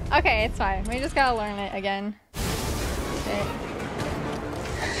 Okay, it's fine. We just gotta learn it again. Shit.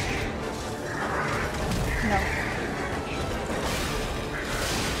 No.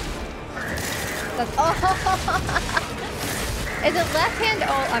 That's Is it left hand?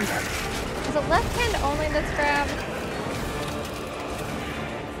 Oh, I'm dead. Is it left hand only that's grabbed?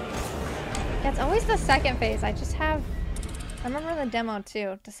 Yeah, it's always the second phase. I just have... I remember the demo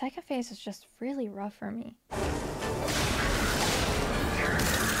too. The second phase is just really rough for me.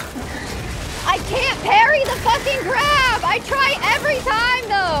 I can't parry the fucking grab! I try every time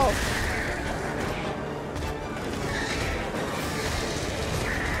though!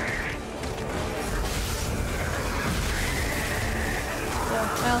 So,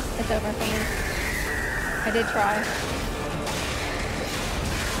 well, it's over for me. I did try.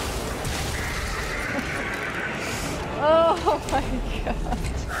 Oh my god.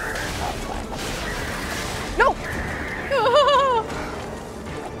 Oh, it's fine. No!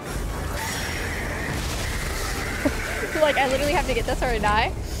 Like, I literally have to get this or I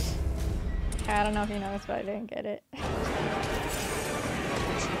die. I don't know if you noticed, but I didn't get it.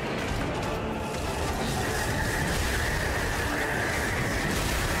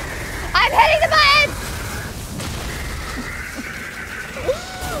 I'm hitting the button!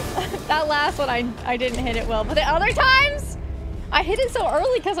 That last one, I didn't hit it well. But the other times, I hit it so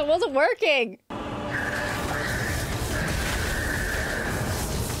early because it wasn't working.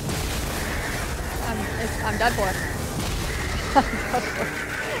 I'm done for.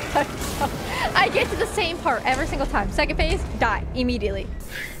 I get to the same part every single time. Second phase, die immediately.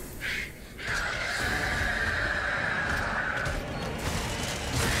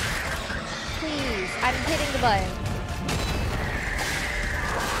 Please, I'm hitting the button.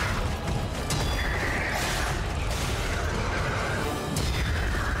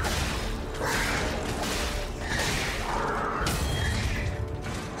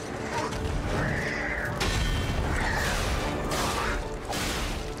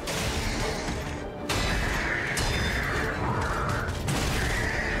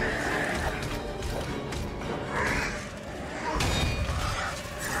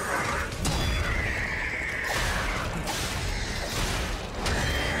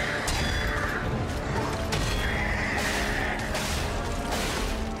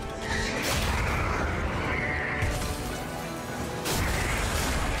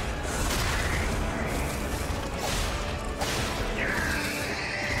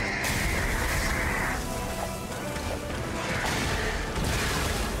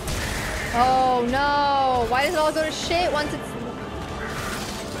 Oh no! Why does it all go to shit once it's...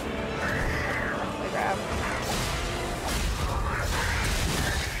 Grab.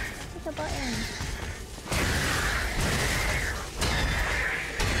 Hit the button.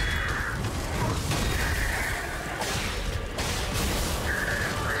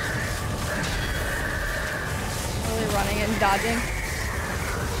 Really running and dodging.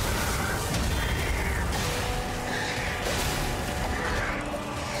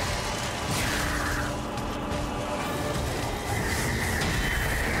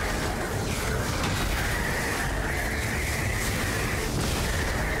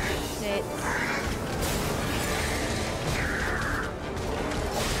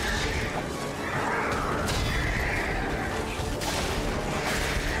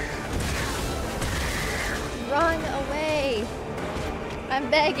 Run away! I'm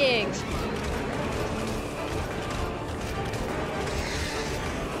begging!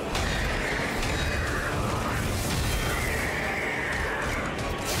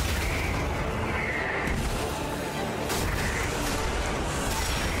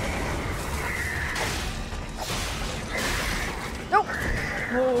 Nope!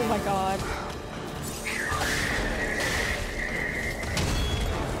 Oh my god.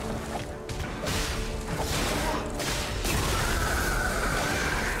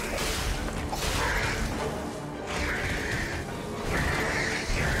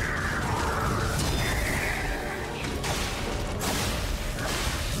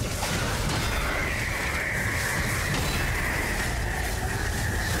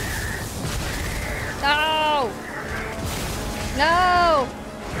 No! No!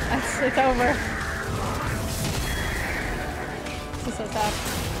 It's over. This is so tough.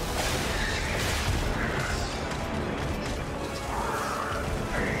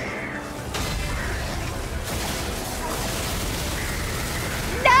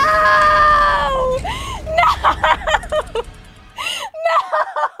 No! No! No!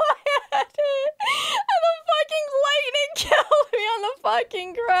 I had it! And the fucking lightning killed me on the fucking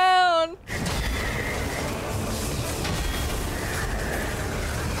ground!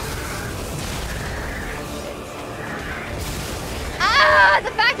 Ah!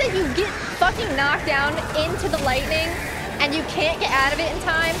 The fact that you get fucking knocked down into the lightning and you can't get out of it in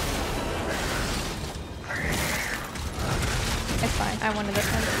time. It's fine. I wanted this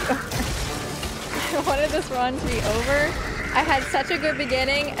one to be over. I wanted this run to be over. I had such a good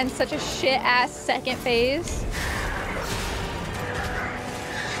beginning and such a shit-ass second phase.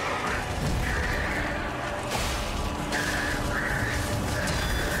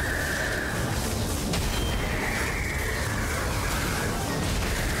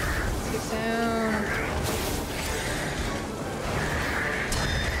 Too soon.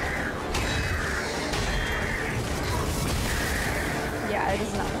 Yeah, this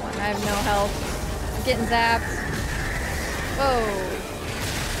is not the one. I have no health. I'm getting zapped. Whoa.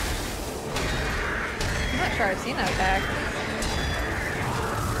 I'm not sure I've seen that attack.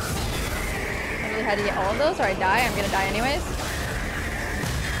 I really had to get all of those or I die. I'm gonna die anyways.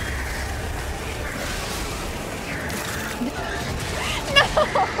 No!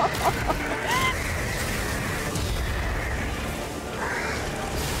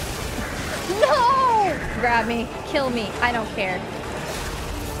 No! Grab me. Kill me. I don't care.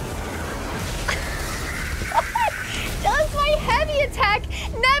 Does my heavy attack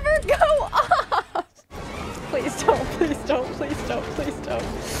never go off? Please don't, please don't, please don't, please don't.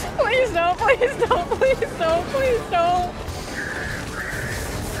 Please don't, please don't, please don't, please don't.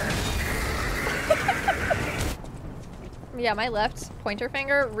 Yeah, my left pointer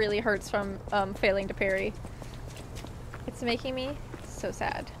finger really hurts from failing to parry. It's making me so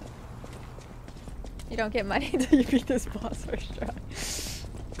sad. You don't get money until you beat this boss first try.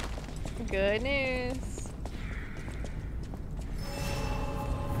 Good news.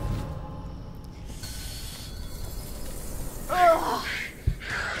 Ugh.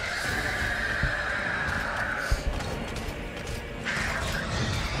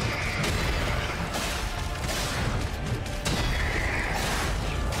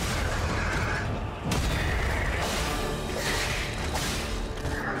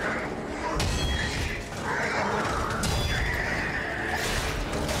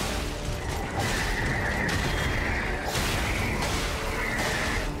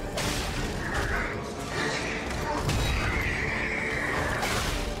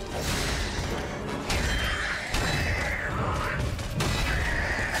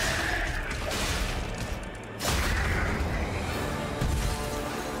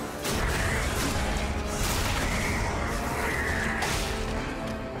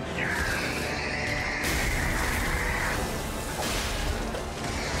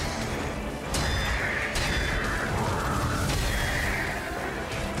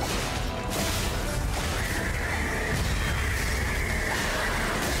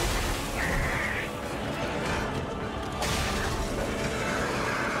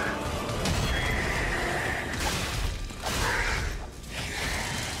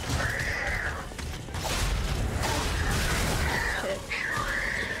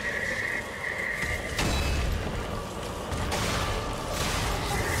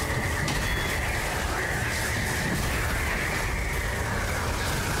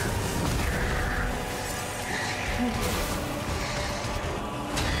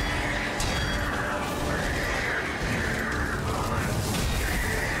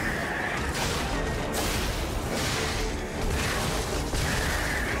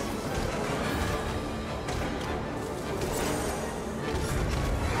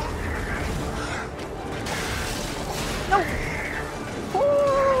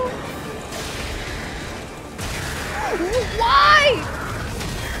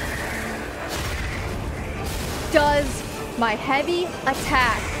 Does my heavy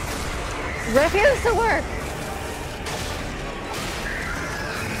attack refuse to work?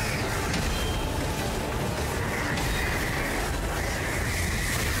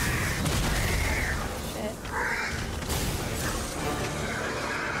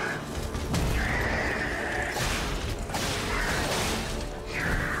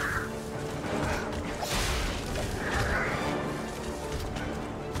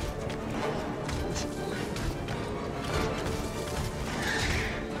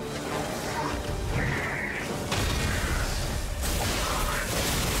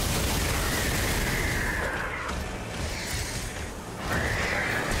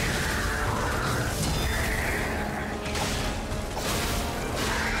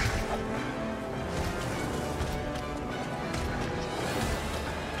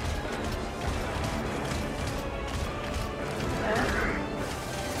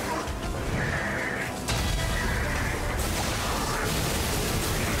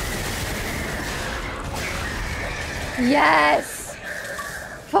 Yes!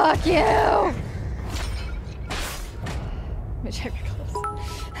 Fuck you! Let me check my clothes.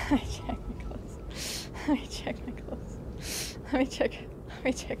 Let me check my clothes. Let me check my clothes. Let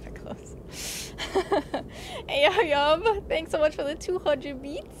me check my clothes. Hey, Yum, thanks so much for the 200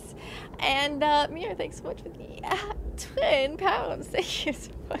 beats. And Mir, thanks so much for the 10 pounds. Thank you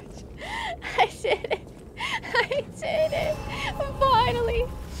so much. I did it. I did it. Finally.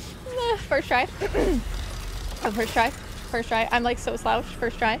 First try. Oh, first try. First try. I'm like so slouched.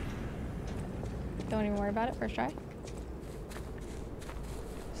 First try. Don't even worry about it. First try.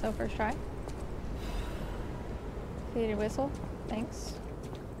 So first try. Faded whistle. Thanks.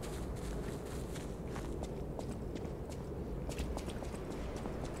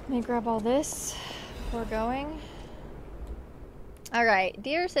 Let me grab all this before going. Alright.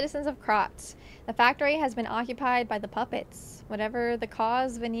 Dear citizens of Kratz, the factory has been occupied by the puppets. Whatever the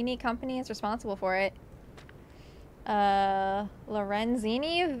cause, Vanini Company is responsible for it.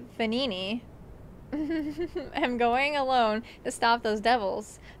 Lorenzini Vanini. I'm going alone to stop those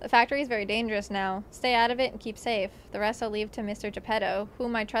devils. The factory is very dangerous now. Stay out of it and keep safe. The rest I'll leave to Mr. Geppetto,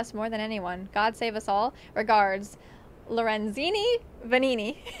 whom I trust more than anyone. God save us all. Regards, Lorenzini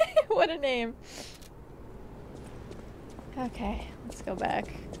Vanini. What a name. Okay, let's go back.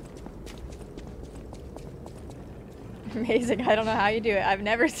 Amazing. I don't know how you do it. I've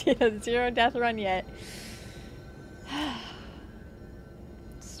never seen a 0 death run yet.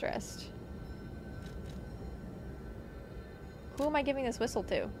 Stressed. Who am I giving this whistle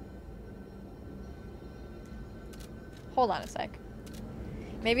to? Hold on a sec.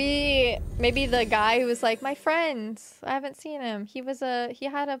 Maybe the guy who was like, my friend. I haven't seen him. He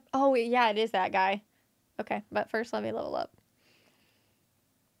had a, oh yeah, it is that guy. Okay, but first let me level up.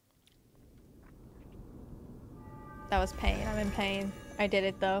 That was pain. I'm in pain. I did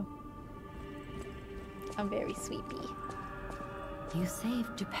it though. I'm very sleepy. You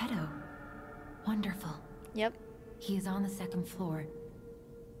saved Geppetto. Wonderful. Yep. He is on the 2nd floor.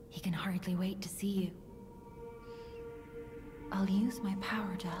 He can hardly wait to see you. I'll use my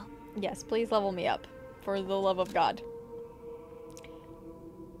power gel. Yes, please level me up. For the love of God.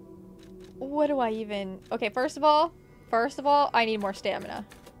 What do I even... Okay, first of all, I need more stamina.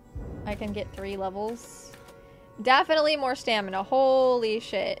 I can get 3 levels. Definitely more stamina. Holy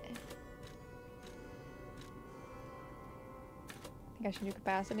shit. Think I should do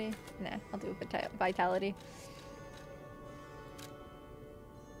capacity? Nah, I'll do vitality.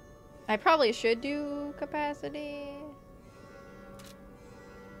 I probably should do capacity.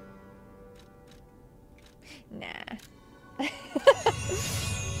 Nah.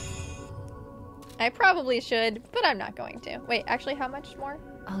 I probably should, but I'm not going to. Wait, actually, how much more?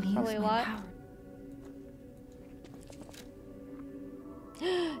 I'll use probably a my lot. power.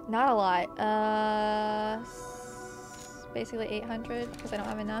 Not a lot. Basically 800 because I don't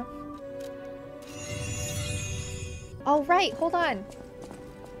have enough. Oh right, hold on.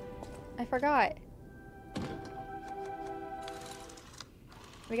 I forgot.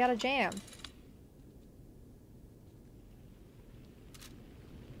 We got a jam.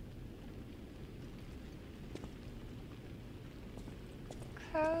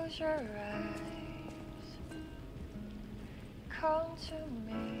 Close your eyes. Come to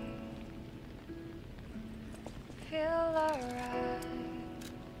me. Feel alright.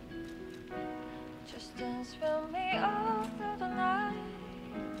 Just dance with me all through the night.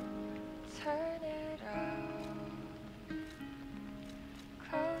 Turn it out.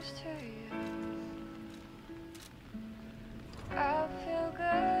 Close to you. I feel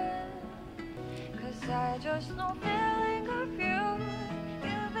good. 'Cause I just know feeling of you.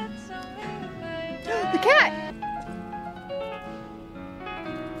 Give it to me, baby. The cat!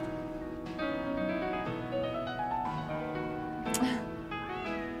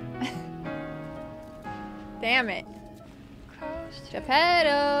 Damn it.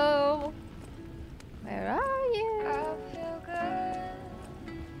 Geppetto! Where are you? I feel good.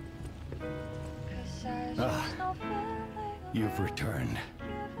 'Cause I just know feeling of You've returned.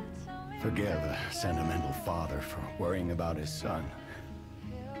 Forgive a sentimental father for worrying about his son.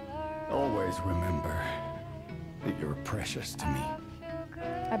 Always remember that you're precious to me.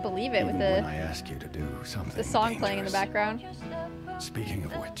 I believe it Even with when I ask you to do something the song playing in the dangerous. background. Speaking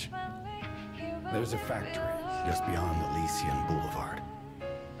of which, there's a factory just beyond Elysian Boulevard.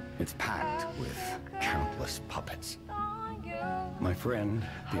 It's packed with countless puppets. My friend,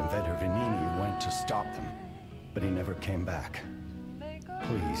 the inventor Vanini, went to stop them, but he never came back.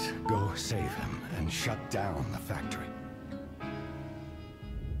 Please, go save him and shut down the factory.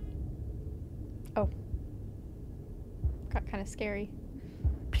 Oh. Got kind of scary.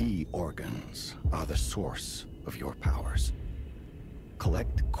 P organs are the source of your powers.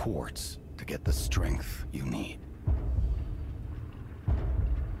 Collect quartz to get the strength you need.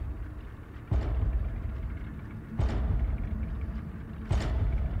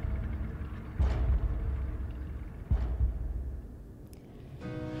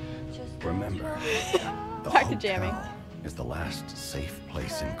 Remember, the Back to jamming. hotel is the last safe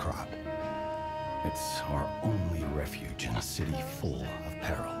place in Krat. It's our only refuge in a city full of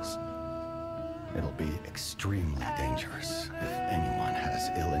perils. It'll be extremely dangerous if anyone has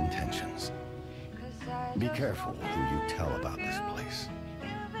ill intentions. Be careful who you tell about this place,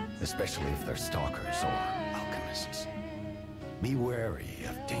 especially if they're stalkers or alchemists. Be wary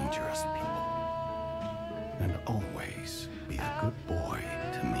of dangerous people, and always be a good boy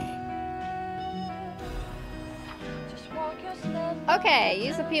to me. Okay,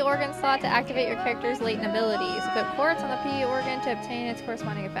 use the P organ slot to activate your character's latent abilities. Equip quartz on the P organ to obtain its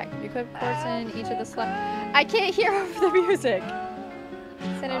corresponding effect. If you equip quartz in each of the slots. I can't hear over the music!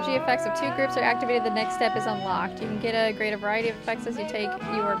 Synergy effects of 2 groups are activated. The next step is unlocked. You can get a greater variety of effects as you take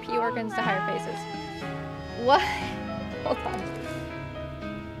your P organs to higher phases. What? Hold on.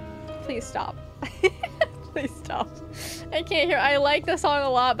 Please stop. Please stop. I can't hear. I like the song a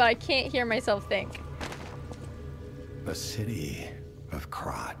lot, but I can't hear myself think. The city of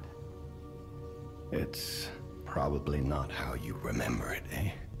Krat. It's Probably not how you remember it,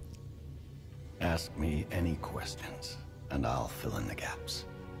 eh? Ask me any questions, and I'll fill in the gaps.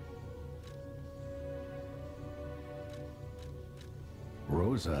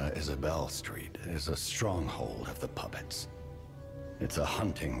 Rosa Isabel Street is a stronghold of the puppets. It's a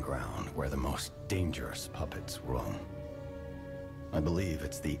hunting ground where the most dangerous puppets roam. I believe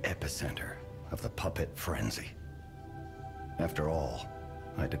it's the epicenter of the puppet frenzy. After all,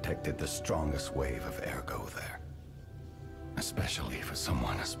 I detected the strongest wave of ergo there. Especially for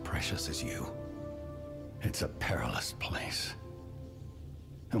someone as precious as you. It's a perilous place.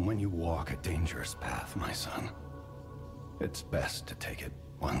 And when you walk a dangerous path, my son, it's best to take it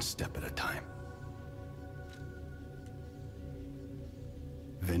one step at a time.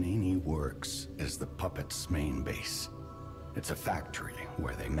 Venini Works is the puppet's main base. It's a factory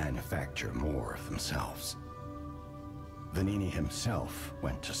where they manufacture more of themselves. Venini himself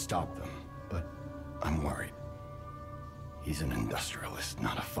went to stop them, but I'm worried. He's an industrialist,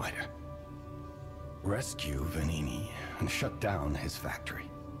 not a fighter. Rescue Venini and shut down his factory.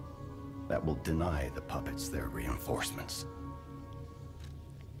 That will deny the puppets their reinforcements.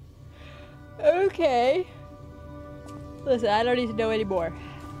 Okay. Listen, I don't need to know anymore.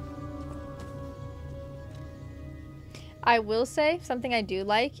 I will say, something I do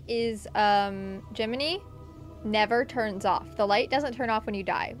like is, Gemini never turns off. The light doesn't turn off when you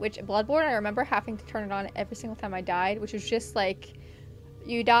die, which Bloodborne, I remember having to turn it on every single time I died, which was just like,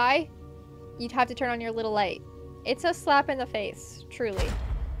 you die, you'd have to turn on your little light. It's a slap in the face, truly.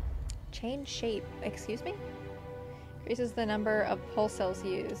 Change shape, excuse me? Increases the number of pulse cells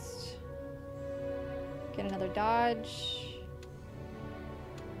used. Get another dodge.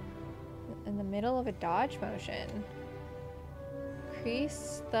 In the middle of a dodge motion.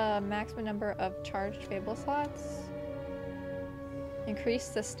 Increase the maximum number of charged fable slots. Increase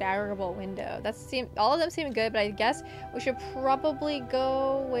the staggerable window. All of them seem good, but I guess we should probably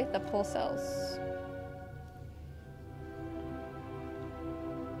go with the pulse cells.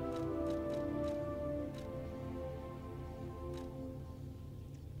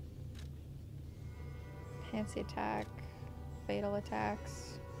 Enhance the attack. Fatal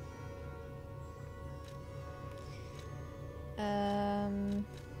attacks.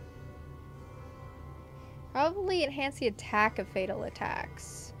 Probably enhance the attack of fatal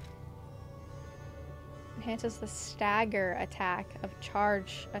attacks. Enhances the stagger attack of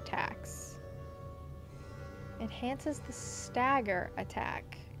charge attacks. Enhances the stagger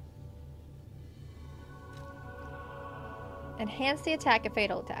attack. Enhance the attack of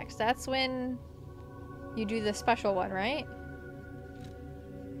fatal attacks. That's when you do the special one, right?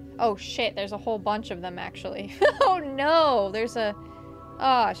 Oh shit, there's a whole bunch of them actually. Oh no, there's a...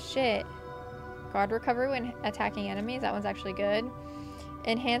 Oh shit. Guard recovery when attacking enemies. That one's actually good.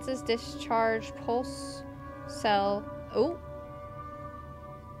 Enhances discharge pulse cell. Oh.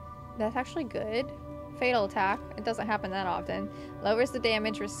 That's actually good. Fatal attack. It doesn't happen that often. Lowers the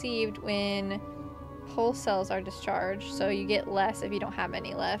damage received when pulse cells are discharged. So you get less if you don't have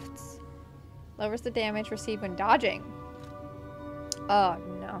any left. Lowers the damage received when dodging. Oh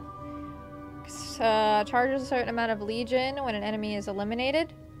no. Charges a certain amount of legion when an enemy is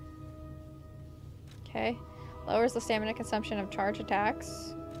eliminated. Okay. Lowers the stamina consumption of charge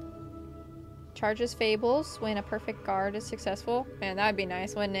attacks. Charges fables when a perfect guard is successful. Man, that would be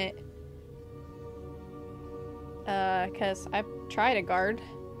nice, wouldn't it? Because I've tried a guard.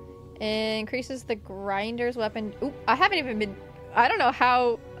 It increases the grinder's weapon. Oop, I haven't even been... I don't know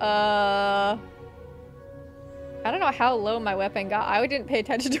how low my weapon got. I didn't pay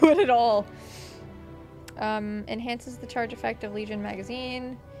attention to it at all. Enhances the charge effect of Legion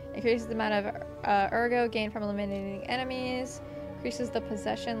magazine. Increases the amount of ergo gained from eliminating enemies. Increases the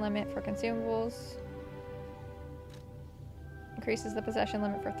possession limit for consumables. Increases the possession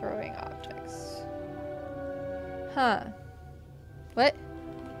limit for throwing objects. Huh. What?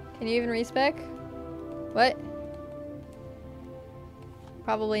 Can you even respec? What?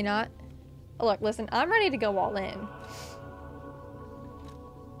 Probably not. Oh, look, listen, I'm ready to go all in.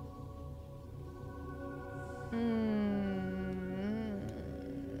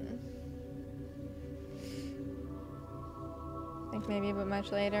 Think maybe, but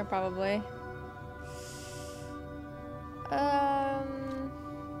much later, probably.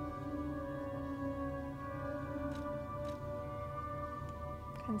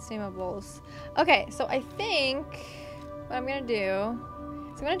 Consumables. Okay, so I think what I'm gonna do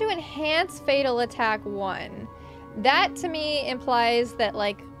is I'm gonna do Enhance Fatal Attack 1. That to me implies that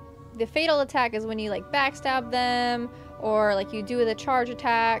like the fatal attack is when you like backstab them or like you do the charge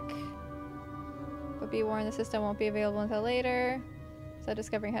attack. But be warned, the system won't be available until later. So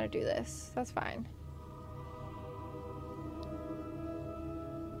discovering how to do this. That's fine.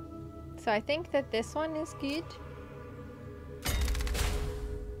 So I think that this one is good.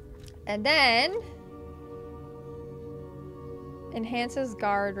 And then enhances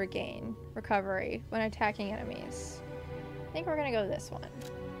guard regain recovery when attacking enemies. I think we're gonna go this one.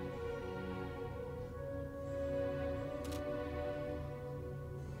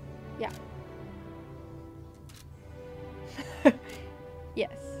 Yeah.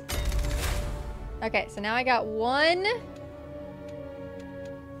 Yes. Okay, so now I got one.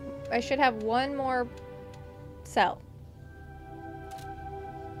 I should have one more cell.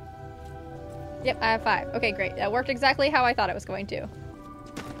 Yep, I have 5. Okay, great. That worked exactly how I thought it was going to.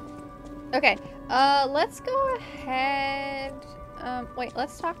 Okay, let's go ahead. Wait,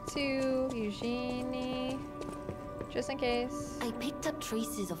 let's talk to Eugenie, just in case. I picked up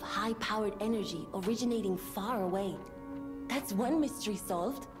traces of high-powered energy originating far away. That's one mystery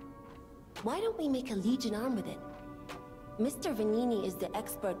solved. Why don't we make a Legion arm with it? Mr. Vanini is the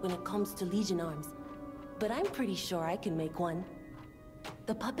expert when it comes to Legion arms, but I'm pretty sure I can make one.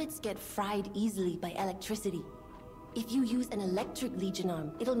 The puppets get fried easily by electricity. If you use an electric Legion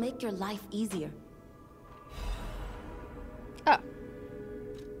arm, it'll make your life easier. Oh.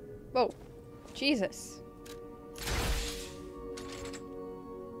 Whoa. Jesus.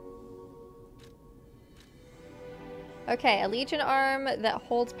 Okay, a Legion arm that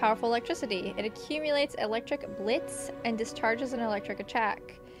holds powerful electricity. It accumulates electric blitz and discharges an electric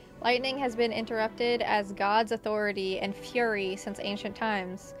attack. Lightning has been interrupted as God's authority and fury since ancient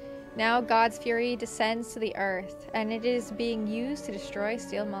times. Now God's fury descends to the earth, and it is being used to destroy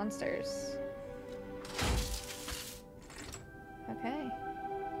steel monsters. Okay.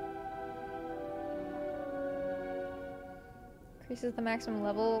 Increases the maximum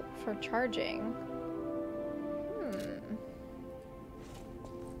level for charging.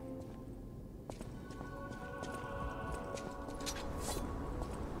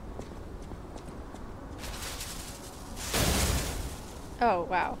 Oh,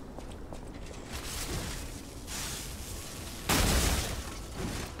 wow.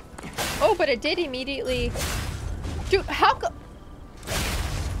 Oh, but it did immediately... Dude, how co-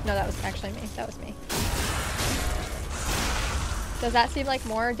 No, that was actually me. That was me. Does that seem like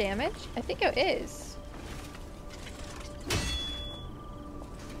more damage? I think it is.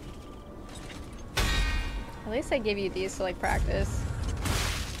 At least I give you these to, like, practice.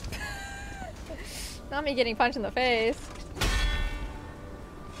 Not me getting punched in the face.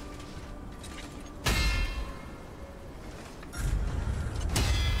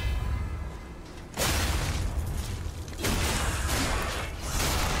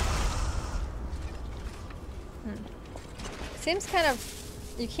 Seems kind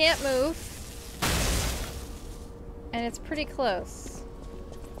of... You can't move. And it's pretty close.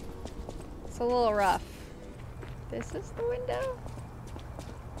 It's a little rough. This is the window?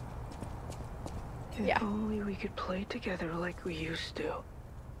 If only we could play together like we used to.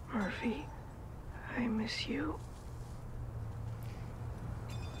 Murphy, I miss you.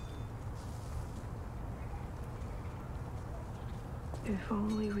 If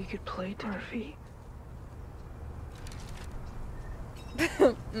only we could play together. Murphy.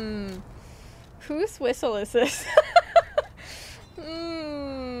 Whose whistle is this?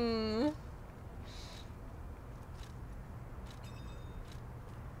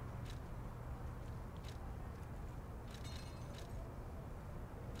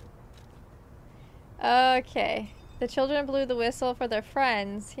 Okay. The children blew the whistle for their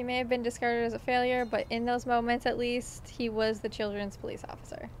friends. He may have been discarded as a failure, but in those moments at least, he was the children's police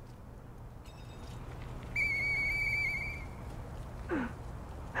officer.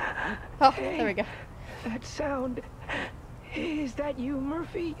 Oh, hey, there we go. That sound. Is that you,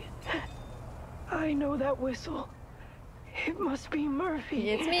 Murphy? I know that whistle. It must be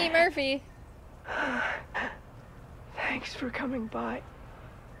Murphy. It's me, Murphy. Thanks for coming by.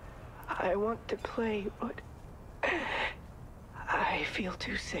 I want to play, but I feel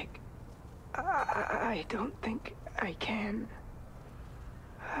too sick. I don't think I can.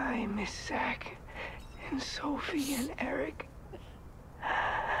 I miss Zach and Sophie and Eric.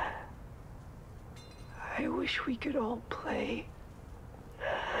 I wish we could all play.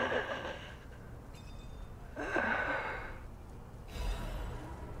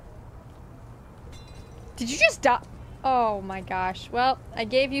 Did you just die? Oh my gosh. Well, I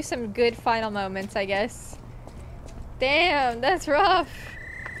gave you some good final moments, I guess. Damn, that's rough.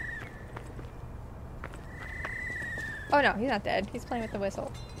 Oh no, he's not dead. He's playing with the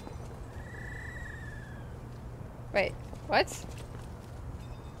whistle. Wait, what?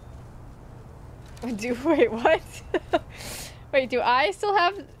 Wait, what? Wait, do I still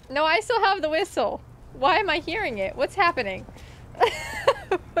have... No, I still have the whistle. Why am I hearing it? What's happening?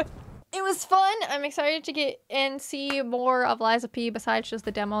 it was fun. I'm excited to get and see more of Lies of P besides just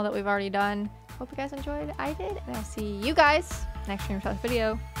the demo that we've already done. Hope you guys enjoyed. I did. And I'll see you guys next stream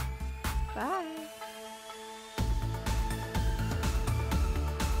video. Bye.